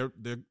 then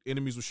their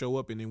enemies would show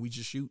up and then we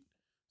just shoot.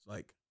 It's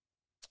like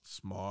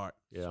smart.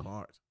 Yeah.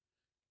 Smart.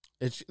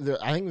 I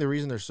think the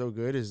reason they're so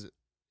good is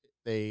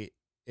it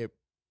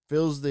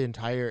fills the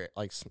entire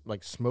like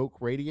smoke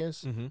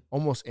radius Mm-hmm.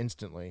 almost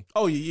instantly.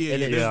 Oh yeah.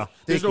 And it's yeah.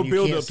 There's thick no and you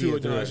build can't up see to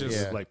it. through No, it's it.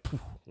 just Yeah. Like,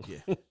 poof.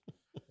 yeah.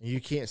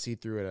 You can't see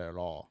through it at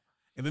all.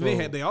 And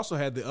then they also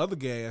had the other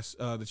gas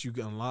that you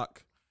can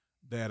unlock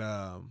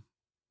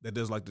that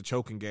does like the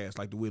choking gas,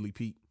 like the Willie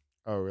Pete.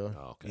 Oh really?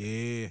 Oh, okay.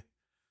 Yeah.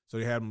 So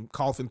they had them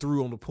coughing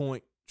through on the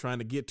point, trying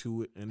to get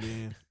to it, and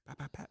then pop,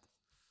 pop, pop.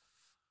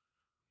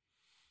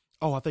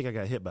 Oh, I think I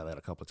got hit by that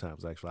a couple of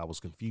times. Actually, I was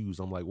confused.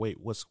 I'm like, wait,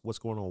 what's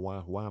going on?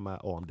 Why am I?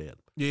 Oh, I'm dead.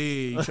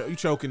 Yeah, you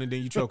choking, and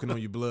then you choking on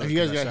your blood. Have you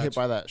guys 'cause I got shot hit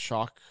you. by that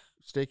shock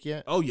stick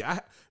yet? Oh yeah.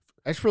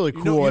 That's really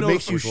You cool. know It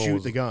makes you Which one shoot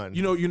was the it? gun.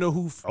 You know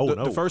who? Oh, the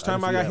no, first I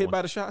time didn't I see got that hit one.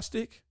 by the shot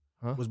stick,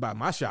 Huh? was by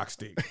my shock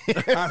stick.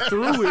 I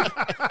threw it,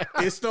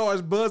 it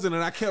starts buzzing,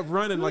 and I kept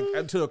running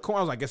like to a corner.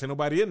 I was like, guess ain't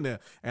nobody in there.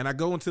 And I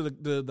go into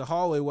the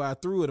hallway where I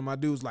threw it, and my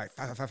dude's like,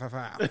 "Five, five, five,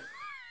 five."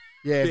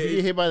 Yeah, if you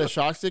get hit by the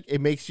shock stick, it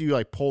makes you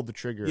like pull the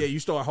trigger. Yeah, you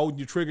start holding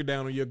your trigger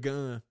down on your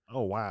gun.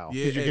 Oh wow.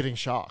 because Yeah, you're getting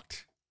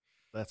shocked.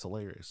 That's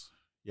hilarious.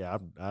 Yeah,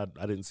 I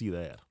didn't see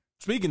that.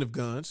 Speaking of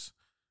guns,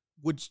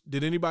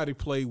 did anybody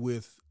play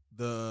with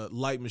the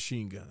light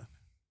machine gun?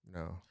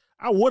 No.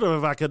 I would have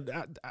if I could.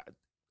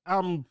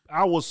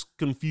 I was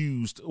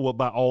confused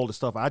by all the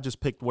stuff. I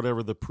just picked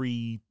whatever the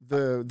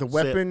The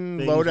weapon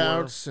things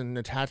loadouts and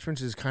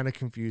attachments is kind of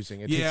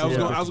confusing. Yeah,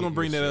 I was gonna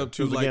bring that up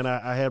too. Because again,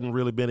 I haven't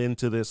really been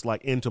into this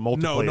into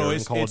multiplayer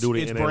in Call of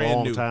Duty in a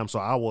long time. So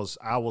I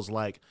was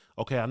like,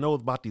 okay, I know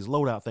about these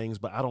loadout things,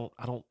 but I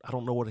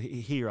don't know what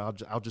here.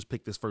 I'll just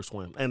pick this first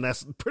one, and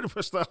that's pretty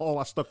much all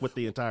I stuck with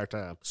the entire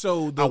time.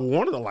 So I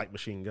wanted a light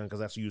machine gun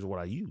because that's usually what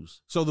I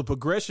use. So the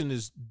progression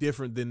is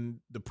different than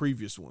the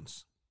previous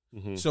ones.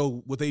 Mm-hmm.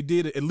 So what they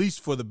did, at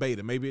least for the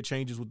beta, maybe it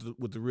changes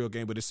with the real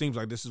game, but it seems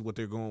like this is what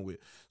they're going with.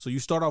 So you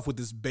start off with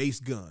this base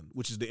gun,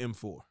 which is the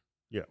M4.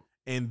 Yeah.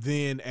 And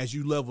then as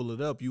you level it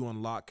up, you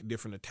unlock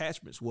different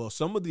attachments. Well,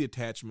 some of the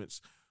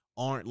attachments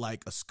aren't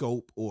like a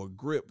scope or a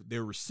grip.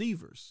 They're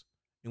receivers.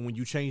 And when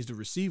you change the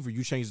receiver,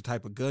 you change the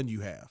type of gun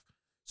you have.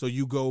 So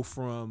you go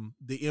from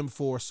the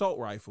M4 assault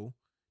rifle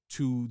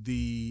to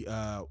the,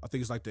 I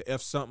think it's like the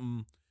F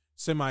something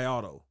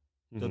semi-auto,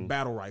 the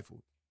battle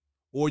rifle.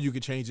 Or you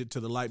could change it to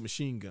the light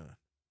machine gun.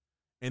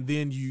 And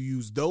then you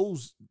use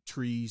those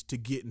trees to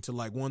get into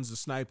like one's the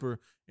sniper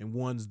and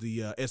one's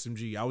the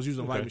SMG. I was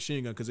using light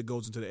machine gun because it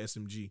goes into the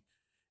SMG.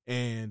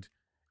 And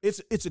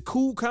it's a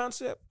cool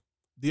concept.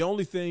 The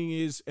only thing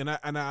is, and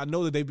I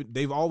know that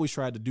they've always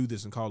tried to do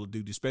this in Call of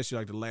Duty, especially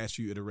like the last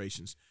few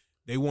iterations.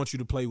 They want you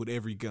to play with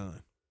every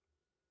gun.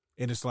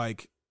 And it's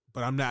like,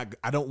 but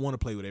I don't want to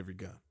play with every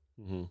gun.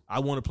 Mm-hmm.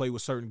 I want to play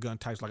with certain gun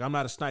types. Like I'm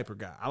not a sniper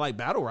guy. I like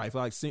battle rifle,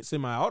 I like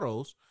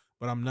semi-autos,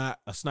 but I'm not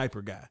a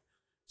sniper guy.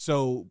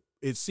 So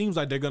it seems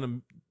like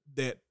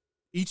that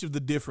each of the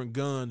different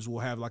guns will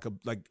have like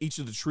each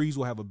of the trees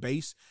will have a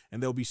base,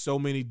 and there'll be so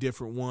many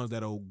different ones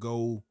that'll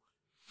go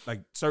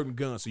like certain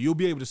guns. So you'll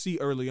be able to see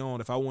early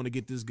on, if I want to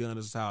get this gun,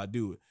 this is how I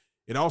do it.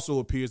 It also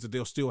appears that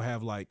they'll still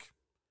have like,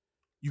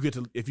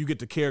 if you get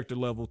to character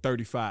level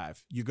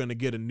 35, you're going to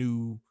get a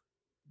new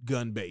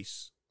gun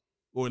base,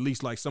 or at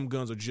least like some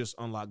guns are just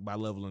unlocked by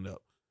leveling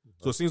up.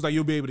 So it seems like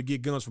you'll be able to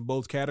get guns from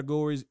both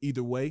categories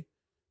either way.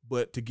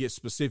 But to get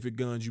specific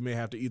guns, you may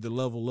have to either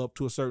level up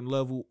to a certain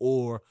level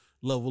or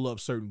level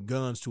up certain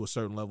guns to a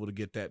certain level to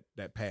get that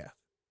path.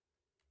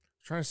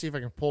 I'm trying to see if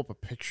I can pull up a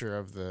picture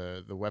of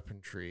the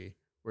weapon tree.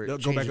 Where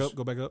it Go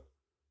back up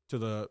to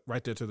the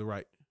right there to the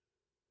right.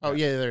 Oh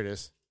yeah, there it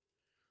is.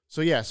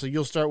 So yeah, so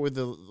you'll start with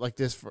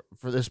this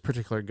for this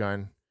particular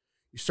gun.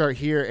 You start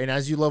here, and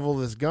as you level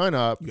this gun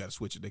up, you got to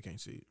switch it. They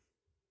can't see it.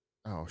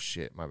 Oh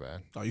shit, my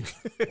bad. Oh, you.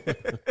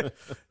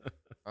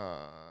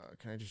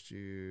 Can I just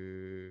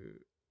do?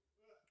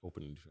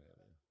 Open.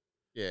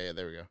 Yeah,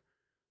 there we go.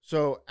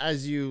 So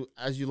as you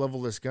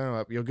level this gun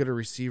up, you'll get a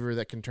receiver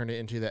that can turn it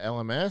into the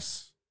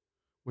LMS,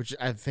 which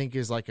I think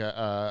is like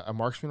a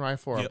marksman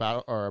rifle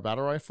or a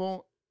battle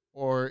rifle,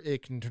 or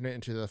it can turn it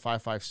into the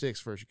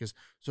 5.56 version.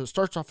 So it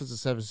starts off as a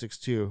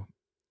 7.62,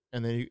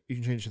 and then you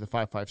can change it to the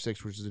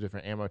 5.56, which is a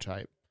different ammo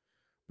type.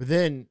 But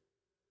then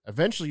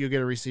eventually you'll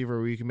get a receiver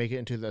where you can make it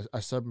into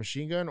a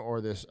submachine gun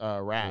or this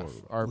RAF,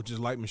 which is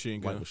light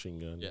machine gun. Light machine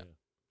gun. Yeah.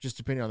 Just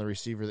depending on the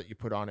receiver that you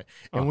put on it.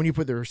 And when you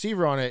put the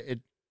receiver on it,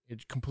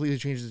 it completely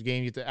changes the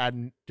game. You have to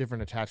add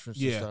different attachments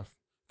and stuff.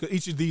 Because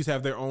each of these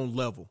have their own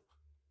level.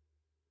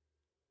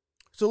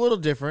 It's a little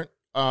different.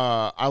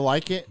 I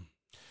like it.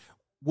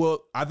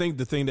 Well, I think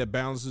the thing that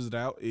balances it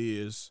out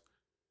is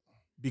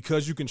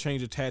because you can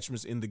change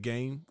attachments in the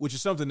game, which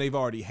is something they've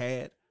already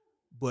had,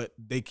 but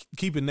they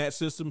keep in that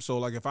system. So,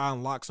 like, if I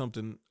unlock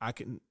something, I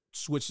can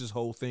switch this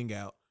whole thing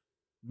out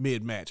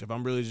mid-match if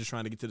I'm really just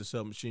trying to get to the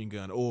submachine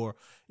gun, or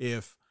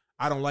if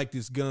I don't like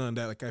this gun,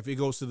 that like if it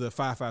goes to the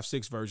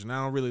 5.56 version,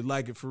 I don't really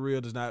like it for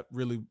real. Does not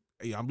really.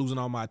 I'm losing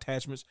all my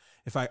attachments.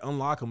 If I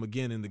unlock them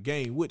again in the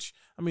game, which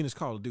I mean, it's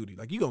Call of Duty.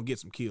 Like you're gonna get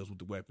some kills with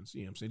the weapons.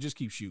 You know what I'm saying? Just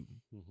keep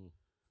shooting.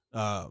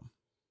 Mm-hmm.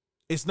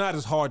 It's not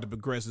as hard to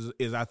progress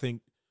as I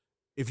think.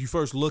 If you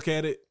first look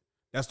at it,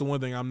 that's the one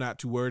thing I'm not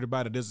too worried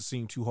about. It doesn't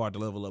seem too hard to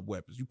level up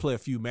weapons. You play a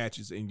few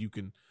matches and you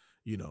can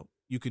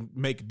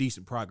make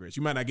decent progress.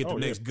 You might not get the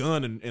next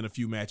gun in a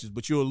few matches,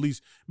 but you'll at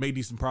least make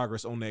decent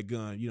progress on that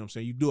gun. You know what I'm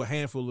saying? You do a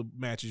handful of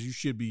matches, you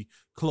should be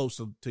close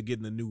to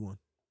getting a new one.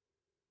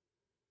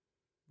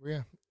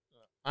 Yeah.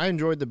 I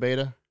enjoyed the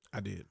beta.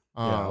 I did.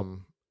 I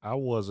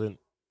wasn't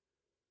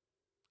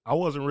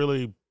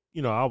really,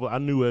 I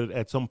knew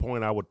at some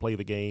point I would play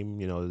the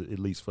game, at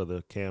least for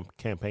the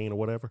campaign or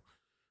whatever.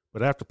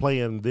 But after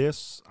playing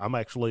this, I'm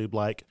actually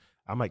like,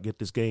 I might get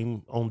this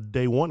game on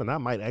day one, and I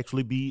might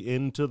actually be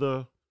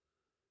into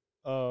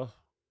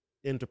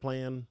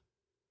playing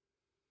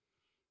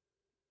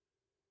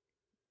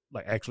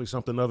like actually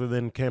something other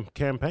than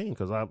campaign,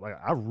 because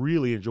I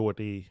really enjoyed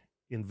the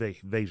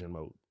invasion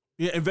mode.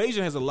 Yeah,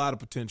 Invasion has a lot of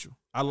potential.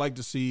 I like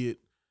to see it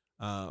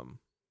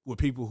with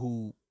people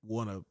who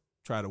want to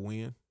try to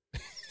win.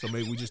 So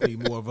maybe we just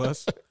need more of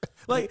us.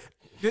 Like,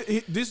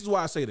 this is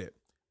why I say that.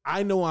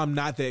 I know I'm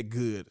not that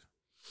good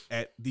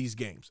at these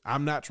games.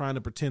 I'm not trying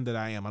to pretend that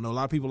I am. I know a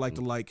lot of people like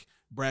to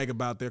brag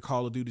about their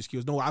Call of Duty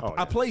skills. No,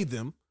 I played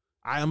them.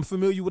 I am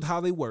familiar with how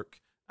they work.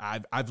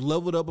 I've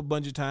leveled up a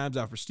bunch of times.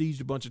 I've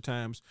prestiged a bunch of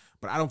times,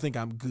 but I don't think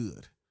I'm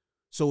good.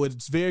 So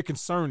it's very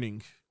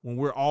concerning when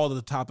we're all at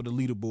the top of the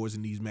leaderboards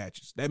in these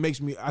matches. That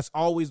makes me, that's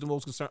always the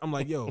most concerned. I'm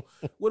like, yo,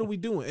 what are we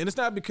doing? And it's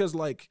not because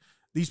like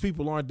these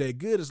people aren't that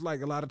good. It's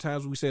like a lot of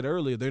times we said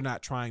earlier, they're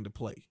not trying to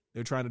play.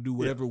 They're trying to do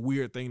whatever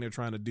weird thing they're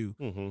trying to do,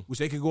 which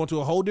they can go into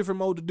a whole different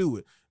mode to do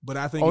it. But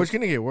I think it's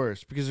going to get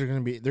worse because they're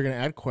going to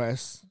add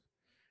quests.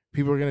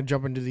 People are going to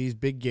jump into these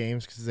big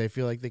games because they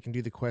feel like they can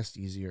do the quest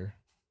easier.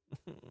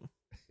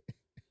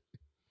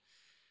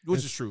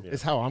 Which is true.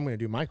 It's how I'm going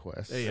to do my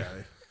quest. Yeah.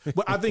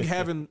 But I think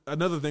having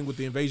another thing with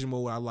the invasion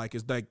mode I like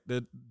is like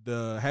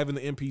the having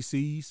the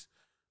NPCs,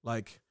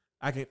 like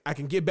I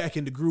can get back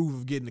in the groove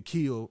of getting the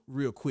kill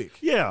real quick.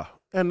 Yeah,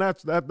 and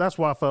that's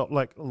why I felt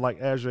like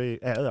as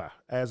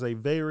a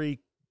very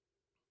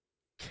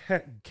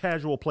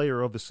casual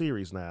player of the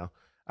series now,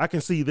 I can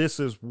see this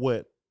is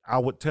what I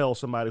would tell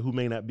somebody who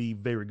may not be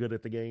very good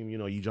at the game. You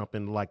know, you jump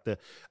in like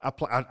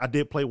I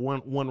did play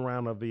one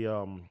round of the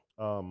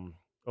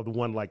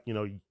one like, you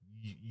know,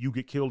 you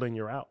get killed and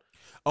you're out.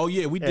 Oh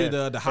yeah, we did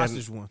the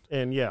hostage one.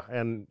 And yeah,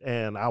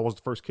 and I was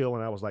the first kill,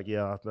 and I was like,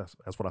 yeah,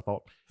 that's what I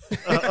thought.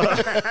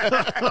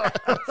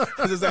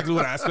 That's exactly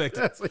what I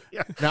expected.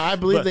 Yeah. Now I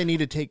believe they need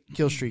to take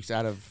kill streaks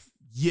out of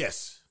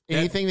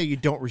anything that you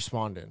don't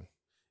respawn in.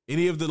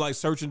 Any of the like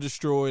search and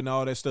destroy and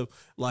all that stuff.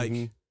 Like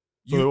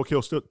so they will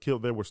kill.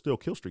 There were still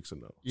kill streaks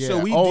in those. Yeah. So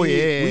we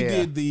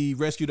did the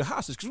rescue the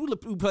hostage because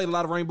we played a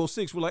lot of Rainbow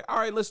Six. We're like, all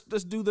right, let's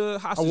do the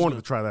hostage. I wanted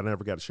to try that, I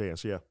never got a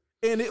chance. Yeah,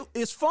 and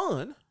it's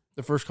fun.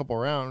 The first couple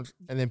of rounds,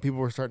 and then people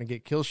were starting to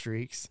get kill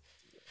streaks,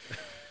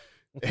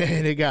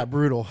 and it got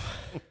brutal.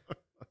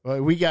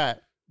 But we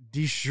got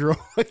destroyed.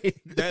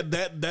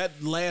 that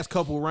last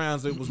couple of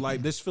rounds, it was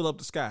like, let's fill up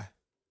the sky.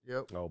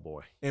 Yep. Oh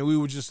boy. And we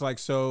were just like,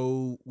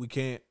 so we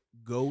can't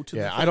go to.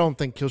 Yeah, I don't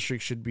think kill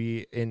streaks should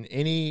be in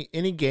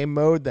any game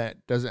mode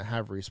that doesn't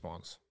have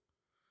respawns,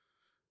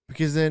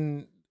 because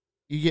then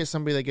you get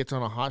somebody that gets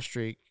on a hot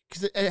streak,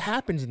 because it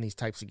happens in these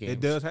types of games. It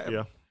does happen.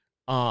 Yeah.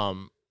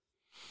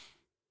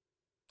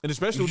 And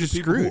especially with the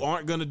people who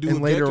aren't going to do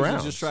objectives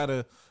and just try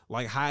to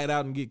like hide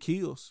out and get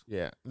kills.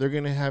 Yeah, they're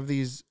going to have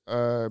these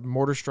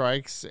mortar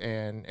strikes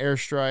and air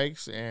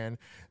strikes, and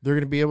they're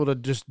going to be able to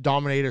just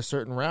dominate a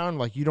certain round.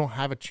 Like, you don't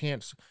have a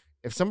chance.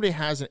 If somebody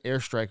has an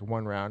airstrike in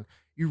one round,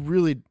 you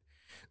really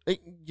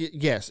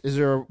yes. Is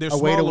there a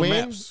way to win?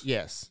 Maps.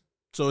 Yes.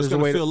 So it's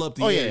going to fill up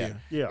the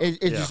area. Yeah.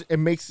 It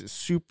makes it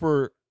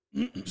super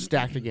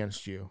stacked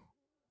against you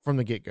from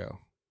the get-go.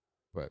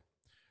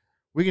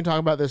 We can talk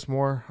about this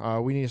more.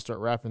 We need to start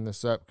wrapping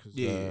this up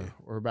because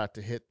we're about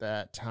to hit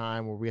that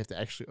time where we have to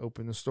actually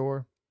open the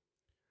store.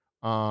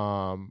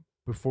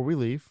 Before we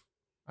leave,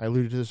 I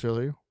alluded to this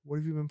earlier. What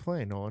have you been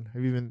playing, Nolan?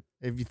 Have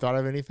you thought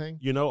of anything?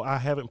 You know, I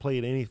haven't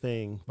played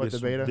anything but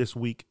this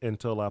week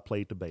until I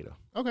played the beta.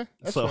 Okay,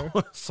 that's fair.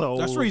 So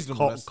that's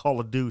reasonable.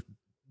 Call of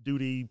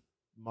Duty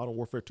Modern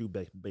Warfare 2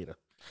 beta. That's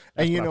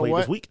and you know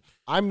what? This week.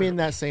 I'm in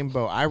that same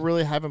boat. I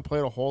really haven't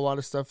played a whole lot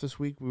of stuff this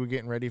week. We were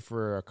getting ready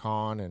for a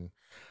con, and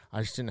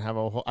I just didn't have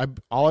a whole.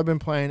 All I've been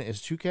playing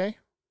is 2K,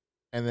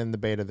 and then the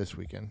beta this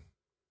weekend.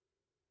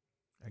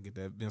 I get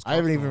that. I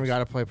haven't even got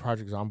to play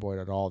Project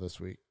Zomboid at all this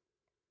week.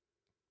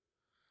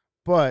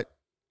 But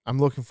I'm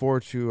looking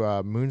forward to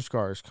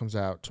Moonscars comes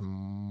out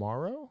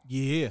tomorrow.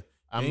 Yeah,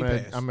 I'm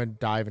gonna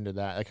dive into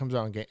that. It comes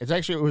out on Game.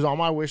 It was on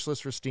my wish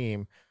list for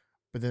Steam,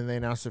 but then they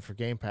announced it for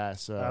Game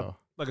Pass. So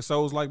like a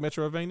Souls like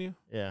Metroidvania.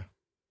 Yeah.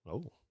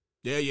 Oh.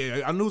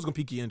 Yeah. I knew it was gonna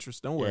pique your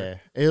interest. Don't worry. Yeah,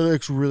 it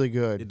looks really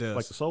good. It does.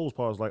 Like the Souls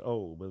part is like,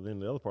 oh, but then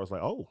the other part is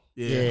like, oh.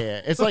 Yeah.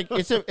 It's like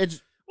it's.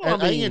 Well, I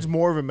think it's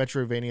more of a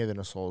Metroidvania than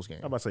a Souls game.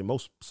 I'm about to say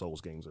most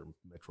Souls games are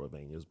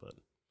Metroidvanias, but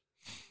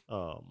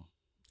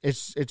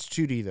it's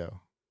 2D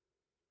though.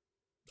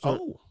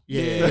 So,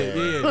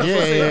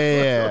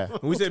 Yeah.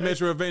 When we say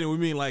Metroidvania, we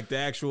mean like the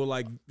actual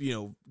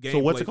game. So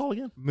what's it called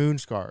again?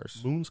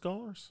 Moonscars.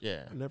 Moonscars?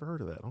 Yeah. I've never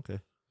heard of that. Okay.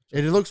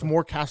 It looks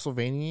more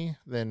Castlevania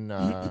than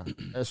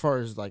as far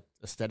as like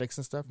aesthetics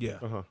and stuff. Yeah.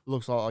 Uh-huh. It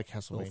looks a lot like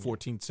Castlevania.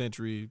 14th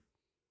century.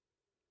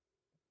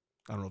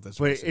 I don't know if that's.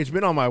 But it's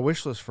been on my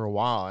wish list for a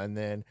while, and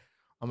then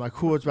I'm like,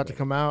 cool, it's about to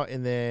come out,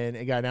 and then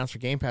it got announced for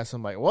Game Pass.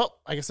 I'm like, well,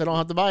 I guess I don't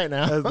have to buy it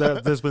now.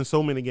 There's been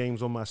so many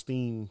games on my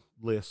Steam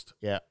list.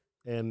 Yeah.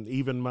 And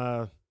even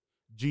my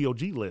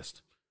GOG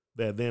list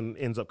that then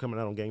ends up coming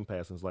out on Game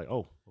Pass, and it's like,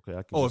 oh, okay.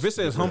 I can if it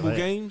says Humble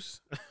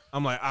Games,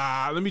 I'm like,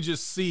 let me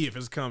just see if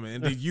it's coming.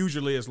 And then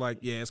usually it's like,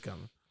 yeah, it's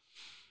coming.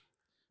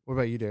 What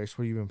about you, Darius?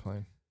 What have you been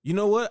playing? You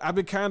know what? I've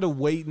been kind of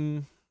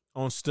waiting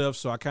on stuff,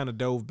 so I kind of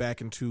dove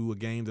back into a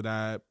game that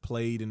I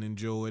played and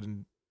enjoyed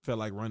and felt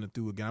like running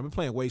through again. I've been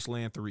playing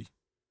Wasteland 3.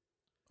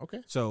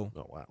 Okay. So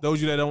wow. Those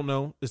of you that don't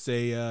know, it's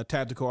a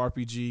tactical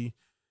RPG.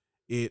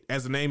 It,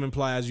 as the name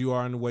implies, you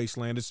are in the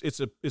wasteland. It's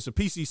a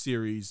PC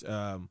series.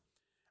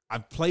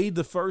 I've played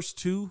the first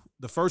two.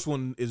 The first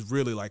one is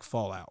really like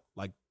Fallout,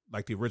 like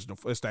the original.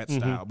 It's that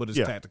style, but it's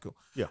tactical.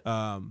 Yeah.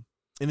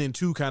 And then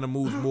 2 kind of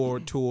moves more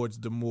towards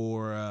the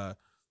more, I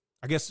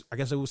guess I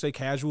would say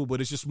casual, but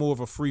it's just more of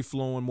a free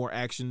flowing, more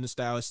action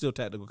style. It's still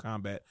tactical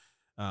combat.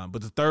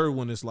 But the third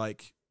one is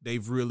like they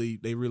really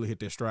hit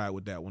their stride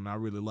with that one. I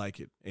really like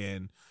it,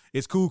 and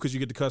it's cool because you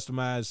get to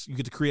customize, you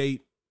get to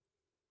create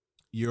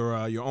your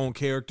own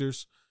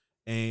characters,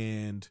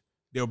 and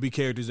there'll be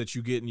characters that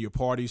you get in your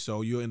party,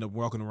 so you'll end up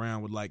walking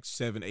around with like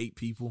 7-8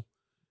 people,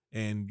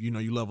 and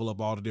you level up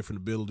all the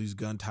different abilities,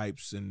 gun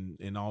types,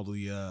 and all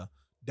the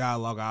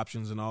dialogue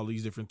options and all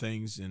these different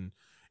things, and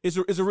it's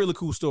a really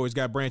cool story. It's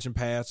got branching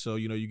paths, so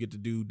you get to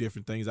do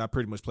different things. I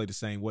pretty much play the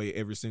same way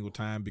every single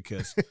time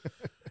because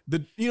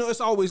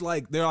it's always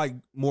like there are like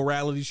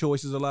morality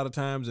choices a lot of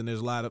times, and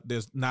there's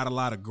not a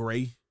lot of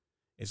gray.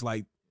 It's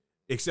like,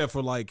 except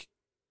for like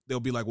they'll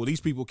be like, well,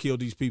 these people killed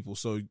these people,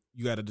 so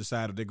you got to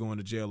decide if they're going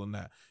to jail or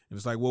not. And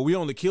it's like, well, we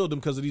only killed them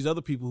because of these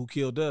other people who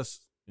killed us.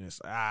 And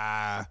it's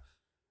okay,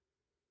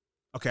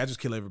 I just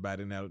kill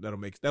everybody, and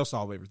that'll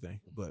solve everything.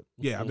 But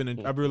yeah,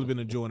 I've really been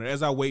enjoying it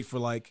as I wait for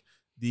like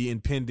the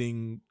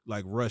impending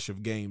like rush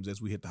of games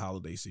as we hit the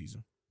holiday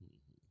season.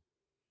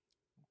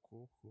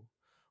 Cool.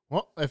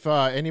 Well, if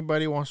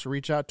anybody wants to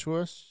reach out to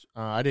us,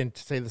 I didn't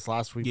say this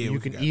last week, but you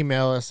can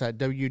email us at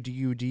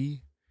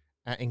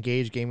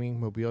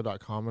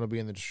wdud@engagegamingmobile.com. It'll be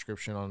in the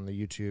description on the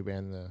YouTube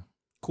and the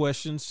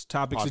questions,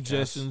 topic podcast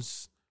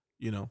suggestions,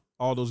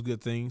 all those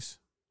good things.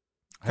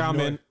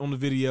 Comment on the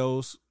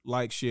videos,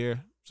 like,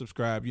 share,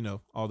 subscribe,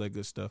 all that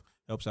good stuff.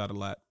 Helps out a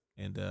lot.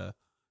 And we'll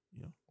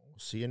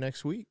see you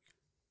next week.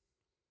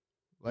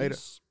 Later.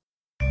 Peace.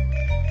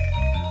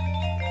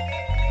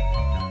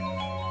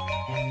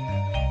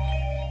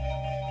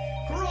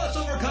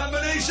 Crossover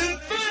combination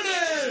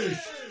finish!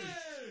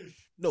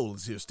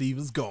 Nolan's here,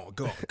 Stevens. Gone.